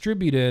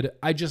redistributed.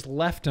 I just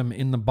left them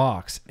in the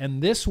box.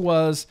 And this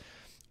was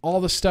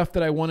all the stuff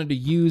that I wanted to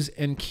use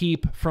and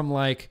keep from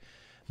like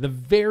the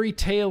very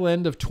tail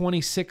end of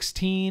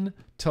 2016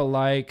 to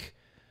like,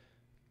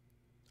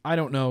 I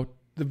don't know,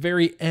 the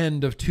very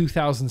end of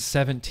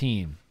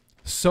 2017.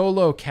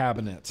 Solo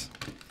cabinet.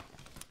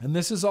 And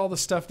this is all the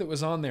stuff that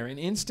was on there. And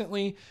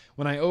instantly,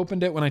 when I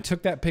opened it, when I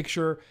took that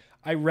picture,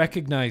 I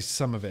recognized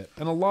some of it.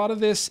 And a lot of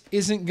this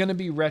isn't going to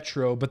be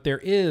retro, but there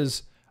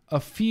is a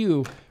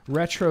few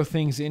retro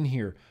things in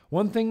here.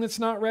 One thing that's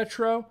not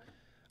retro,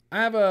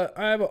 I have a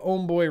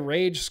Homeboy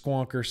Rage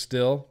Squonker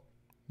still.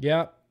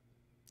 Yep.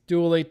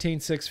 Dual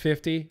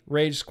 18650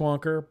 Rage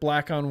Squonker,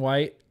 black on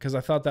white, because I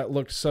thought that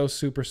looked so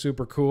super,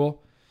 super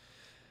cool.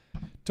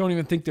 Don't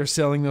even think they're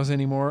selling those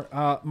anymore.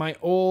 My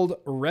old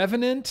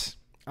Revenant,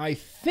 I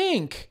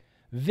think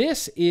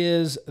this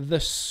is the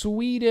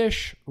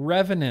Swedish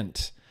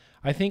Revenant.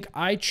 I think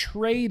I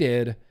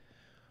traded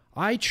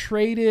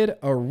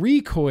a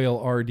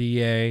recoil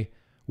RDA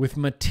with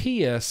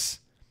Matthias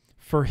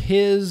for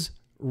his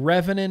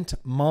Revenant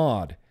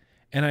mod.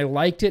 And I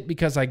liked it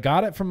because I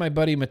got it from my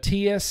buddy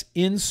Matthias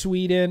in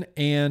Sweden,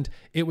 and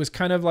it was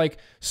kind of like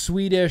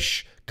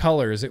Swedish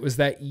colors. It was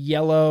that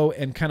yellow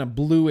and kind of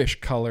bluish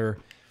color.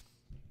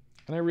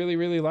 And I really,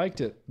 really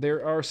liked it.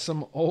 There are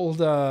some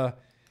old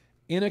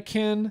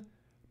Inakin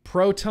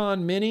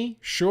Proton Mini.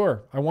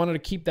 Sure, I wanted to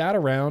keep that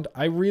around.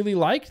 I really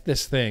liked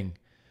this thing.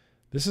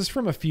 This is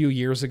from a few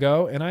years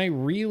ago, and I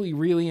really,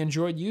 really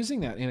enjoyed using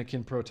that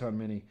Inakin Proton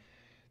Mini.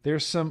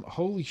 There's some,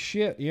 holy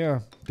shit, yeah.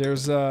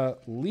 There's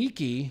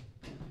Leaky.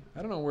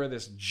 I don't know where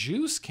this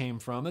juice came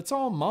from. It's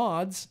all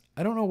mods.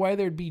 I don't know why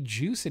there'd be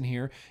juice in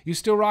here. You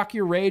still rock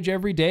your Rage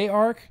every day,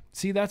 Ark?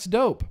 See, that's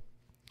dope.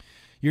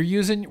 You're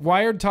using,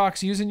 Wired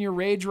Talk's using your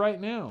Rage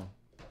right now.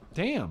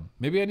 Damn,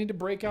 maybe I need to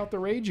break out the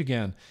Rage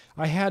again.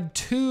 I had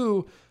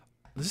two,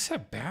 does this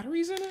have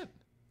batteries in it?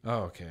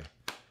 Oh, okay.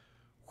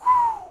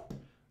 Whew.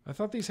 I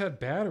thought these had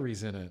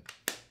batteries in it.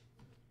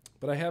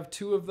 But I have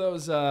two of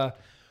those,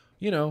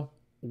 you know,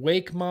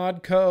 Wake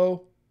Mod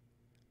Co.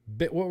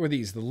 What were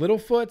these? The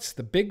Littlefoots,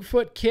 the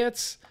Bigfoot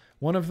kits.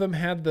 One of them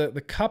had the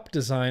cup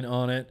design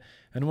on it,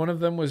 and one of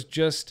them was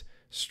just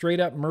straight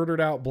up murdered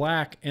out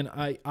black. And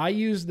I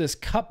used this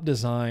cup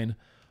design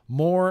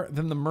more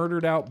than the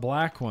murdered out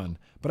black one.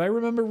 But I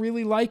remember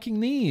really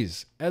liking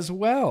these as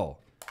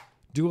well.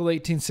 Dual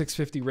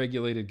 18650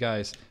 regulated,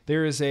 guys.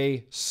 There is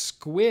a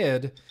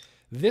squid.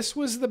 This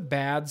was the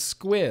bad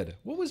squid.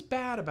 What was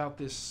bad about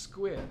this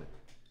squid?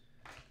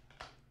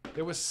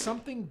 There was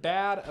something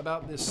bad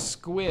about this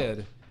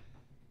squid.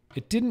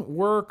 It didn't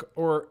work,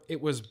 or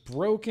it was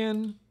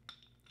broken.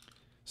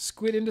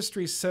 Squid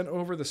Industries sent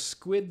over the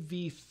Squid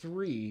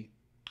V3.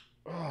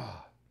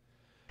 Oh.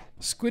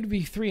 Squid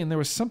V3, and there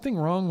was something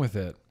wrong with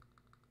it.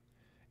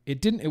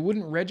 It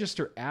wouldn't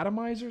register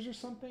atomizers or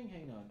something?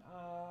 Hang on.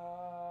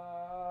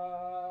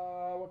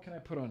 What can I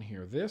put on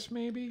here? This,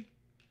 maybe?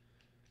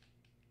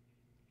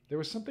 There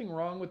was something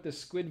wrong with this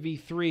Squid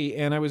V3,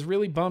 and I was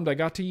really bummed. I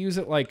got to use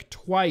it like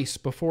twice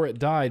before it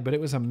died, but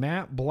it was a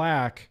matte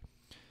black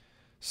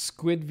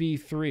Squid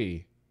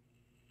V3.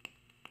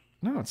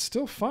 No, it's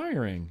still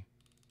firing.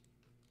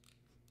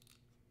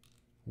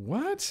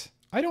 What?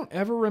 I don't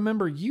ever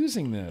remember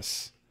using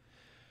this.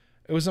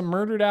 It was a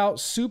murdered out,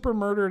 super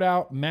murdered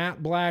out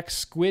matte black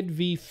Squid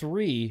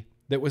V3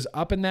 that was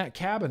up in that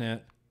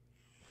cabinet.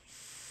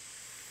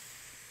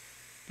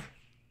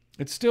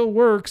 It still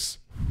works.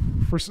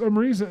 For some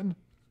reason,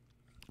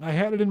 I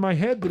had it in my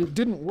head that it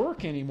didn't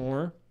work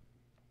anymore,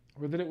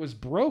 or that it was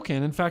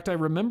broken. In fact, I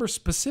remember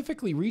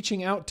specifically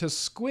reaching out to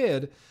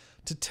Squid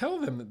to tell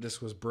them that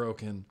this was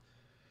broken.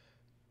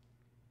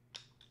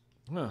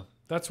 Huh,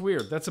 that's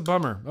weird. That's a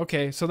bummer.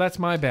 Okay, so that's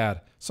my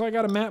bad. So I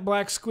got a matte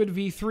black Squid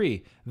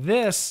V3.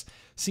 This,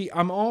 see,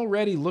 I'm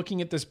already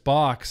looking at this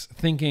box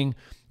thinking,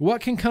 what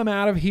can come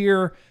out of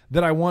here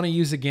that I want to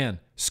use again?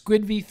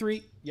 Squid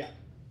V3? Yeah.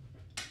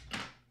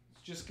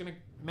 It's just going to...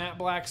 Matte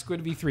black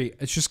Squid V3.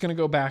 It's just going to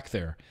go back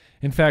there.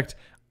 In fact,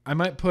 I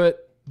might put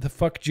the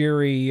Fuck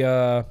Jerry,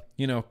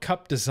 you know,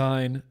 cup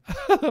design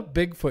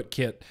Bigfoot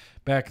kit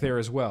back there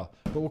as well.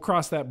 But we'll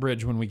cross that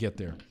bridge when we get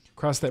there.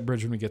 Cross that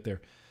bridge when we get there.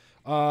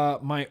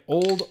 My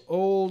old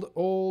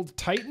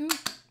Titan.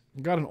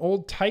 I got an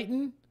old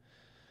Titan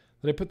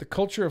that I put the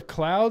Culture of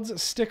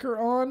Clouds sticker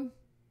on.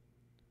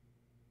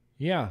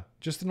 Yeah,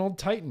 just an old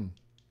Titan.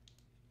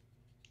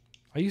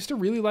 I used to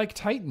really like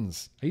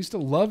Titans. I used to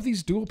love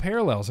these dual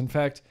parallels. In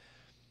fact,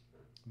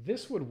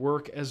 this would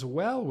work as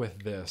well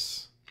with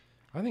this.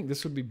 I think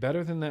this would be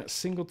better than that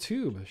single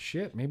tube.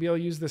 Shit, maybe I'll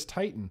use this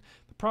Titan.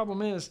 The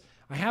problem is,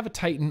 I have a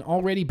Titan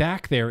already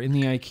back there in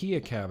the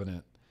IKEA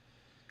cabinet.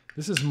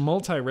 This is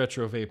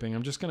multi-retro vaping.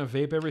 I'm just going to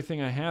vape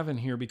everything I have in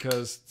here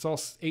because it's all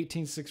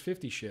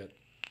 18650 shit.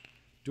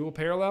 Dual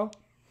parallel?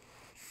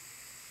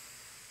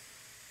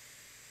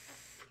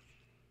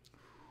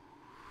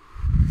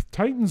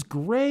 Titan's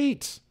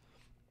great.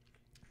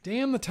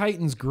 Damn, the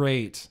Titan's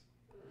great.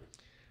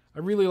 I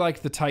really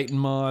like the Titan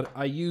mod.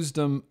 I used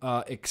them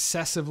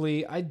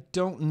excessively. I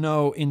don't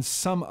know in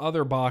some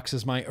other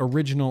boxes my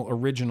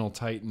original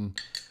Titan,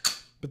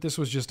 but this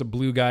was just a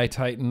blue guy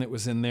Titan that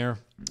was in there.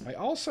 I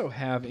also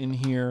have in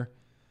here,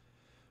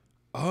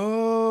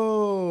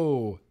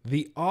 oh,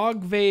 the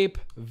Vape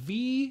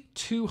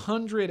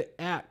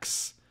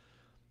V200X.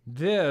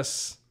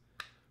 This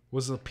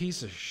was a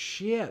piece of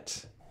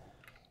shit.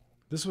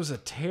 This was a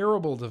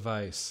terrible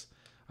device.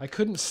 I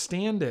couldn't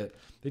stand it.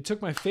 They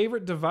took my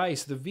favorite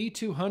device, the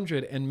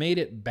V200, and made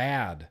it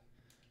bad.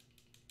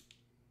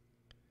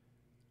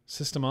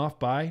 System off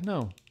by?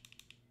 No.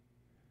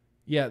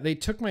 Yeah, they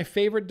took my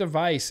favorite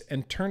device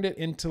and turned it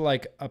into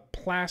like a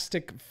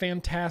plastic,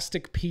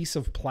 fantastic piece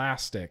of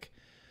plastic.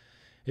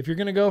 If you're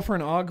going to go for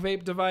an AUG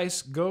vape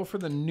device, go for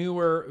the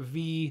newer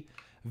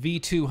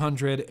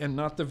V200 and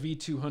not the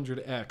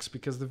V200X,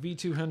 because the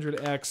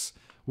V200X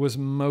was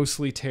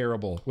mostly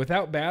terrible.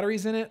 Without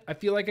batteries in it, I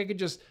feel like I could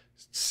just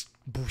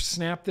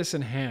snap this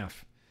in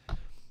half.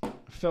 It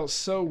felt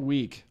so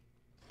weak.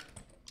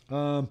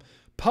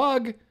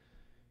 Pug.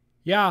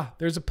 Yeah,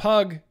 there's a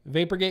Pug.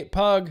 Vaporgate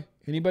Pug.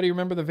 Anybody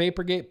remember the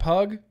Vaporgate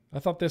Pug? I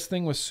thought this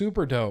thing was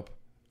super dope.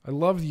 I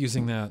loved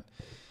using that.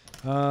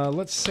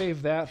 Let's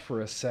save that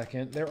for a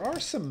second. There are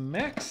some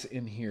mechs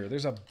in here.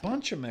 There's a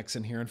bunch of mechs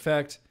in here. In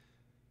fact,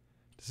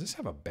 does this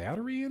have a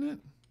battery in it?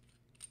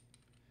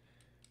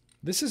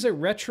 This is a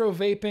retro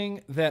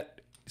vaping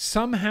that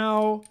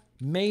somehow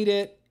made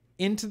it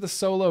into the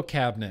solo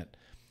cabinet.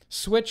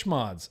 Switch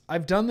mods.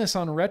 I've done this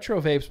on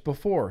retro vapes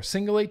before.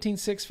 Single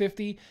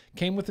 18650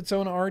 came with its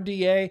own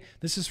RDA.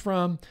 This is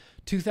from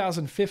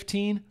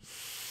 2015.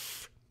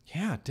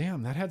 Yeah,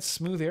 damn, that had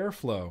smooth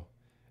airflow.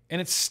 And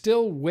it's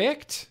still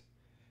wicked.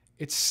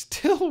 It's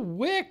still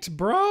wicked,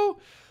 bro.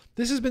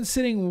 This has been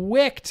sitting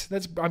wicked.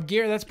 That's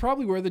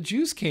probably where the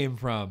juice came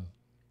from.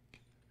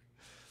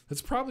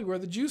 That's probably where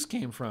the juice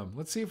came from.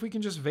 Let's see if we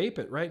can just vape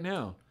it right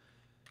now.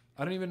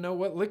 I don't even know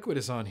what liquid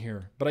is on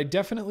here, but I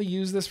definitely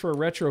used this for a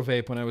retro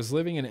vape when I was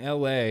living in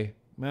LA.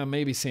 Well,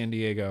 maybe San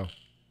Diego.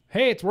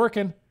 Hey, it's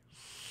working.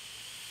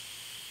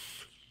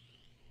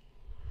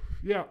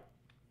 Yeah.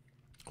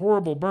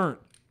 Horrible burnt.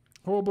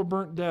 Horrible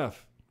burnt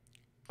death.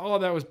 Oh,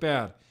 that was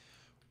bad.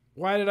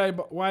 Why did I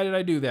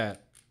do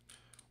that?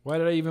 Why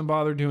did I even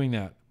bother doing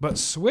that? But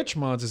Switch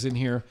Mods is in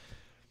here.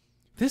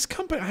 This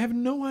company, I have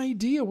no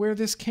idea where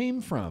this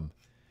came from.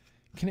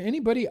 Can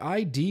anybody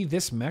ID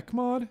this mech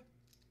mod?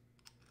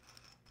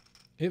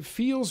 It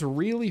feels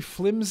really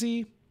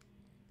flimsy.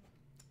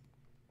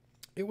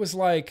 It was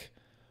like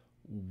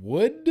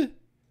wood. It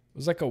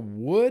was like a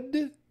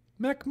wood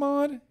mech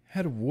mod.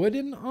 Had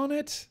wooden on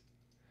it.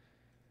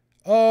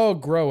 Oh,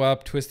 grow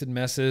up, Twisted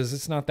Messes.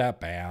 It's not that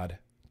bad.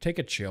 Take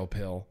a chill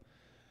pill.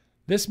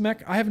 This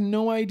mech, I have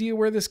no idea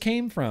where this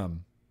came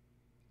from.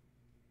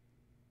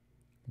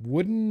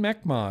 Wooden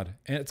mech mod.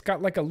 And it's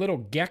got like a little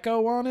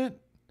gecko on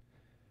it.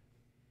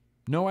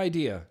 No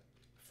idea.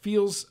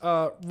 Feels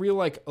real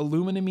like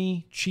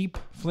aluminum-y, cheap,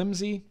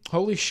 flimsy.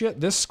 Holy shit,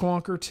 this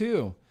squonker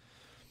too.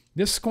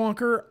 This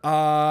squonker,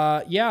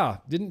 yeah,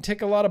 didn't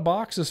tick a lot of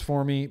boxes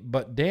for me,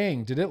 but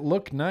dang, did it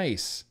look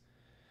nice.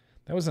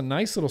 That was a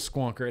nice little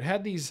squonker. It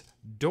had these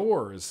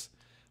doors,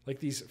 like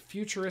these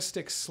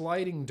futuristic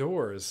sliding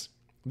doors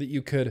that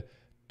you could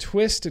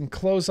twist and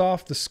close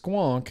off the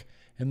squonk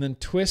and then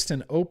twist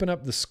and open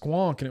up the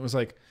squonk. And it was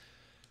like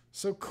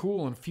so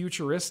cool and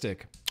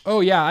futuristic. Oh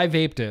yeah, I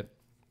vaped it.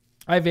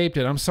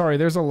 I'm sorry,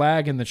 there's a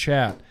lag in the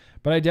chat,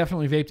 but I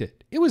definitely vaped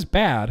it. It was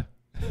bad.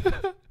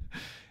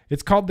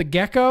 It's called the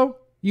Gecko.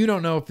 You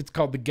don't know if it's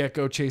called the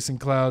Gecko Chasing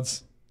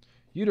Clouds.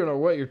 You don't know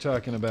what you're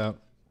talking about.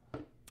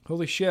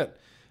 Holy shit.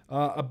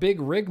 A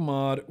big rig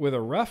mod with a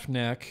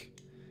roughneck.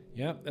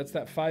 Yep, that's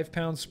that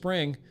 5-pound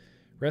spring.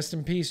 Rest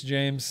in peace,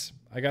 James.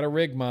 I got a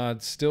rig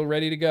mod still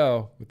ready to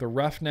go with the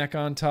roughneck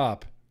on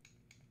top.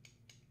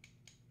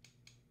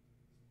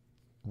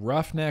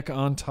 Roughneck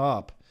on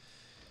top.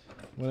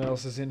 What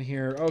else is in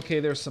here? Okay,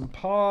 there's some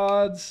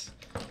pods.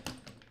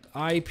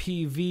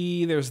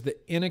 IPV. There's the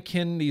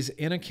Anakin. These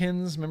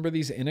Anakins. Remember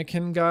these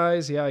Anakin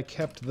guys? Yeah, I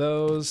kept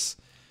those.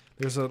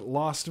 There's a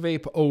Lost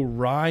Vape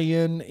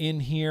Orion in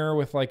here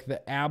with like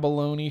the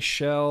abalone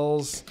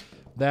shells.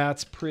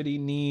 That's pretty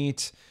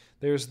neat.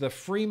 There's the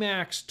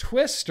Freemax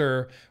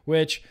Twister,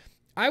 which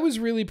I was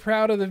really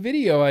proud of the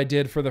video I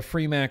did for the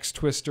Freemax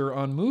Twister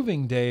on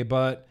moving day,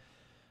 but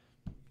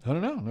I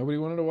don't know. Nobody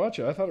wanted to watch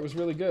it. I thought it was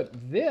really good.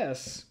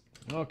 This,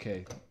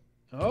 okay.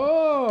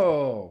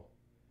 Oh,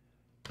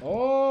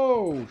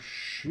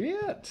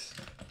 shit.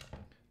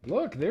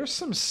 Look, there's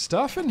some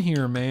stuff in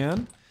here,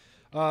 man.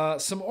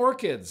 Some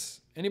orchids.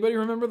 Anybody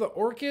remember the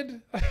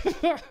orchid?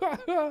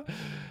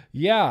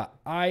 Yeah,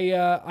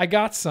 I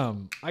got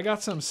some. I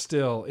got some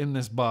still in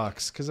this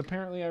box because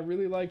apparently I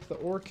really liked the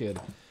orchid.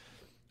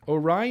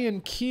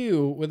 Orion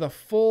Q with a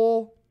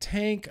full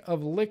tank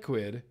of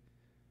liquid.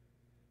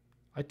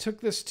 I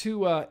took this to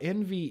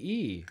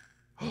NVE.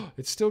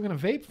 It's still going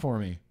to vape for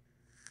me.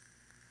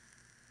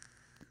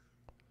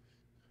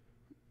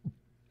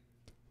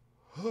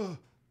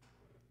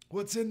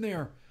 What's in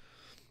there?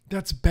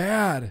 That's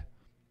bad.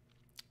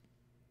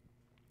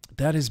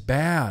 That is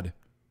bad.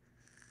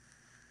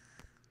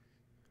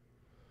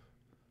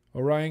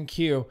 Orion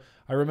Q.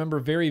 I remember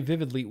very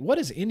vividly. What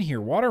is in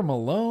here? Water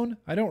Malone?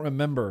 I don't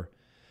remember.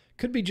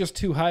 Could be just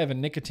too high of a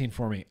nicotine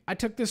for me. I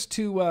took this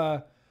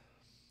to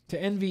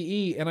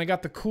NVE and I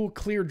got the cool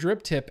clear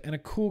drip tip and a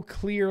cool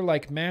clear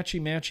like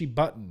matchy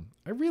button.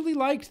 I really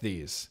liked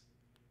these.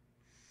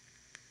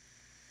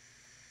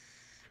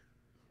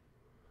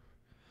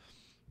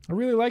 I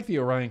really like the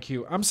Orion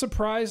Q. I'm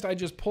surprised I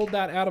just pulled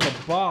that out of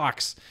a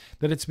box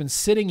that it's been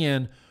sitting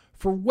in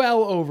for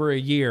well over a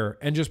year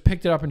and just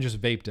picked it up and just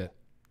vaped it.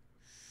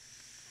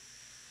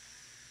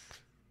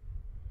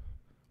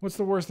 What's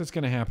the worst that's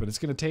going to happen? It's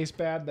going to taste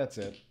bad. That's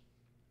it.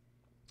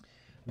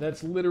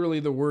 That's literally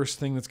the worst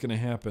thing that's going to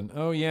happen.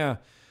 Oh, yeah.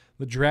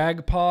 The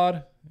drag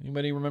pod.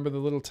 Anybody remember the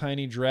little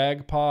tiny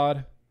drag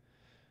pod?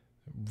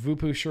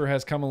 Vupu sure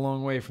has come a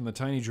long way from the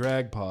tiny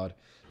drag pod.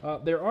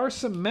 There are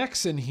some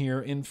mechs in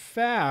here. In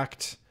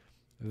fact,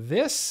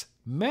 this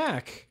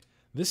mech,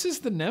 this is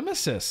the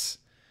Nemesis.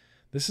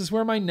 This is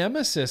where my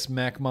Nemesis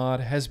mech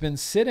mod has been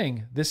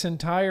sitting this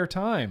entire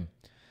time.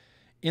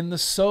 In the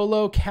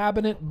solo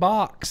cabinet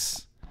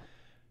box.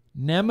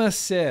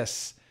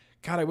 Nemesis.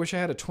 God, I wish I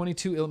had a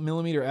 22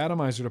 millimeter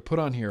atomizer to put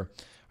on here.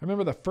 I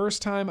remember the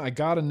first time I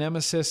got a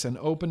Nemesis and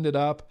opened it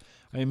up,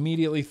 I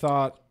immediately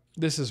thought,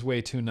 this is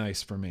way too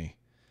nice for me.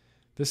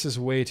 This is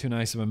way too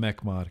nice of a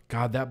mech mod.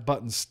 God, that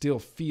button still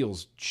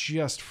feels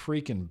just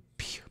freaking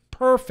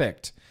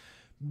perfect.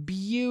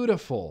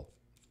 Beautiful.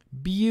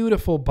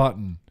 Beautiful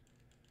button.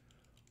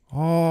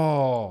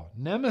 Oh,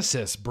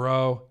 Nemesis,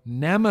 bro.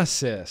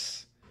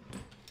 Nemesis.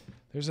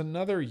 There's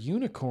another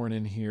unicorn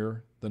in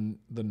here. The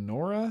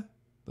Nora?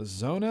 The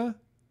Zona?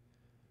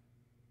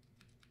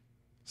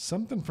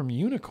 Something from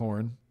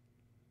Unicorn.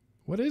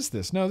 What is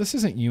this? No, this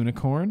isn't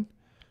Unicorn.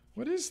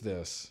 What is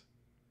this?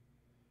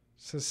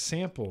 It says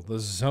sample. The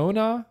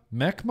Zona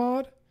mech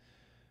mod?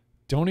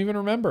 Don't even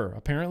remember.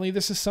 Apparently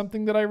this is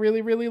something that I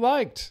really, really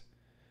liked.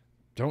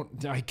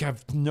 I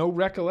have no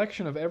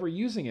recollection of ever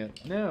using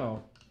it.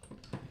 Now,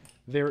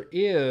 there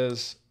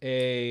is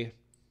a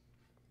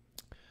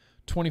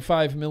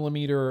 25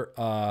 millimeter,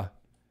 oh,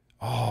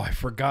 I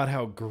forgot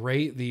how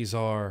great these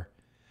are.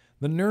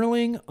 The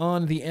knurling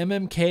on the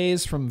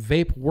MMKs from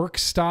Vape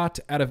Werkstatt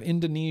out of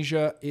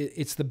Indonesia,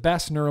 it's the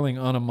best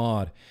knurling on a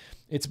mod.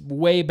 It's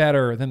way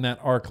better than that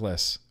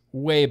Arcless.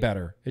 Way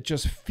better. It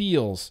just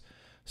feels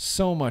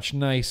so much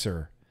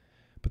nicer.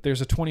 But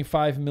there's a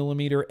 25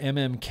 millimeter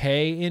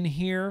MMK in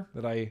here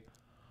that I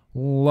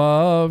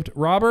loved.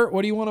 Robert,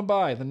 what do you want to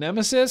buy? The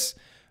Nemesis?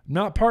 I'm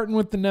not parting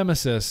with the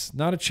Nemesis.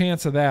 Not a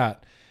chance of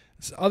that.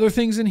 Other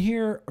things in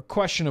here are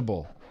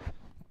questionable.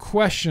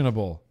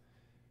 Questionable.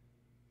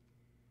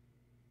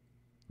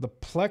 The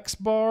Plex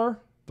bar?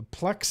 The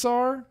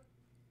Plexar?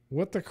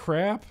 What the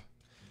crap?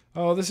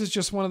 Oh, this is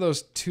just one of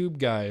those tube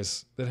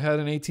guys that had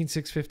an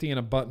 18650 and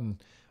a button.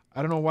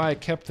 I don't know why I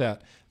kept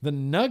that. The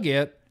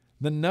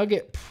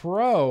Nugget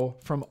Pro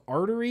from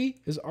Artery.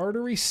 Is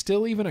Artery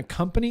still even a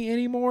company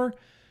anymore?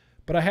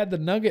 But I had the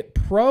Nugget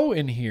Pro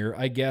in here,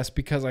 I guess,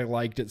 because I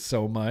liked it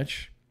so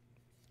much.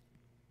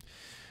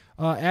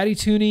 Addy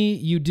Tooney,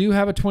 you do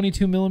have a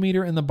 22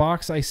 millimeter in the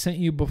box I sent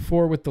you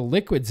before with the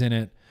liquids in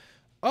it.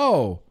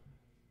 Oh,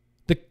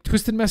 the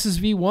Twisted Messes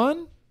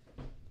V1?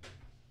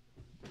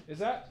 Is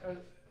that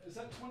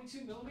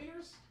 22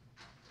 millimeters?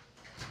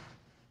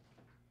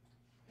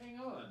 Hang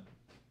on.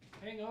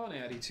 Hang on,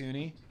 Addy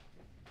Tooney.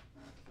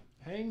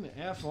 Hang the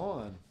F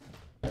on.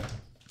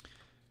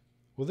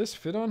 Will this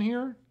fit on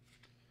here?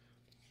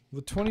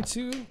 The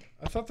 22?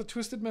 I thought the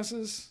Twisted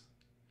Messes...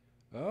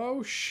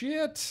 Oh,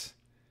 shit.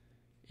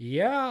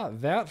 Yeah,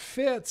 that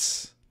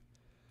fits.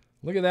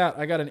 Look at that.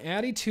 I got an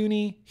Addy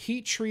Tooney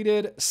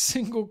heat-treated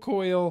single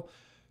coil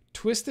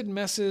Twisted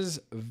Messes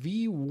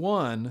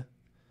V1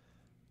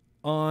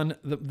 on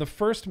the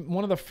first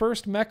one of the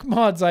first mech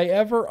mods I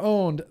ever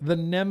owned, the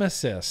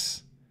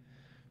Nemesis.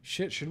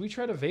 Shit, should we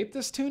try to vape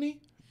this, Tooney?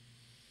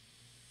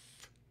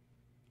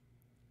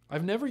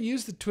 I've never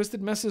used the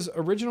Twisted Messes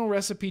original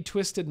recipe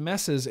Twisted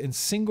Messes in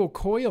single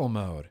coil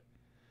mode.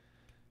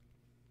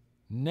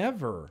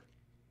 Never.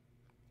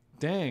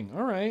 Dang.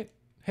 All right.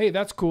 Hey,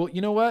 that's cool.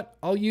 You know what?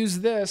 I'll use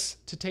this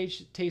to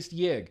taste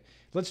Yig.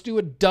 Let's do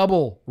a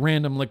double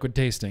random liquid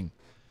tasting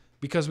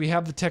because we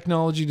have the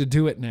technology to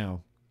do it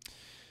now.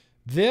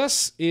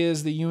 This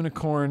is the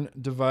Unicorn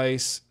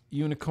device,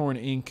 Unicorn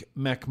Ink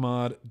mech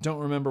mod. Don't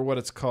remember what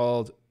it's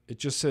called. It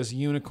just says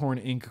Unicorn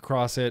Ink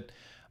across it.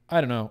 I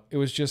don't know. It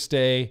was just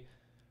a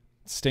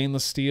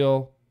stainless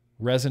steel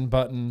resin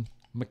button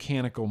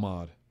mechanical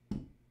mod.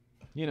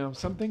 You know,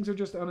 some things are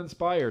just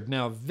uninspired.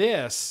 Now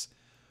this,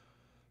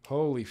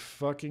 holy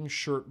fucking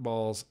shirt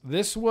balls.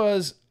 This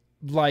was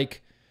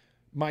like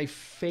my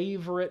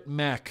favorite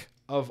mech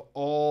of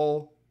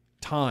all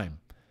time.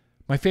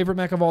 My favorite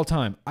mech of all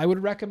time. I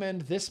would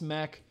recommend this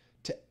mech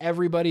to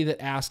everybody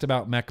that asked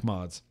about mech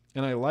mods.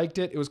 And I liked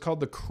it. It was called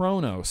the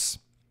Kronos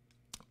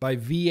by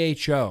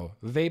W.H.O.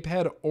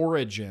 Vapehead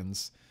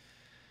Origins.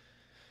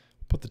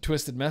 Put the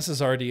Twisted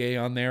Messes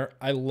RDA on there.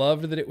 I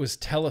loved that it was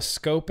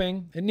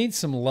telescoping. It needs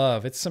some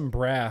love. It's some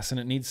brass and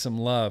it needs some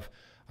love.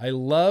 I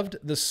loved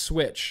the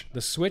switch.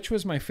 The switch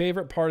was my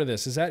favorite part of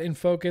this. Is that in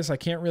focus? I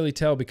can't really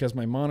tell because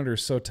my monitor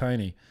is so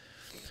tiny.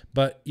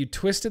 But you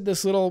twisted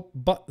this little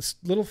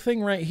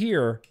thing right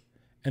here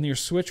and your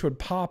switch would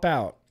pop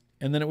out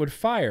and then it would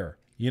fire,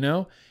 you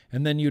know?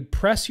 And then you'd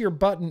press your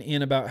button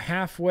in about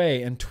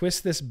halfway and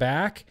twist this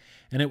back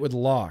and it would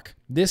lock.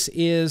 This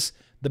is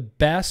the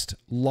best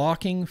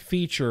locking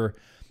feature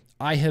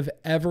I have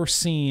ever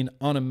seen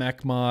on a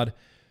mech mod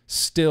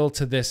still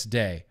to this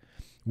day.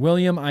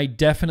 William, I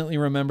definitely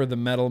remember the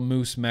Metal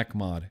Moose mech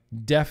mod.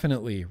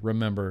 Definitely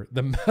remember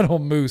the Metal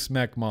Moose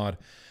mech mod.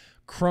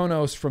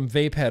 Chronos from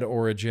Vapehead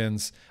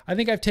Origins. I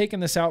think I've taken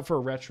this out for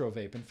a retro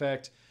vape. In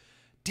fact,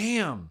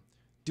 damn,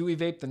 do we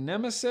vape the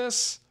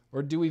Nemesis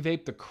or do we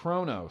vape the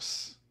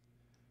Chronos?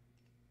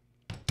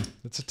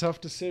 It's a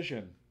tough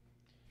decision.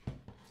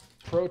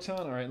 Proton.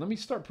 All right, let me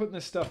start putting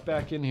this stuff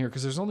back in here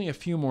because there's only a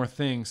few more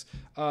things.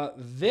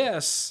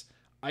 This,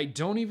 I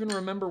don't even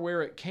remember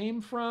where it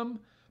came from,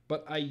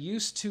 but I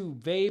used to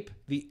vape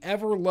the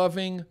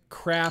ever-loving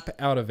crap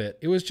out of it.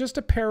 It was just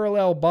a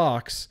parallel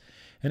box,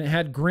 and it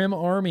had Grimm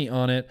Army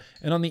on it,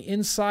 and on the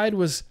inside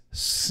was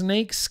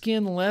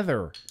snakeskin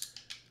leather.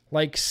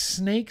 Like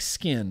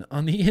snakeskin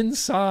on the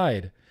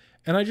inside.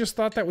 And I just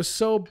thought that was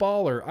so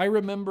baller. I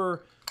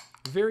remember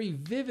very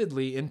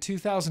vividly in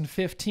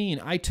 2015,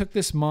 I took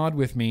this mod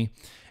with me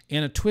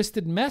and a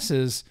Twisted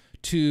Messes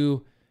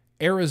to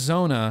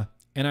Arizona,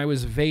 and I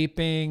was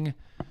vaping,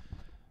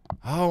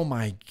 oh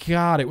my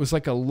God, it was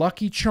like a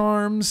Lucky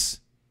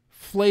Charms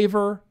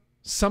flavor,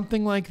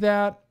 something like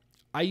that.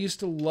 I used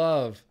to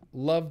love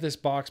this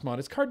box mod.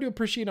 It's hard to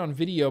appreciate on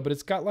video, but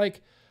it's got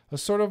like a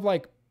sort of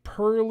like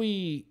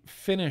pearly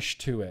finish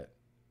to it.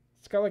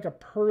 It's got like a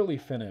pearly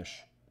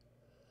finish.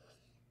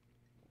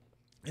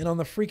 And on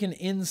the freaking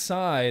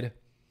inside,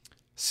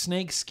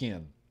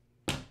 snakeskin.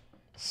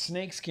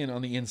 Snakeskin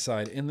on the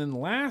inside. And then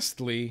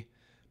lastly,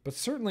 but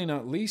certainly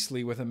not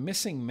leastly, with a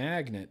missing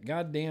magnet,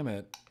 god damn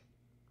it,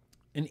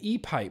 an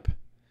E-pipe.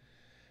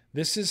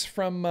 This is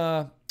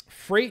from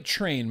Freight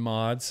Train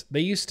Mods. They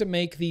used to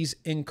make these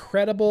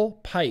incredible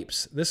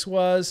pipes. This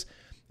was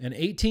an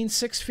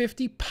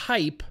 18650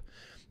 pipe.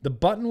 The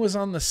button was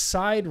on the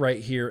side right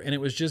here, and it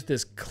was just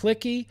this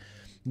clicky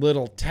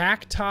little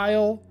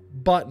tactile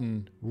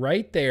button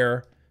right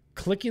there.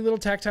 Clicky little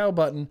tactile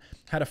button.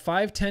 Had a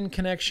 510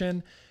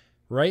 connection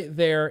right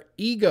there.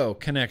 Ego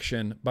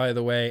connection, by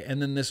the way. And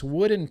then this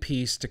wooden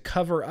piece to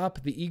cover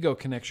up the ego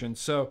connection.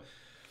 So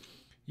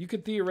you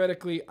could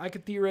theoretically, I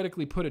could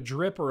theoretically put a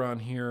dripper on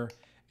here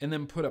and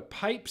then put a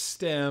pipe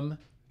stem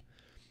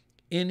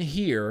in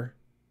here,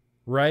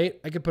 right?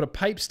 I could put a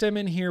pipe stem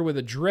in here with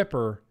a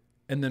dripper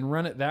and then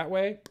run it that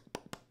way.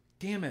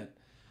 Damn it.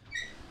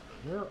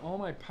 Where are all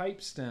my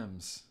pipe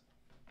stems?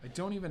 I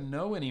don't even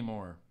know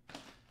anymore.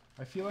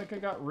 I feel like I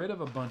got rid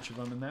of a bunch of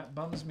them, and that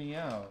bums me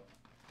out.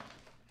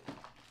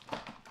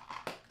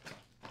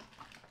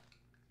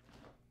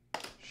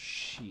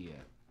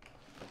 Shit.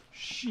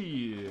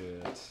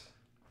 Shit.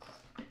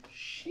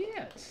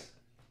 Shit.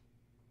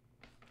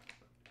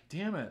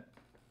 Damn it.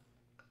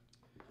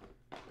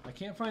 I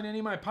can't find any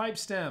of my pipe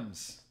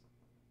stems.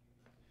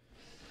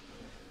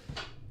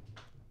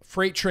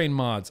 Freight Train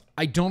Mods.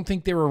 I don't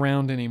think they're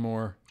around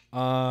anymore.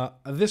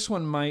 This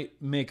one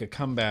might make a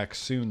comeback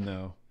soon,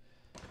 though.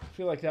 I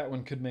feel like that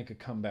one could make a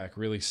comeback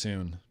really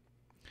soon.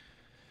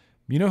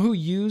 You know who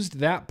used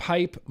that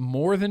pipe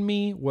more than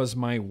me was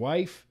my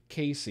wife,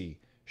 Casey.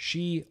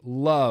 She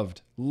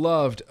loved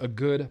a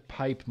good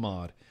pipe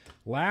mod.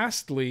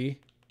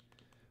 Lastly,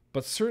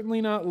 but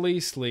certainly not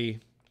leastly,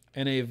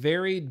 and a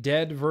very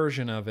dead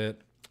version of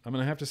it, I'm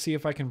going to have to see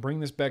if I can bring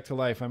this back to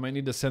life. I might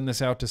need to send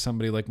this out to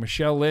somebody like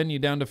Michelle Lynn. You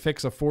down to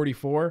fix a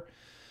 44?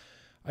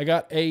 I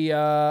got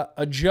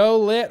a Joe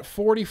Lit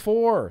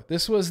 44.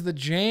 This was the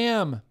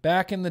jam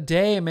back in the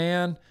day,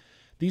 man.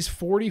 These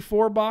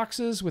 44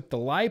 boxes with the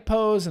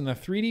lipos and the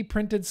 3D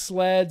printed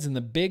sleds and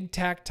the big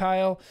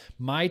tactile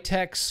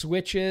MyTech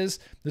switches.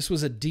 This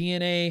was a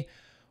DNA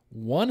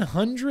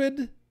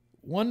 100,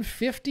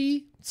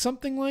 150,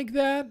 something like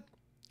that.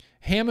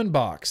 Hammond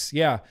box,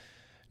 yeah.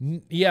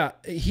 Yeah,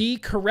 he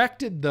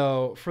corrected,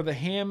 though, for the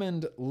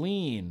Hammond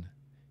lean.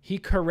 He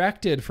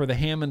corrected for the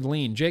Hammond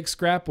lean. Jake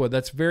Scrapwood,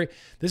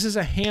 this is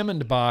a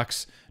Hammond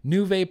box.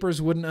 New vapors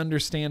wouldn't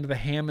understand the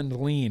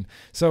Hammond lean.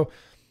 So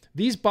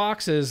these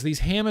boxes, these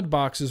Hammond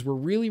boxes, were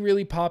really,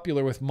 really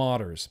popular with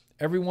modders.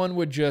 Everyone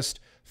would just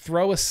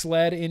throw a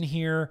sled in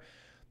here,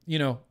 you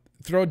know,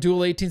 throw a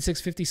dual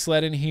 18650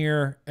 sled in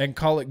here and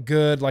call it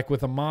good, like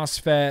with a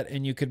MOSFET,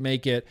 and you could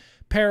make it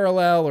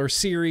parallel or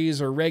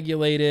series or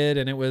regulated,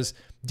 and it was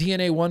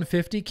DNA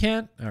 150,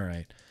 Kent? All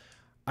right.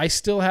 I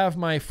still have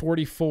my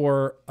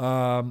 44,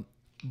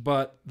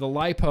 but the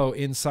lipo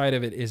inside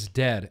of it is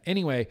dead.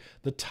 Anyway,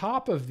 the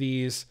top of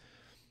these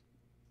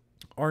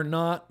are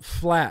not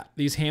flat.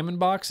 These Hammond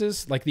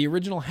boxes, like the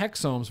original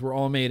Hexomes, were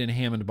all made in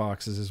Hammond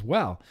boxes as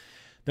well.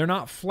 They're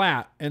not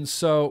flat, and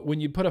so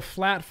when you put a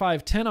flat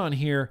 510 on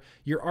here,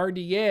 your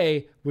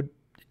RDA would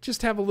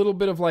just have a little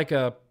bit of like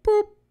a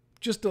boop,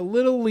 just a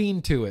little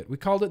lean to it. We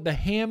called it the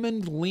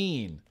Hammond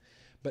lean.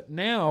 But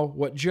now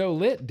what Joe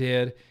Lit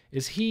did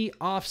is he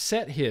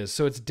offset his,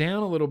 so it's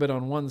down a little bit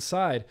on one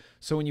side.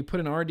 So when you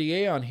put an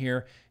RDA on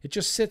here, it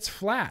just sits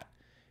flat.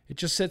 It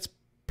just sits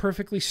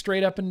perfectly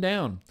straight up and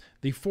down.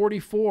 The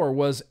 44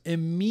 was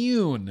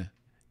immune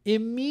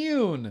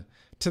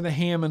to the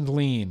Hammond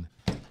lean,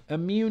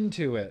 immune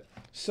to it.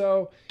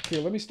 So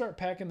here, let me start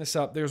packing this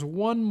up. There's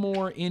one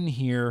more in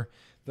here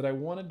that I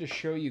wanted to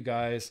show you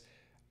guys.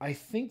 I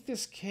think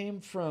this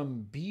came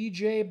from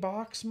BJ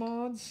Box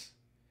Mods.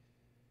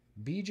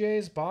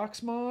 BJ's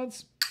Box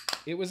Mods.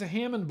 It was a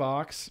Hammond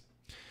box.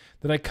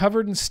 that I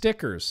covered in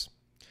stickers.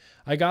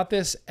 I got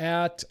this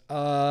at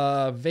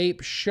a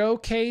vape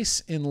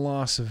showcase in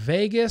Las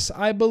Vegas,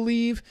 I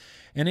believe.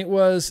 And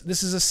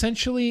this is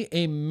essentially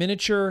a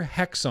miniature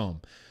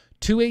hexome.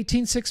 Two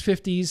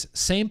 18650s,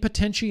 same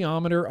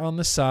potentiometer on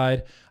the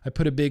side. I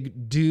put a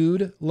big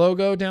dude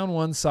logo down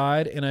one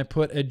side, and I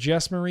put a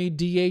Jess Marie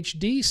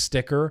DHD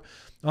sticker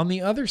on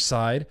the other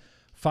side.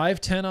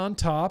 510 on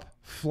top,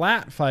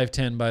 flat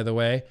 510 by the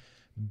way.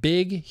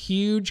 Big,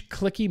 huge,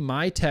 clicky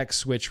MyTech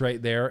switch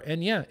right there.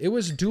 And yeah, it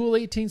was dual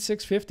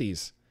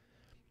 18650s.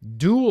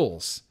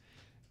 Duals.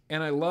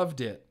 And I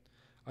loved it.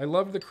 I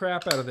loved the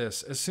crap out of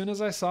this. As soon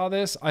as I saw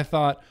this, I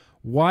thought,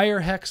 why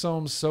are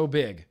hexomes so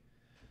big?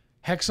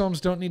 Hexomes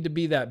don't need to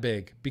be that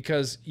big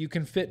because you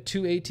can fit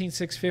two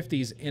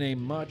 18650s in a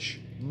much,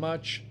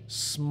 much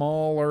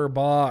smaller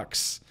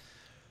box.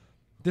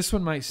 This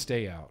one might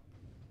stay out.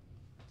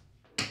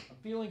 I'm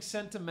feeling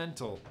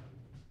sentimental.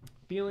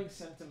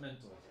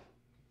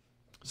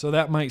 So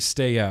that might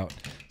stay out.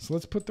 So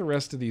let's put the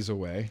rest of these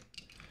away.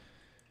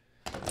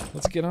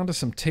 Let's get on to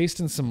some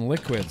tasting some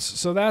liquids.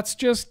 So that's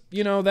just,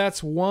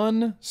 that's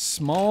one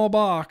small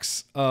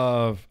box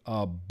of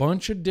a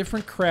bunch of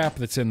different crap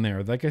that's in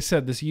there. Like I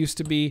said, this used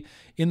to be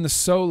in the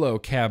solo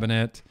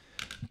cabinet.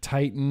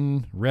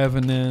 Titan,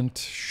 Revenant,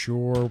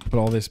 sure, put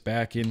all this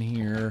back in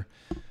here.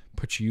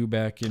 Put you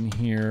back in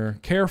here.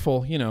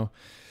 Careful,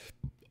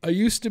 I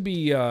used to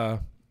be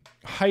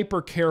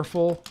hyper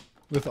careful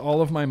with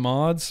all of my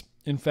mods.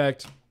 In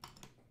fact,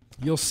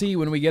 you'll see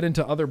when we get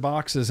into other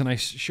boxes and I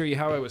show you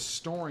how I was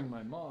storing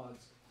my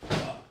mods.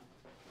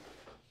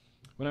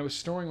 When I was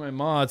storing my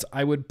mods,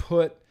 I would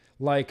put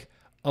like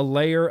a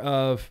layer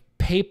of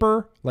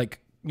paper, like,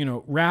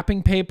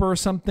 wrapping paper or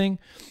something,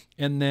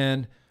 and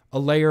then a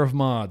layer of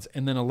mods,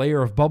 and then a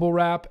layer of bubble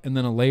wrap, and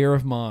then a layer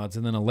of mods,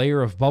 and then a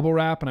layer of bubble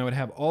wrap, and I would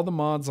have all the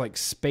mods like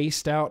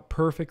spaced out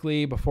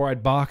perfectly before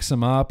I'd box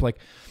them up. Like,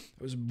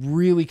 I was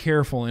really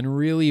careful and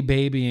really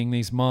babying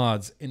these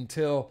mods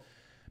until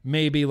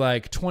maybe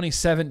like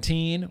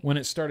 2017 when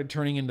it started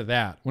turning into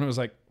that. When it was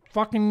like,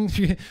 fucking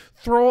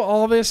throw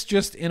all this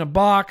just in a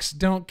box,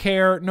 don't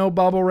care, no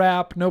bubble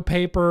wrap, no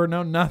paper,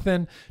 no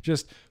nothing.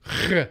 Just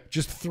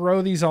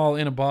throw these all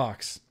in a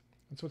box.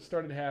 That's what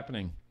started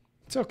happening.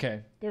 It's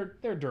okay.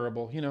 They're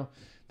durable,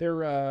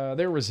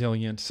 they're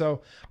resilient.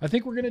 So I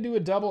think we're gonna do a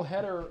double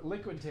header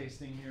liquid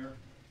tasting here.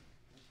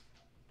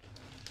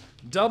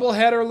 Double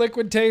header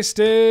liquid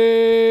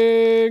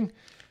tasting.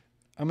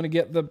 I'm going to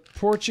get the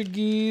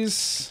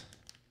Portuguese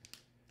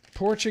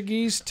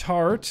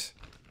tart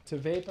to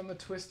vape on the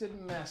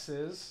Twisted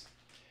Messes.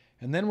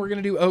 And then we're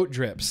going to do oat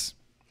drips.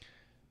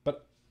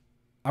 But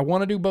I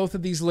want to do both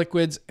of these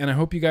liquids, and I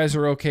hope you guys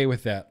are okay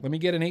with that. Let me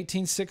get an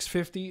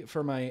 18650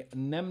 for my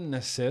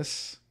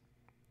Nemesis.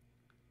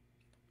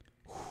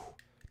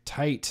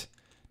 Tight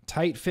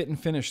fit and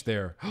finish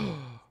there.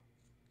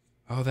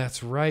 Oh,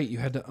 that's right. You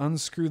had to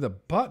unscrew the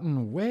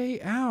button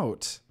way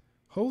out.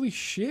 Holy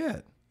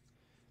shit.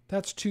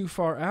 That's too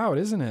far out,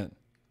 isn't it?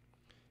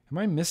 Am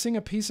I missing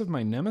a piece of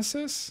my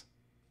Nemesis?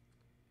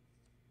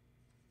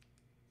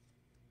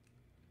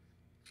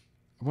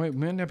 I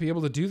might not be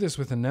able to do this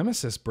with a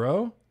Nemesis,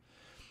 bro.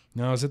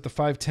 No, is it the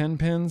 510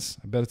 pins?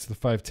 I bet it's the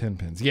 510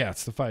 pins. Yeah,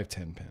 it's the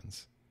 510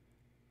 pins.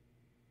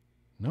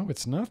 No,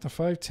 it's not the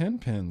 510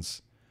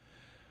 pins.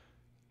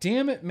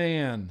 Damn it,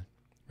 man.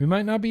 We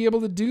might not be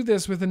able to do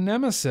this with a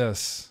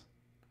Nemesis.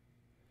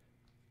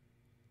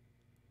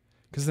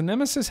 Because the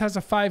Nemesis has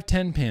a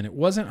 510 pin. It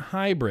wasn't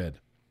hybrid.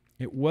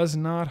 It was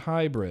not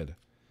hybrid.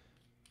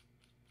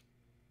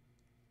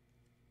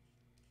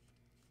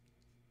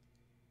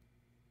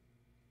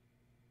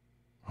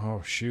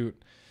 Oh,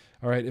 shoot.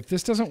 All right, if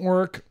this doesn't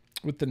work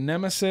with the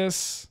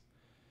Nemesis,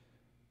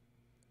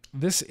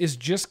 this is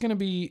just going to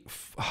be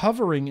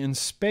hovering in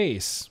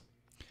space.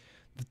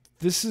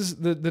 This is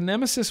the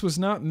Nemesis was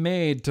not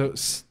made to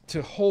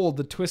hold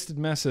the Twisted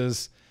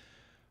Messes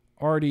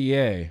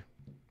RDA.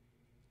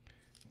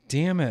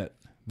 Damn it.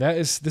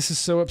 This is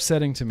so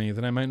upsetting to me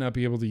that I might not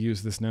be able to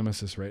use this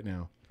Nemesis right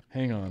now.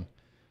 Hang on.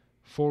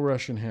 Full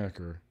Russian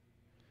hacker.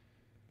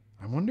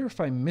 I wonder if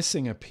I'm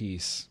missing a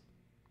piece.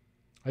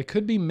 I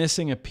could be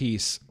missing a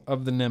piece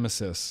of the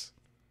Nemesis.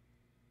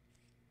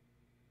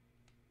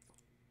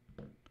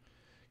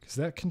 Because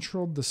that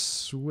controlled the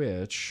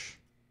switch.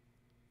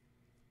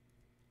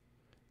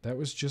 That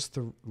was just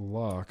the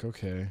lock.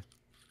 Okay.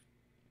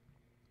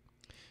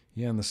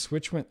 Yeah, and the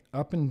switch went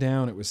up and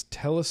down. It was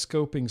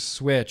telescoping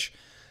switch.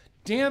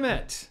 Damn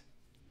it.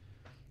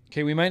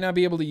 Okay, we might not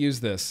be able to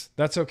use this.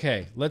 That's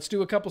okay. Let's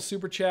do a couple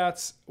super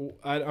chats.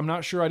 I'm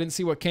not sure. I didn't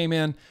see what came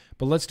in,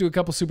 but let's do a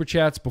couple super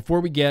chats before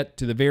we get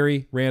to the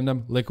very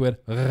random liquid.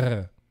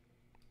 Ugh.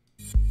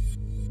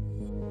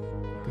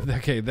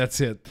 Okay,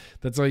 that's it.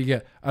 That's all you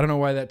get. I don't know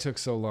why that took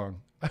so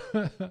long.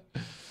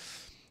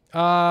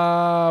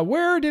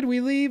 Where did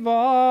we leave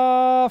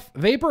off?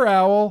 Vapor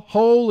Owl.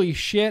 Holy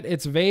shit,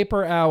 it's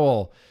Vapor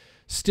Owl.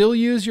 Still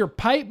use your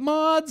pipe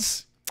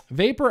mods?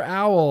 Vapor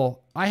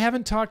Owl, I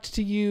haven't talked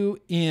to you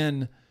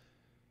in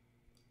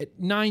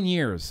 9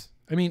 years.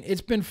 I mean,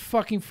 it's been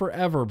fucking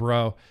forever,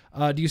 bro.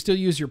 Do you still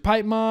use your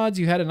pipe mods?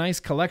 You had a nice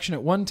collection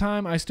at one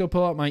time. I still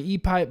pull out my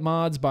e-pipe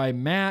mods by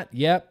Matt.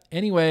 Yep.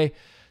 Anyway,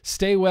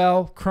 stay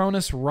well.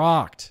 Cronus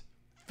rocked.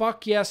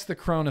 Fuck yes, the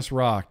Cronus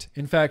rocked.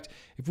 In fact,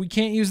 if we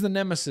can't use the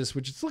Nemesis,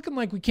 which it's looking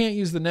like we can't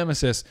use the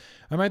Nemesis,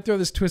 I might throw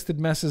this Twisted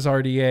Messes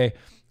RDA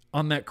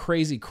on that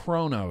crazy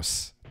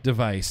Kronos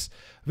device.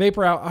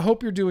 Vapor out. I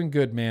hope you're doing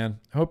good, man.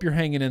 I hope you're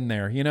hanging in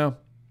there. You know,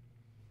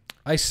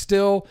 I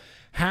still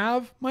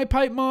have my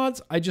pipe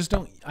mods. I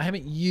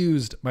haven't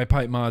used my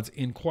pipe mods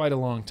in quite a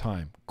long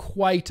time.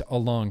 Quite a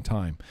long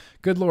time.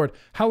 Good Lord.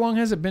 How long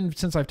has it been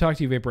since I've talked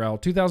to you, Vapor Owl?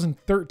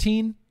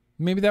 2013?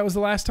 Maybe that was the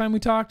last time we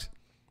talked?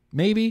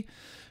 Maybe.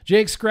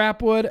 Jake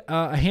Scrapwood,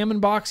 a Hammond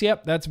box.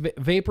 Yep, that's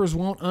Vapors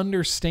won't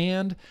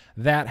understand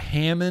that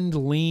Hammond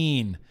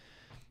lean.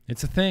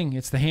 It's a thing.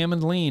 It's the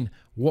Hammond lean.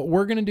 What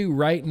we're going to do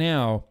right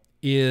now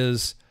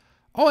is...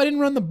 Oh, I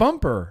didn't run the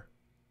bumper.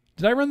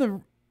 Did I run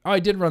the... Oh, I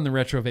did run the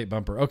Retro Vape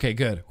bumper. Okay,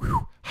 good.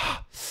 Whew.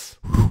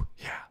 Whew.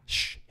 Yeah,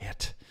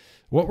 shit.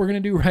 What we're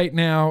going to do right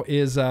now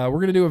is we're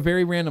going to do a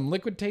very random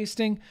liquid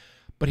tasting.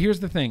 But here's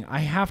the thing. I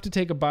have to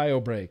take a bio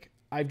break.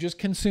 I've just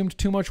consumed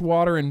too much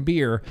water and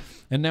beer,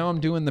 and now I'm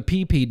doing the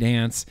pee-pee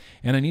dance,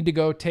 and I need to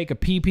go take a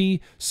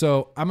pee-pee.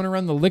 So I'm going to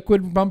run the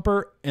liquid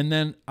bumper, and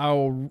then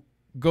I'll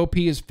go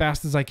pee as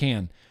fast as I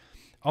can.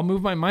 I'll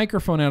move my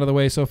microphone out of the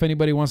way, so if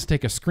anybody wants to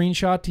take a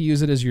screenshot to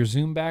use it as your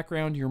Zoom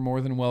background, you're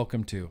more than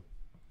welcome to.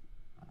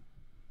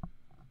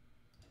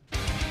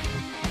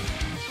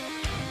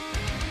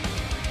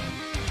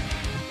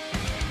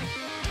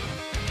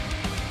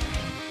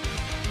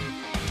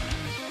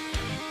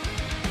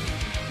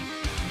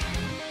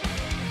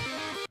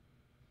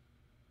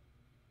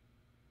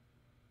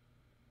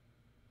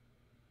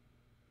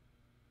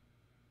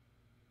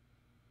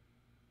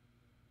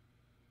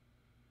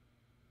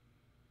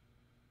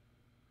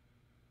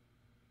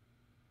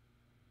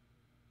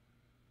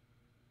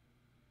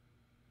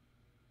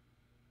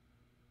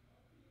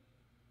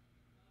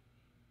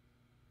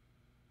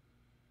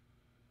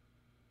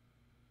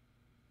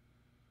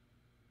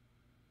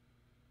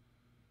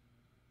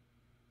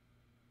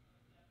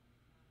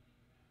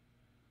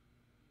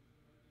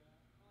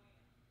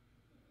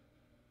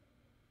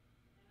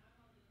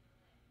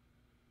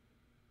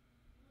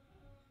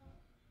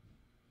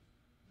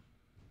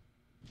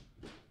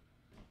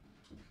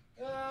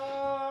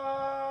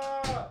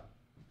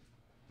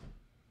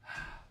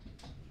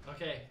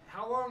 Okay,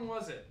 how long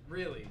was it,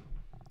 really?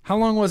 How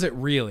long was it,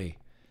 really?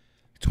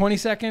 20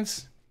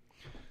 seconds?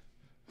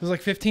 It was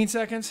like 15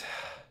 seconds?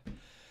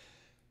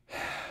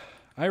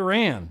 I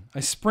ran. I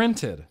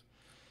sprinted.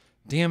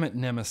 Damn it,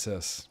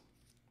 Nemesis.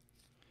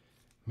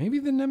 Maybe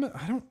the Nemesis...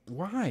 I don't...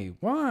 Why?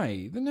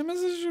 Why? The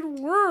Nemesis should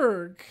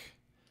work.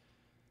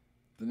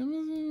 The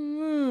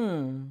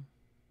Nemesis...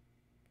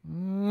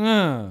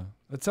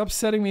 It's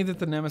upsetting me that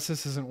the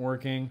Nemesis isn't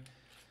working.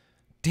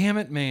 Damn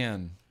it,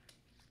 man.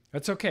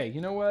 That's okay.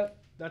 You know what?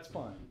 That's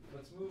fine.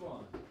 Let's move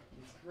on.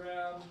 Let's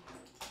grab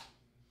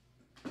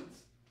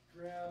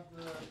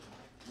the...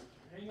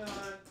 Hang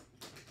on.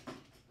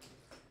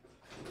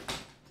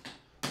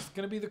 It's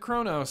going to be the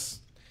Kronos.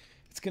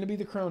 It's going to be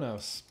the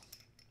Kronos.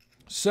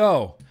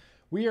 So,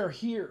 we are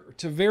here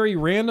to very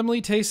randomly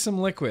taste some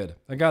liquid.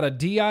 I got a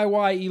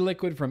DIY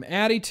e-liquid from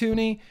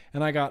Advocacy,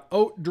 and I got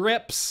oat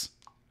drips.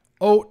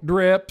 Oat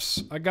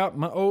drips. I got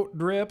my oat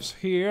drips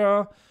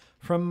here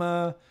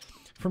from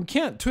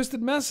Kent,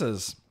 Twisted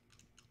Messes.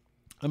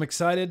 I'm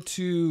excited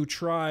to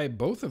try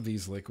both of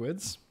these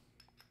liquids.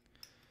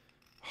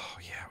 Oh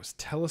yeah, it was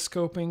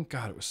telescoping.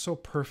 God, it was so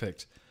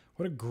perfect.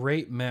 What a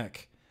great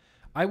mech.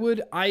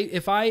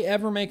 If I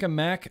ever make a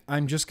mech,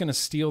 I'm just gonna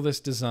steal this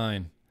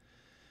design.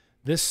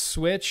 This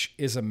switch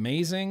is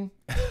amazing.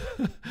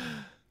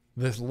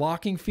 This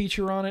locking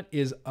feature on it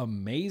is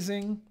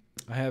amazing.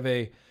 I have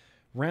a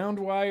round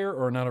wire,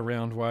 or not a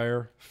round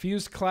wire,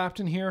 fused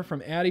Clapton here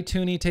from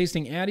Advocacy,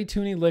 tasting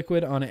Advocacy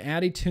liquid on an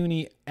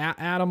Advocacy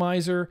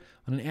atomizer,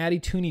 on an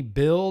Advocacy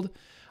build.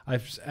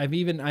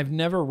 I've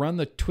never run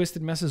the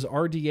Twisted Messes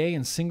RDA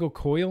in single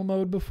coil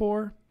mode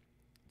before.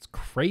 It's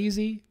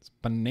crazy. It's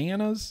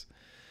bananas.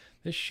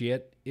 This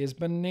shit is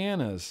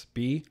bananas,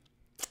 B.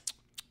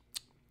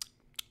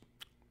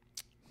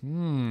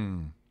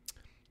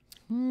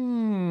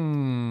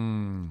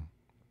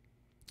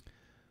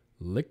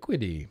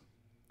 Liquidy.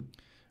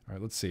 All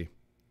right, let's see.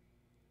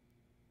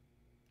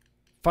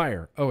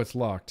 Fire. Oh, it's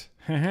locked.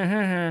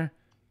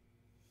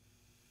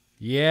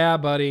 Yeah,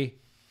 buddy.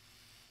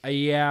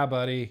 Yeah,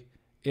 buddy.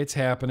 It's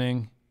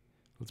happening.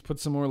 Let's put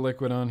some more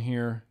liquid on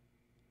here.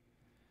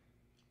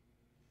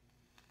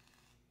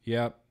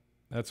 Yep,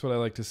 that's what I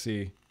like to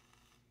see.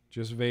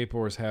 Just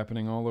vapors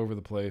happening all over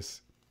the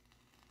place.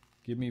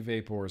 Give me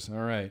vapors.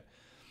 All right.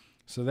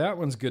 So that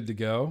one's good to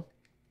go.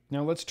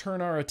 Now let's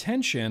turn our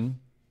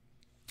attention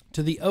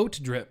to the oat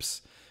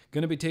drips.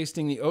 Going to be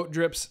tasting the oat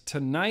drips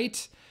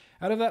tonight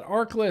out of that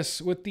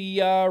Arcless with the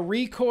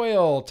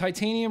recoil,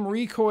 titanium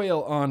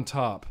recoil on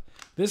top.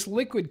 This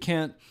liquid,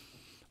 Kent,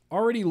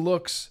 already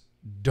looks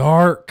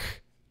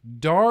dark.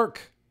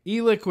 Dark.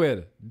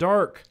 E-liquid.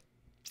 Dark.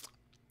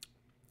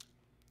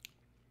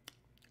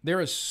 There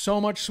is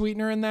so much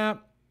sweetener in that.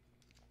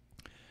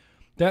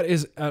 That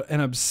is an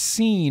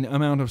obscene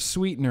amount of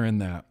sweetener in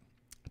that.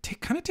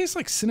 It kind of tastes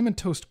like Cinnamon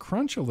Toast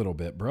Crunch a little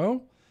bit,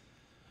 bro.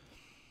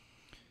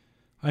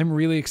 I'm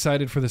really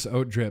excited for this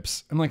oat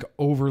drips. I'm like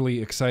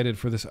overly excited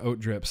for this oat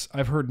drips.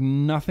 I've heard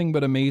nothing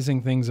but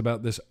amazing things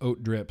about this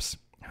oat drips.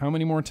 How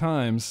many more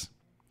times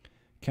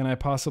can I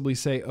possibly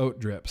say oat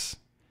drips?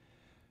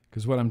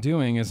 Because what I'm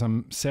doing is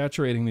I'm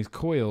saturating these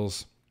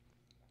coils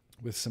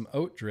with some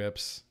oat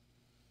drips.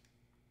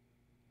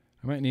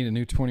 I might need a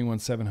new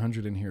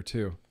 21700 in here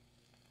too.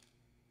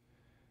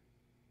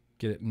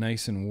 Get it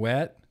nice and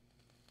wet.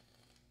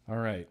 All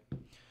right.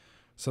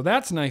 So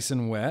that's nice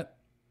and wet.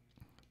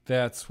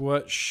 That's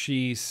what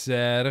she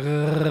said.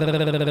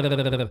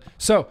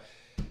 So,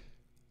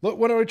 look,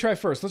 what do I try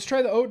first? Let's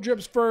try the oat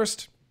drips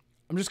first.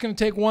 I'm just going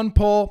to take one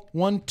pull,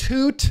 one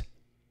toot,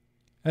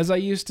 as I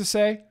used to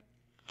say.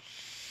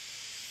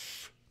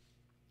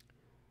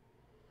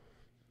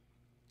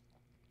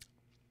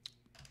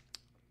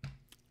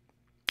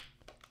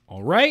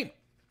 All right.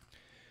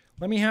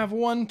 Let me have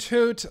one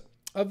toot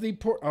of the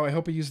oh, I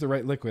hope I used the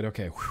right liquid.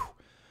 Okay. Whew.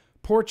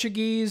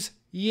 Portuguese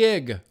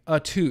yig, a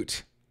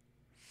toot.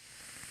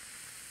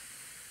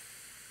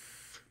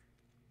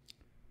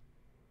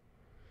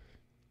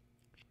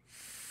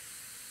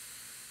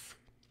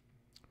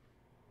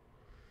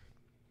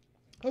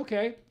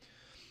 Okay.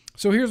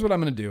 So here's what I'm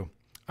going to do.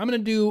 I'm going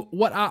to do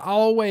what I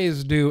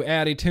always do,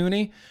 Addy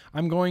Tooney.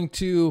 I'm going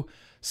to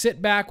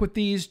sit back with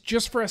these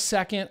just for a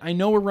second. I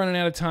know we're running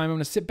out of time. I'm going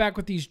to sit back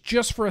with these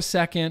just for a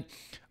second.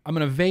 I'm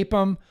going to vape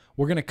them.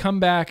 We're going to come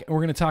back and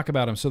we're going to talk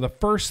about them. So the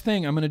first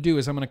thing I'm going to do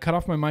is I'm going to cut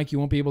off my mic. You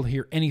won't be able to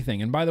hear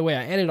anything. And by the way,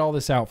 I edit all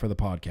this out for the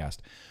podcast.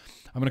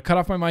 I'm going to cut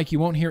off my mic. You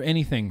won't hear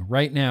anything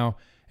right now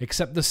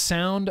except the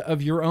sound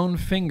of your own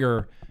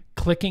finger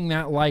clicking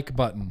that like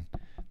button.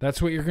 That's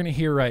what you're going to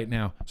hear right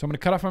now. So I'm going to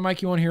cut off my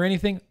mic. You won't hear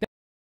anything.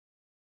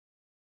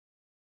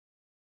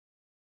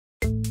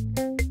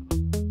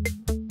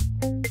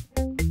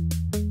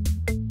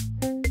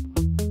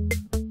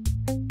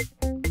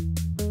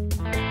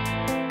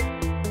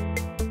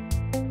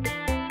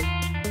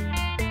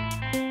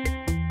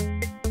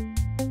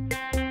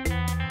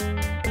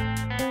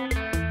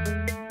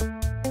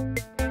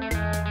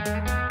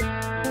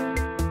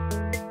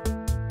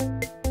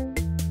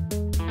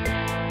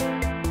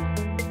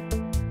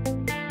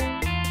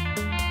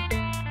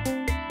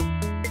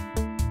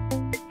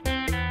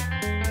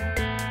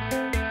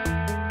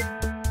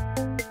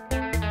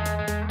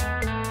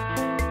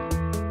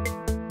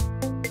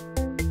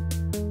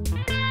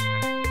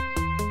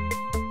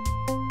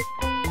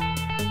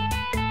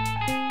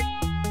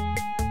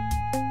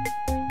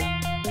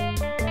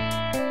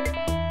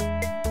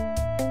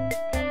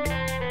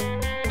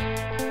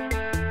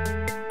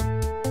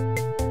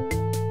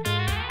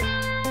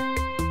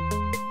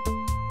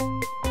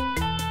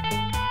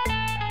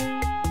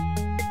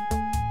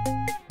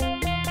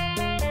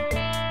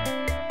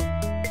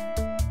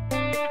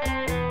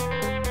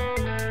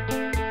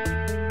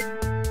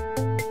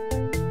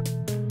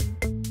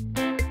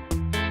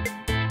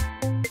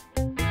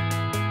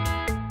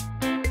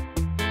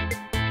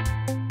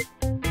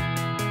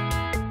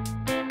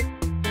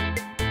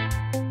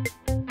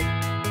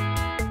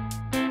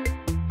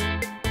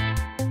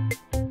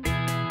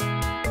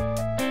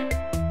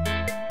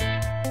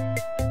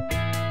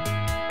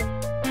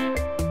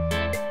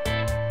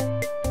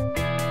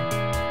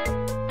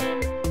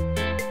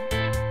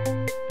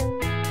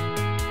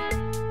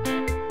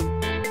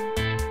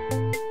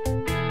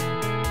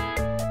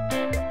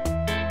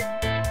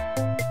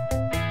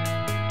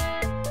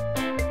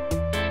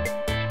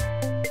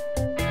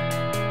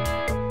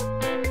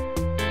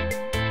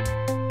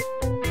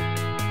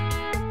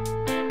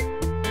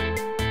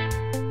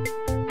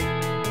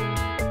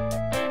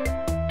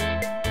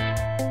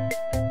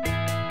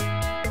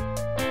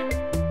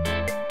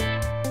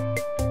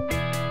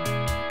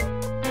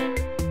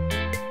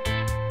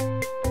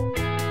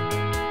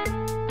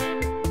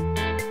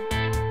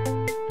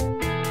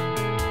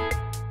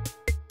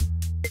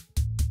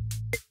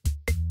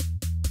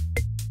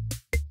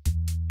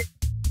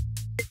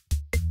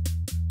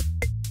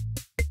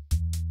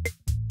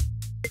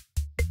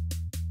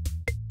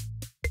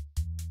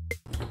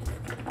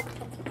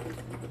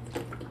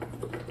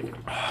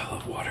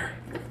 Water.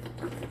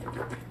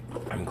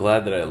 I'm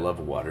glad that I love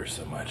water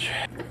so much.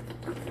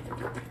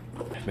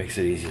 It makes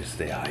it easy to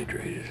stay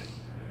hydrated.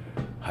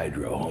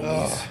 Hydro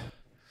homies. Oh.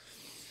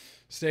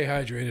 Stay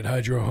hydrated,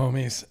 hydro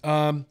homies.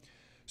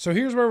 So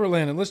here's where we're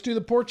landing. Let's do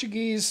the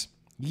Portuguese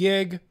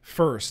yig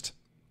first.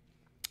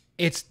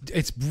 It's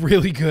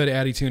really good,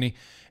 Addy Tooney.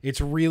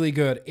 It's really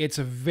good. It's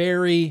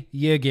very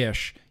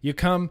yiggish. You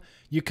come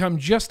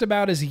just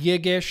about as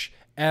yiggish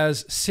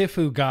as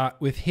Sifu got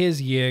with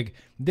his yig.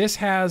 This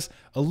has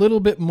a little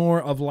bit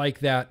more of like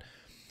that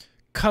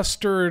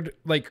custard,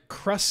 like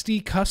crusty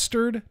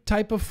custard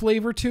type of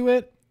flavor to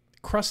it.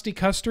 Crusty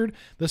custard.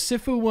 The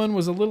Sifu one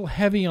was a little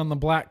heavy on the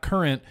black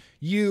currant.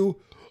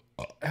 You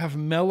have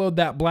mellowed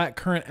that black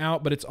currant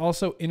out, but it's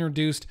also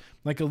introduced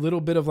like a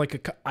little bit of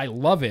like I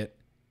love it.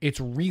 it's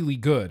really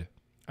good.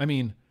 I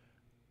mean,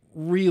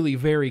 really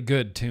very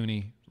good,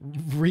 Toonie.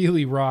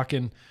 Really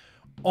rocking.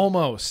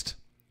 Almost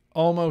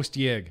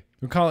yig.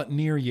 We call it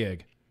near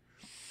yig.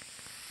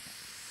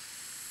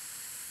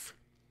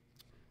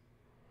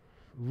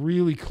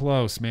 Really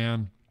close,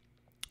 man.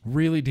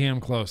 Really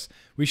damn close.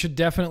 We should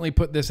definitely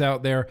put this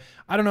out there.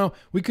 I don't know.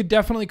 We could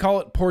definitely call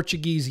it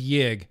Portuguese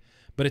yig,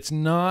 but it's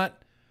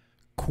not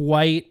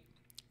quite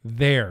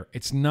there.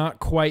 It's not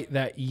quite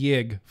that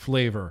yig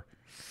flavor.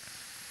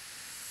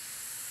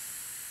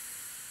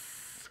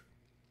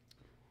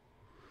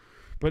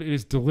 But it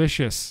is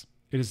delicious.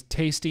 It is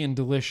tasty and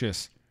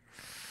delicious.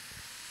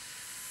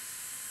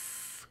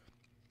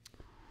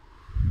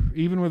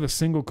 Even with a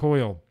single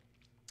coil.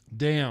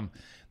 Damn.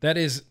 That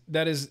is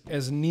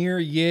as near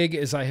yig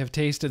as I have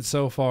tasted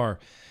so far.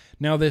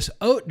 Now this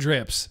oat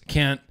drips,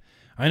 Kent,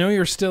 I know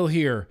you're still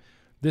here.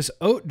 This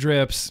oat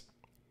drips,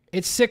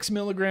 it's 6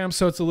 milligrams,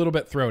 so it's a little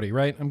bit throaty,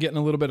 right? I'm getting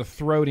a little bit of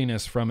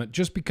throatiness from it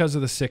just because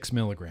of the 6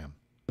 milligram.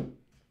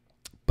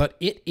 But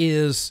it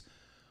is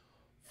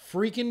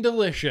freaking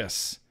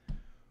delicious.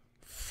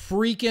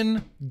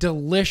 Freaking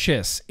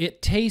delicious.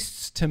 It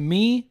tastes to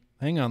me,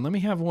 hang on, let me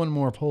have one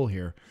more pull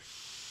here.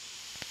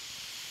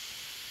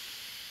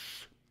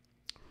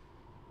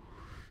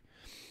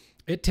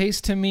 It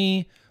tastes to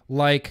me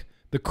like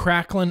the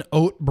Cracklin'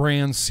 Oat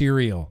brand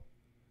cereal.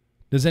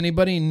 Does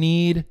anybody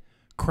need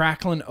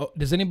Cracklin' Oat?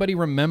 Does anybody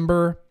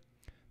remember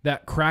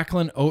that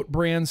Cracklin' Oat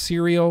brand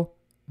cereal?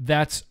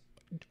 That's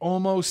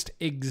almost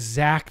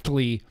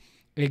exactly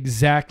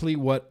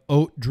what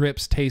oat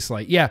drips taste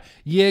like. Yeah,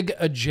 yig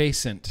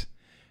adjacent.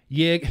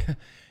 Yig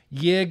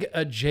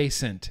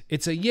adjacent.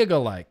 It's a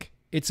yig-alike.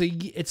 It's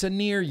a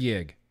near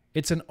yig.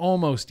 It's an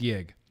almost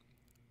yig.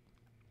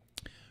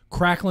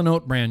 Cracklin'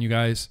 Oat brand, you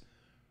guys.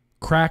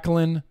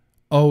 Cracklin'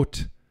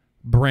 Oat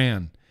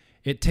brand.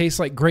 It tastes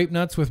like grape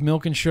nuts with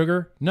milk and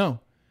sugar?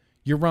 No,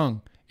 you're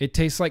wrong. It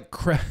tastes like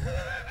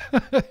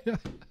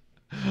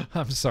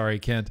I'm sorry,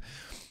 Kent.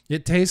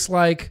 It tastes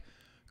like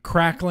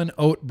Cracklin'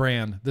 Oat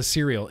brand, the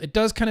cereal. It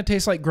does kind of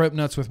taste like grape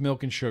nuts with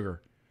milk and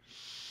sugar.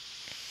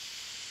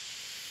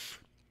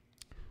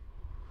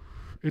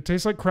 It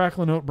tastes like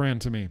Cracklin' Oat brand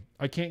to me.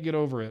 I can't get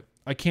over it.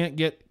 I can't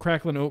get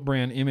Cracklin' Oat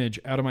brand image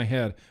out of my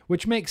head,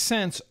 which makes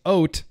sense.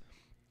 Oat.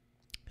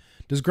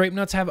 Does Grape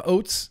Nuts have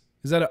oats?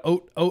 Is that an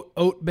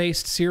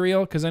oat-based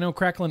cereal? Because I know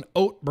Cracklin'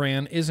 Oat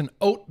brand is an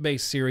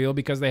oat-based cereal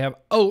because they have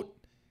oat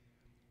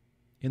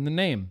in the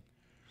name.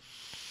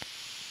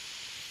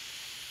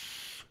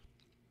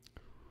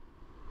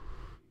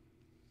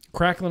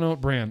 Cracklin' Oat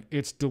brand.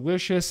 It's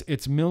delicious.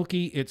 It's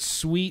milky. It's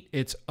sweet.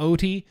 It's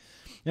oaty.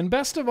 And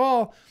best of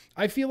all,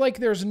 I feel like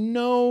there's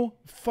no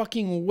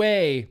fucking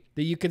way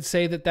that you could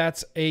say that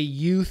that's a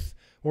youth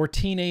or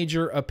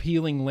teenager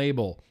appealing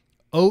label.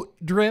 Oat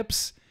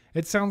drips.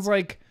 It sounds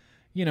like,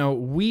 you know,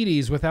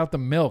 Wheaties without the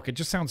milk. It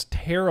just sounds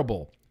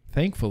terrible.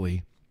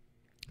 Thankfully,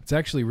 it's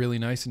actually really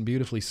nice and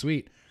beautifully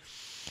sweet.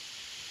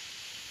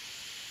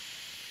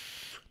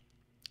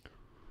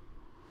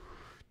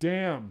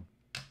 Damn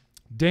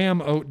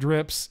oat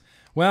drips.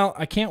 Well,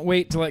 I can't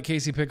wait to let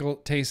Casey Pickle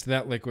taste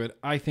that liquid.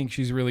 I think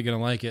she's really going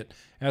to like it.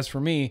 As for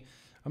me,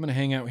 I'm going to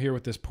hang out here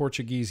with this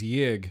Portuguese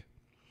yig.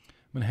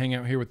 We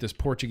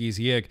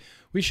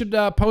should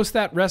post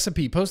that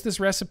recipe. Post this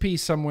recipe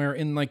somewhere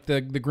in like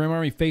the Grimm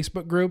Army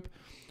Facebook group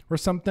or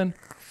something.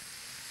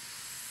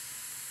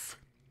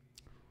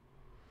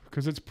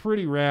 Because it's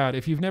pretty rad.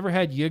 If you've never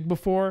had yig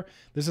before,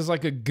 this is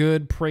like a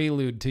good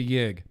prelude to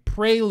yig.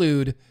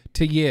 Prelude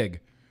to yig.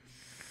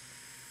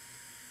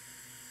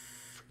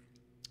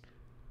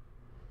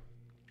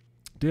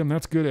 Damn,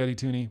 that's good, Eddie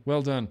Tooney.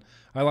 Well done.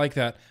 I like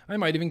that. I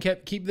might even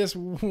keep this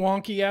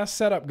wonky-ass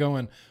setup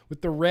going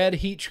with the red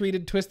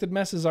heat-treated Twisted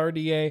Messes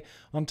RDA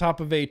on top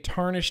of a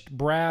tarnished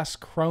brass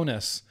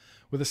Cronus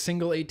with a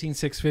single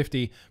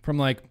 18650 from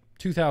like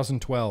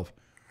 2012.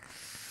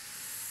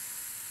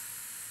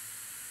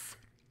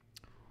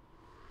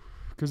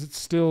 Because it's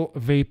still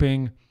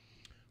vaping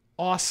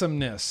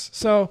awesomeness.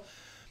 So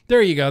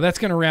there you go. That's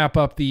going to wrap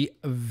up the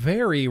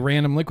very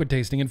random liquid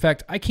tasting. In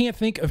fact, I can't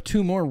think of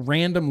two more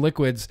random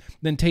liquids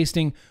than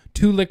tasting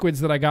two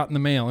liquids that I got in the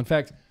mail. In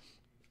fact,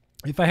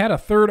 if I had a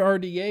third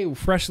RDA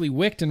freshly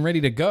wicked and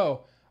ready to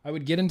go, I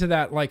would get into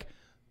that like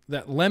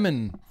that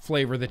lemon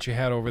flavor that you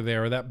had over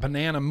there, or that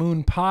banana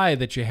moon pie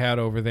that you had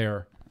over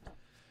there.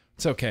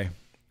 It's okay.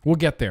 We'll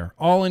get there.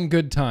 All in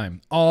good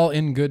time. All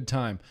in good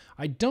time.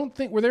 I don't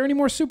think... Were there any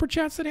more super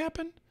chats that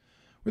happened?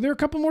 Were there a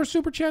couple more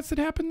super chats that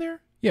happened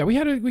there? Yeah, we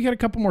had a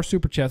couple more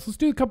super chats. Let's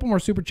do a couple more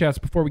super chats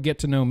before we get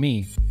to know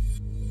me.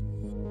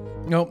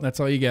 Nope, that's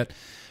all you get.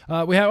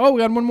 We got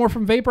one more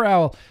from Vapor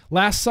Owl.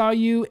 Last saw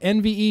you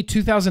NVE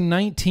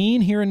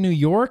 2019 here in New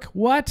York.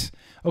 What?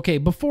 Okay,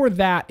 before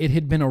that, it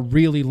had been a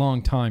really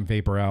long time,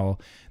 Vapor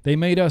Owl. They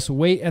made us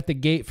wait at the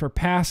gate for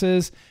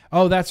passes.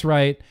 Oh, that's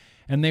right.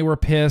 And they were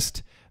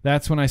pissed.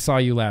 That's when I saw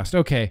you last.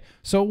 Okay,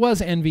 so it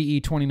was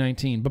NVE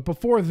 2019. But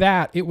before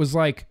that, it was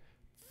like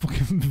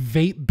fucking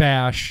Vape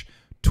Bash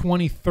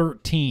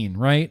 2013,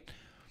 right?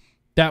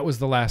 That was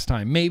the last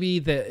time. Maybe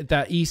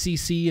that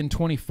ECC in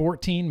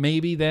 2014,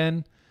 maybe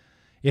then.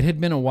 It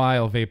had been a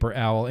while, Vapor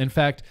Owl. In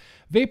fact,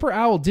 Vapor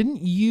Owl,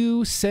 didn't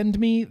you send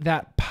me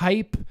that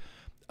pipe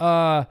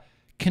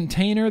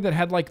container that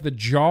had like the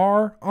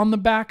jar on the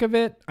back of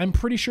it? I'm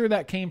pretty sure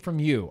that came from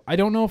you. I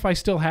don't know if I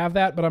still have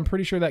that, but I'm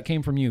pretty sure that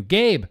came from you.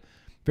 Gabe,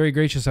 very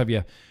gracious of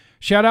you.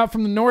 Shout out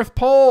from the North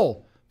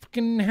Pole.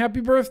 Fucking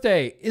happy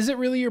birthday. Is it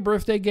really your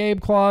birthday,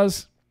 Gabe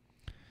Claus?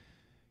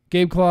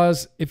 Gabe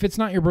Claus, if it's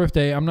not your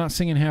birthday, I'm not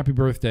singing happy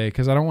birthday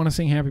because I don't want to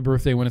sing happy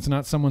birthday when it's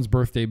not someone's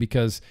birthday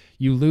because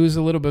you lose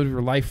a little bit of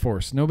your life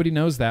force. Nobody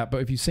knows that,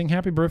 but if you sing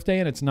happy birthday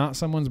and it's not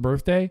someone's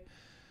birthday,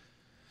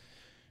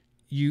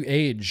 you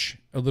age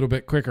a little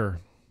bit quicker.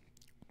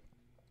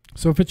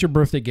 So if it's your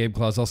birthday, Gabe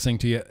Claus, I'll sing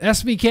to you.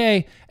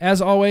 SVK,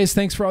 as always,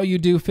 thanks for all you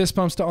do. Fist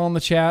bumps to all in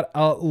the chat.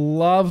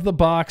 Love the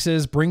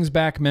boxes. Brings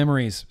back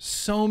memories.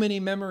 So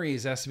many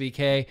memories,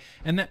 SVK.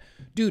 And that,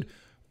 dude,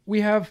 we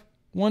have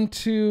 1,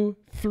 2,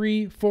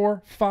 3,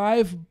 4,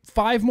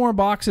 5 more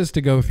boxes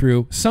to go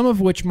through, some of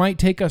which might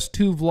take us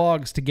 2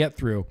 vlogs to get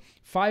through.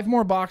 5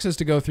 more boxes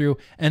to go through,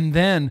 and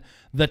then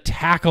the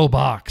tackle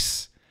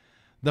box.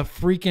 The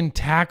freaking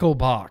tackle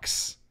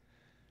box.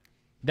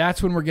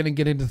 That's when we're going to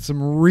get into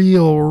some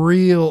real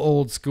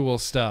old school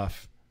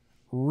stuff.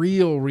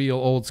 Real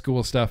old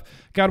school stuff.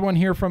 Got one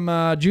here from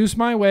Juice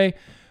My Way.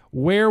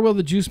 Where will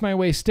the Juice My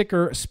Way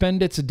sticker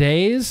spend its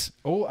days?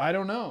 Oh, I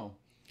don't know.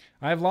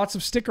 I have lots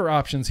of sticker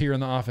options here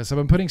in the office. I've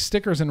been putting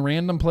stickers in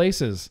random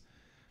places.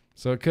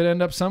 So it could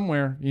end up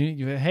somewhere.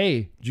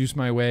 Hey, Juice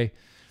My Way.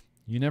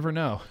 You never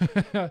know.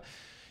 You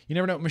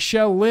never know.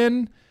 Michelle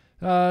Lynn,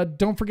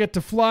 don't forget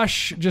to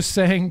flush. Just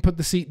saying, put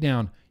the seat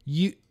down.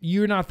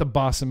 You're not the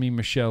boss of me,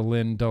 Michelle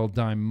Lynn. Dull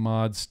Dime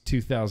Mods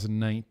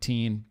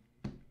 2019.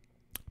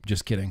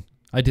 Just kidding.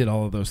 I did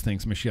all of those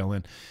things, Michelle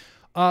Lynn.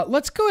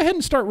 Let's go ahead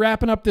and start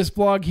wrapping up this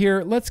vlog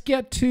here. Let's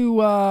get to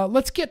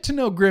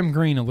know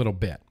GrimmGreen a little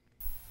bit.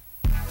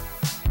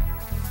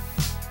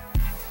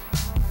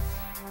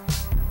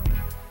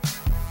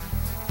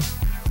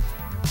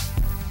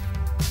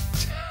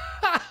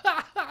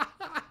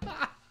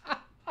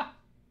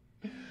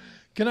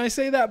 Can I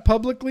say that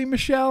publicly,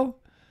 Michelle?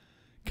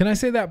 Can I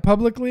say that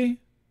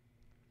publicly?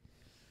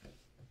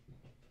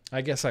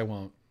 I guess I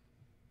won't.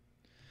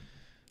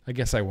 I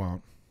guess I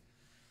won't.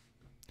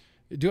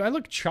 Do I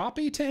look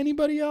choppy to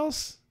anybody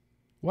else?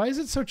 Why is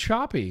it so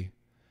choppy?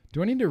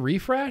 Do I need to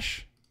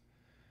refresh?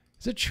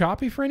 Is it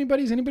choppy for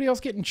anybody? Is anybody else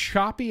getting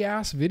choppy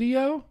ass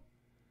video?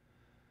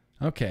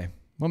 Okay.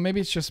 Well, maybe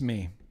it's just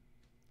me.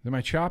 Am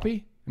I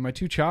choppy? Am I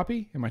too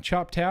choppy? Am I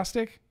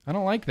chop-tastic? I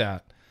don't like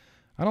that.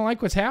 I don't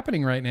like what's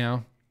happening right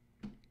now.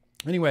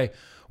 Anyway,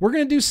 we're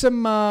gonna do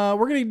some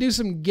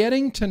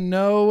getting to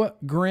know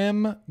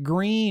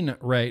GrimmGreen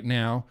right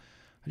now.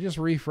 I just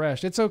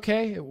refreshed. It's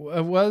okay.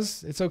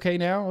 It's okay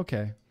now.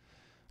 Okay,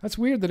 that's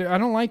weird. I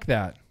don't like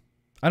that.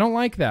 I don't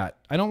like that.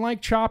 I don't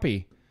like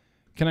choppy.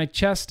 Can I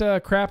chest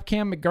crap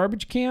cam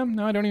garbage cam?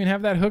 No, I don't even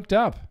have that hooked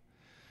up. I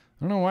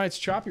don't know why it's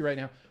choppy right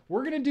now.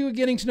 We're going to do a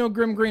Getting to Know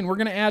GrimmGreen. We're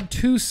going to add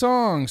 2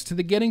 songs to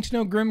the Getting to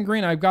Know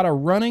GrimmGreen. I've got a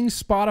running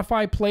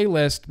Spotify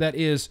playlist that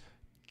is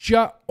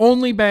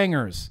only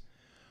bangers.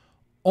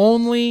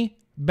 Only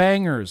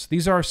bangers.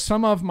 These are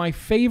some of my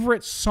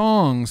favorite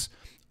songs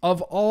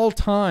of all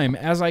time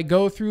as I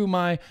go through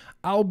my,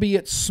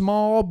 albeit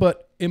small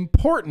but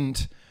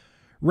important,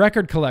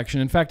 record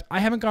collection. In fact, I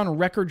haven't gone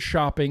record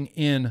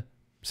shopping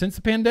since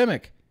the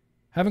pandemic.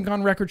 Haven't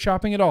gone record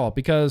shopping at all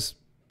because,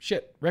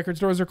 shit, record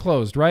stores are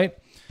closed, right?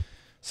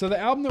 So the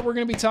album that we're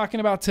going to be talking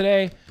about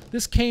today,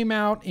 this came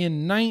out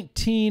in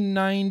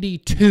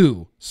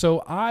 1992.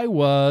 So I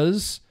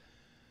was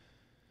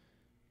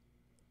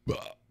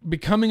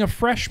becoming a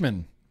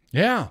freshman.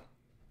 Yeah.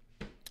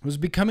 I was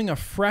becoming a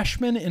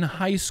freshman in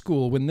high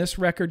school when this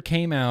record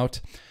came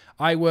out.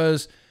 I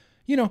was,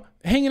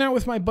 hanging out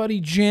with my buddy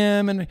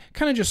Jim and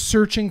kind of just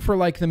searching for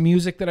like the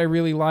music that I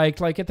really liked.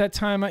 Like at that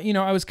time,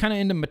 I was kind of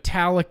into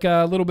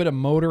Metallica, a little bit of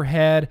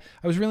Motorhead.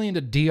 I was really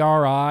into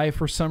DRI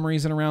for some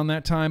reason around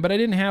that time, but I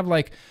didn't have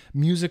like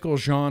musical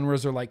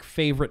genres or like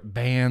favorite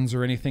bands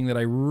or anything that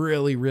I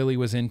really, really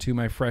was into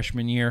my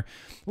freshman year.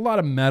 A lot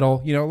of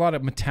metal, a lot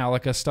of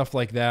Metallica, stuff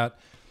like that.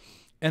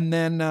 And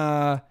then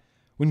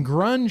when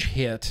grunge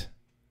hit,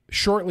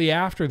 shortly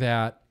after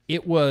that,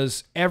 it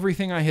was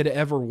everything I had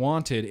ever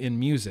wanted in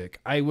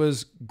music. I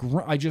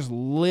just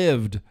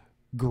lived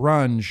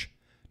grunge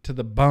to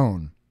the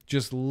bone.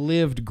 Just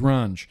lived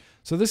grunge.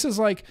 So this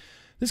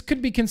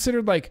could be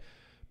considered like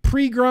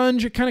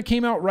pre-grunge. It kind of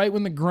came out right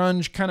when the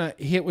grunge kind of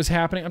hit was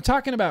happening. I'm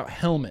talking about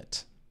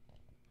Helmet.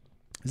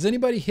 Is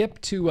anybody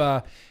hip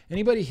to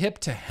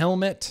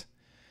Helmet?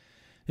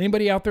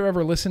 Anybody out there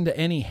ever listen to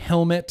any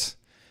Helmet?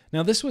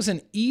 Now this was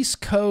an East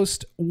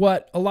Coast,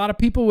 what a lot of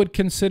people would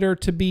consider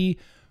to be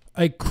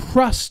a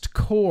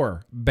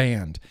crustcore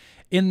band,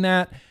 in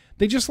that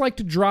they just like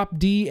to drop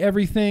D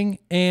everything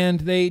and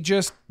they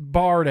just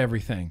barred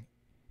everything.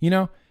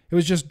 It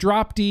was just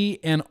drop D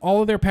and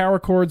all of their power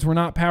chords were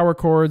not power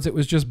chords. It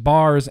was just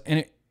bars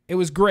and it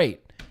was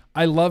great.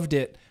 I loved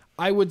it.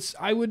 I would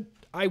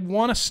I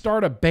want to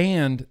start a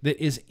band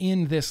that is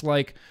in this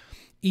like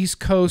East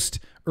Coast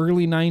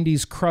early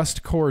 90s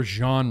crustcore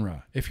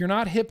genre. If you're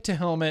not hip to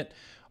Helmet,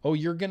 oh,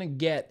 you're going to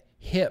get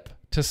hip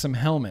to some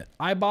Helmet.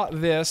 I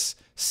bought this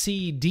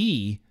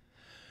CD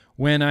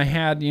when I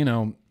had, you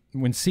know,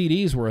 when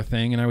CDs were a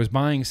thing and I was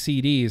buying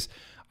CDs.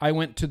 I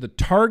went to the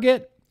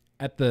Target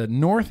at the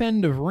north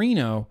end of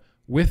Reno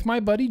with my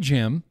buddy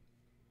Jim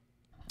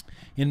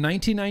in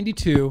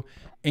 1992,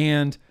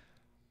 and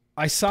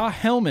I saw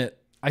Helmet.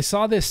 I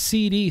saw this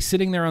CD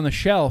sitting there on the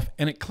shelf,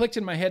 and it clicked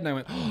in my head, and I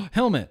went, oh,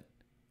 Helmet.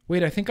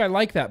 Wait, I think I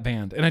like that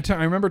band. And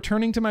I remember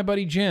turning to my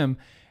buddy Jim,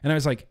 and I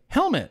was like,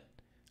 Helmet.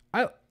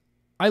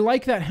 I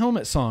like that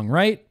Helmet song,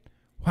 right?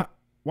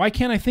 Why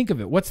can't I think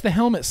of it? What's the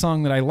Helmet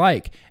song that I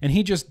like? And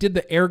he just did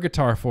the air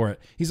guitar for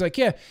it. He's like,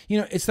 yeah, you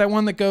know, it's that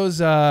one that goes,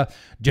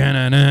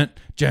 jananant,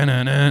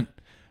 jananant,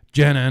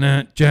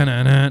 jananant,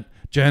 jananant,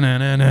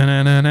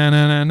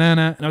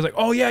 jananant, and I was like,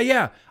 oh,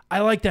 yeah. I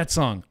like that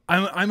song.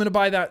 I'm gonna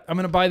buy that. I'm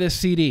gonna buy this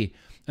CD.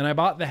 And I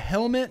bought the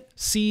Helmet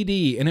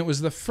CD, and it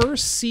was the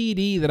first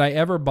CD that I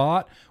ever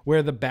bought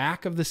where the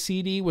back of the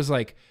CD was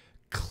like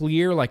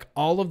clear, like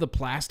all of the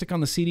plastic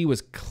on the CD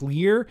was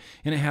clear,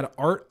 and it had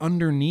art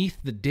underneath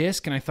the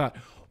disc. And I thought,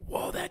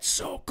 whoa, that's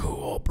so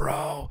cool,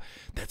 bro.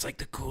 That's like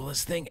the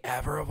coolest thing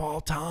ever of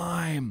all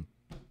time.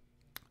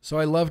 So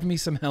I loved me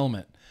some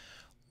Helmet.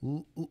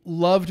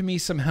 Loved me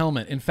some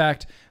Helmet. In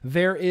fact,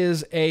 there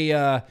is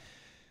a...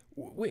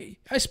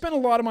 I spent a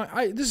lot of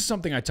my... this is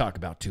something I talk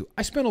about too.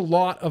 I spent a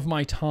lot of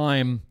my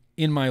time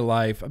in my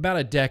life, about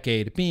a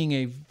decade, being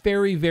a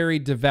very, very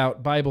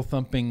devout,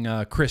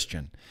 Bible-thumping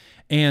Christian.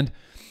 And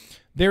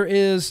there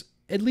is,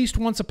 at least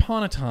once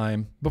upon a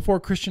time, before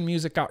Christian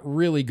music got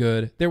really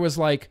good, there was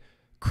like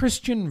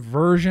Christian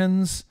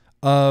versions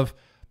of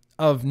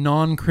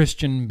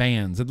non-Christian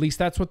bands. At least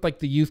that's what like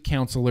the youth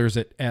counselors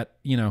at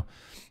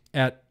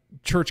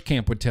church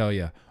camp would tell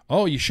you.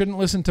 Oh, you shouldn't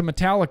listen to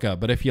Metallica,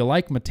 but if you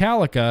like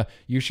Metallica,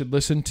 you should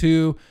listen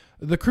to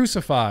The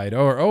Crucified.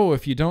 Or, oh,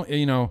 if you don't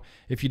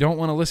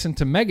want to listen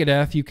to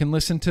Megadeth, you can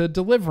listen to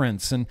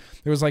Deliverance. And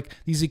there was like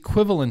these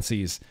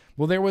equivalencies.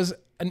 Well, there was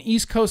an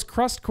East Coast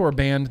crustcore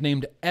band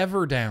named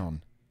Everdown.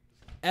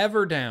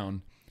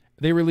 Everdown.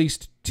 They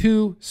released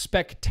 2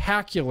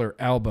 spectacular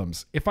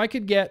albums. If I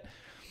could get...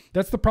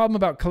 That's the problem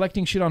about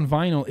collecting shit on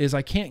vinyl is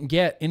I can't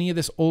get any of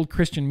this old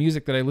Christian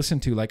music that I listen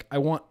to. Like, I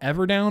want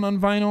Everdown on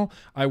vinyl.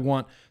 I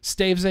want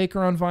Stavesacre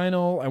on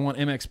vinyl. I want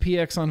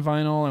MXPX on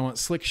vinyl. I want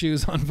Slick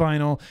Shoes on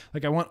vinyl.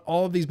 Like, I want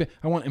all of these.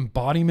 I want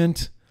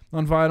Embodiment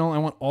on vinyl. I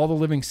want all the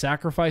Living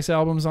Sacrifice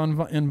albums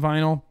in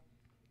vinyl.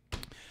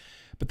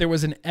 But there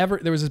was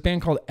this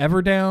band called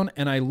Everdown,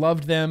 and I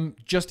loved them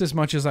just as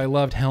much as I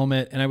loved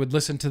Helmet. And I would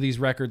listen to these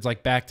records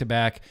like back to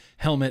back.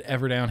 Helmet,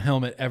 Everdown,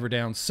 Helmet,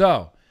 Everdown.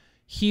 So...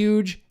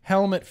 huge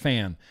Helmet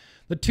fan.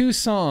 The 2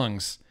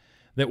 songs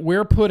that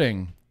we're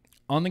putting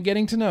on the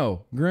Getting to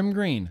Know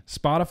GrimmGreen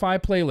Spotify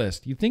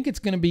playlist. You think it's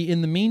going to be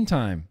In the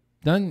Meantime,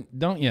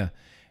 don't you?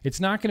 It's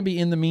not going to be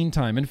In the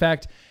Meantime. In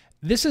fact,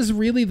 this is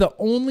really the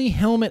only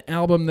Helmet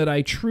album that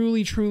I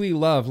truly, truly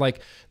love. Like,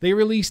 they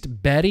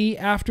released Betty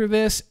after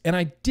this, and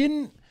I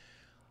didn't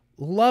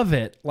love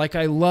it like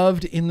I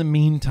loved In the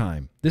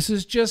Meantime. This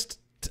is just,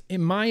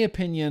 in my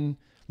opinion,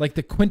 like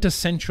the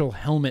quintessential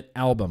Helmet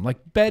album.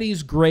 Like,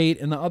 Betty's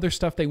great, and the other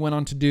stuff they went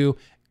on to do,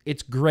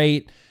 it's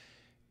great.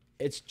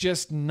 It's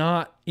just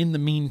not In the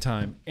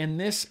Meantime. And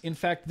this, in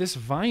fact, this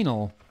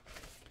vinyl,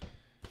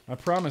 I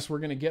promise we're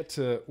going to get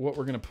to what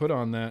we're going to put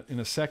on that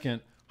in a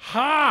second.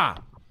 Ha!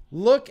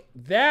 Look at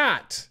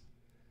that.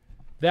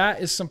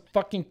 That is some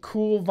fucking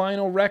cool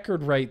vinyl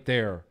record right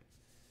there.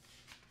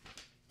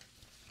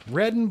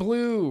 Red and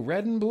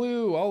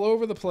blue all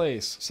over the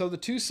place. So the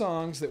 2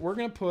 songs that we're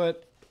going to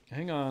put,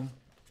 hang on.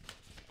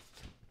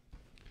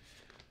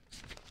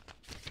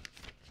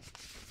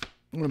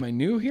 What am I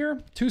new here?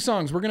 2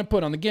 songs we're going to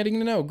put on the Getting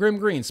to Know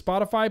GrimmGreen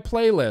Spotify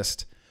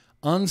playlist.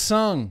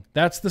 Unsung.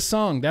 That's the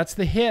song. That's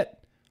the hit.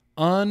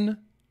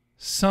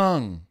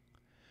 Unsung.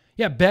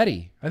 Yeah,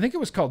 Betty. I think it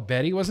was called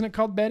Betty. Wasn't it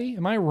called Betty?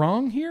 Am I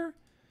wrong here?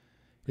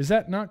 Is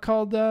that not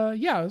called...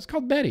 yeah, it was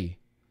called Betty.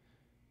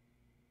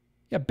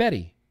 Yeah,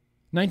 Betty.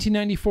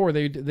 1994,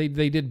 they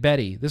did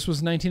Betty. This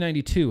was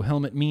 1992,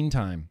 Helmet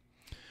Meantime.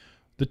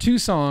 The 2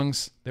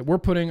 songs that we're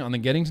putting on the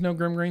Getting to Know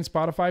GrimmGreen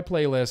Spotify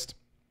playlist...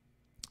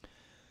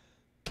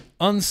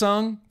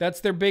 Unsung, that's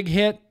their big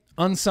hit.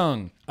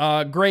 Unsung.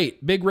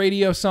 Great. Big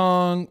radio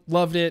song.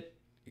 Loved it.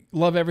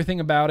 Love everything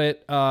about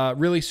it.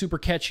 Really super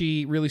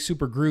catchy, really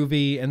super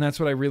groovy, and that's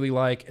what I really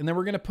like. And then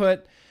we're going to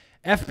put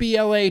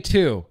FBLA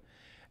 2.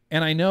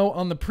 And I know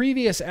on the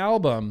previous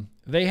album,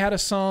 they had a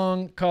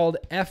song called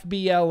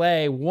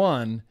FBLA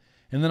 1.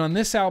 And then on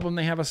this album,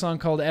 they have a song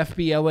called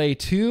FBLA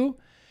 2.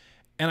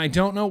 And I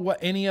don't know what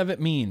any of it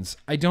means.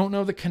 I don't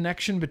know the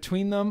connection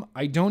between them.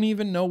 I don't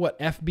even know what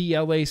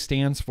FBLA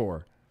stands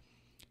for.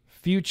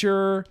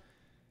 Future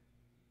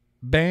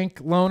Bank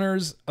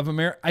Loaners of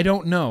America. I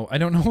don't know. I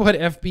don't know what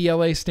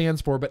FBLA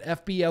stands for, but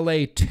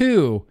FBLA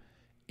 2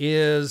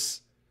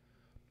 is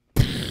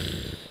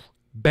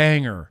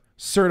banger,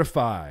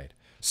 certified,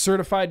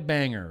 certified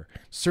banger,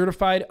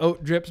 certified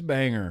oat drips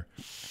banger.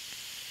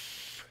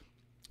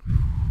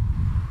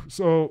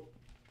 So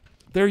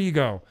there you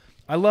go.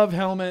 I love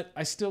Helmet.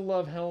 I still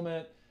love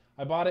Helmet.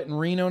 I bought it in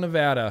Reno,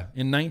 Nevada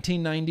in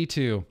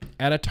 1992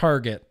 at a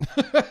Target.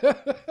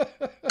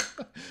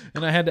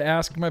 And I had to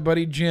ask my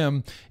buddy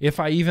Jim if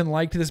I even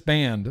liked this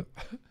band.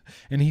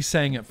 And he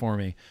sang it for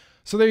me.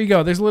 So there you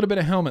go. There's a little bit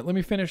of Helmet. Let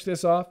me finish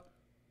this off.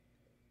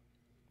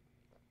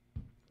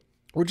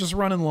 We're just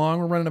running long.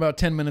 We're running about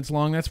 10 minutes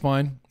long. That's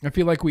fine. I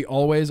feel like we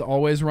always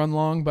run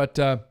long. But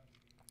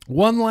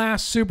one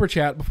last super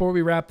chat before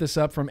we wrap this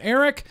up from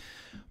Eric.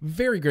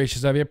 Very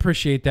gracious of you.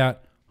 Appreciate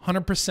that.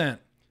 100%.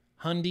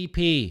 Hundy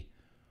P.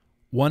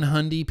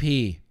 100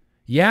 P.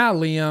 Yeah,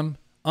 Liam.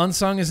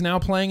 Unsung is now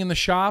playing in the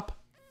shop.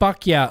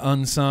 Fuck yeah,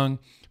 Unsung.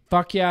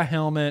 Fuck yeah,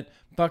 Helmet.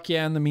 Fuck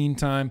yeah, in the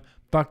meantime.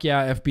 Fuck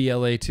yeah,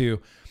 FBLA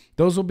too.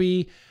 Those will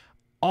be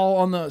all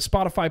on the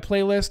Spotify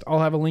playlist. I'll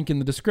have a link in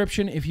the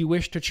description if you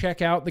wish to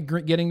check out the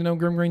Getting to Know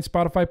GrimmGreen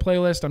Spotify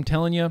playlist. I'm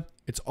telling you,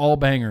 it's all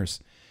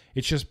bangers.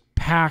 It's just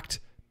packed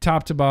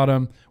top to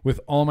bottom with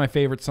all my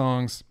favorite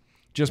songs.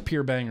 Just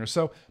pure bangers.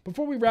 So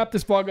before we wrap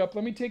this vlog up,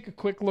 let me take a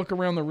quick look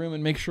around the room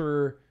and make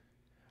sure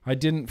I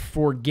didn't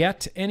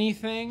forget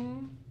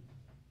anything.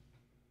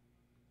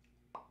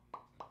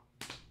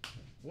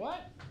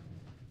 What?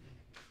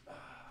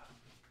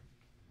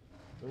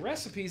 The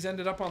recipes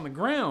ended up on the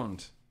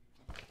ground.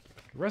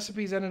 The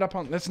recipes ended up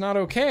on... That's not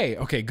okay.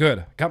 Okay,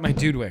 good. Got my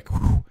dude wick.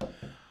 Whew.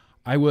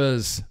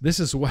 This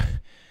is what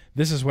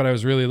I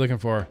was really looking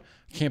for.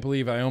 Can't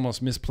believe I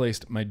almost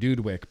misplaced my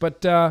dude wick.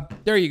 But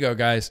there you go,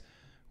 guys.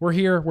 We're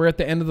here. We're at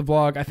the end of the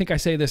vlog. I think I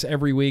say this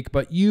every week,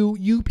 but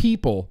you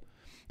people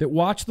that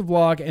watch the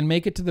vlog and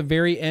make it to the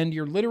very end,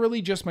 you're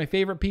literally just my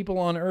favorite people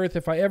on earth.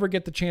 If I ever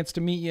get the chance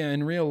to meet you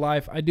in real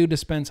life, I do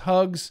dispense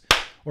hugs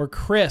or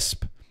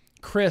crisp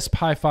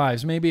high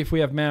fives. Maybe if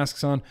we have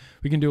masks on,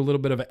 we can do a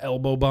little bit of an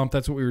elbow bump.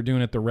 That's what we were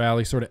doing at the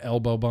rally, sort of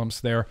elbow bumps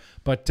there.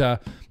 But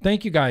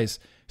thank you guys.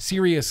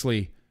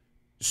 Seriously,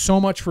 so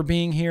much for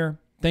being here.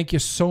 Thank you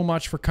so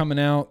much for coming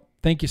out.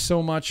 Thank you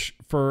so much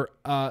for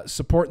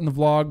supporting the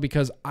vlog,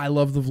 because I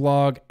love the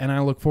vlog and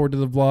I look forward to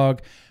the vlog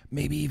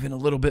maybe even a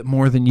little bit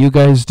more than you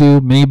guys do,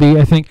 maybe,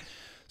 I think.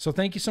 So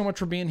thank you so much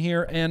for being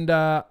here, and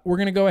we're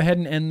going to go ahead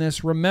and end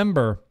this.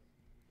 Remember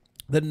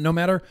that no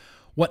matter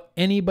what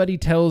anybody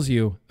tells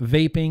you,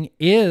 vaping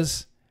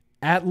is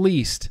at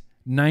least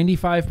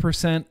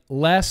 95%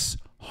 less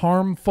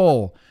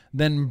harmful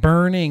than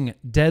burning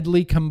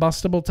deadly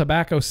combustible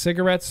tobacco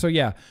cigarettes. So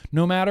yeah,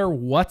 no matter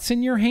what's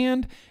in your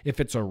hand,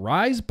 if it's a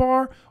Rise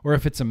bar or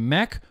if it's a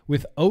mech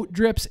with oat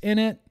drips in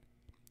it,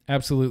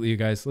 absolutely, you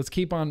guys. Let's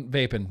keep on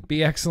vaping.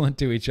 Be excellent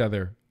to each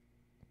other.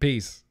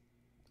 Peace.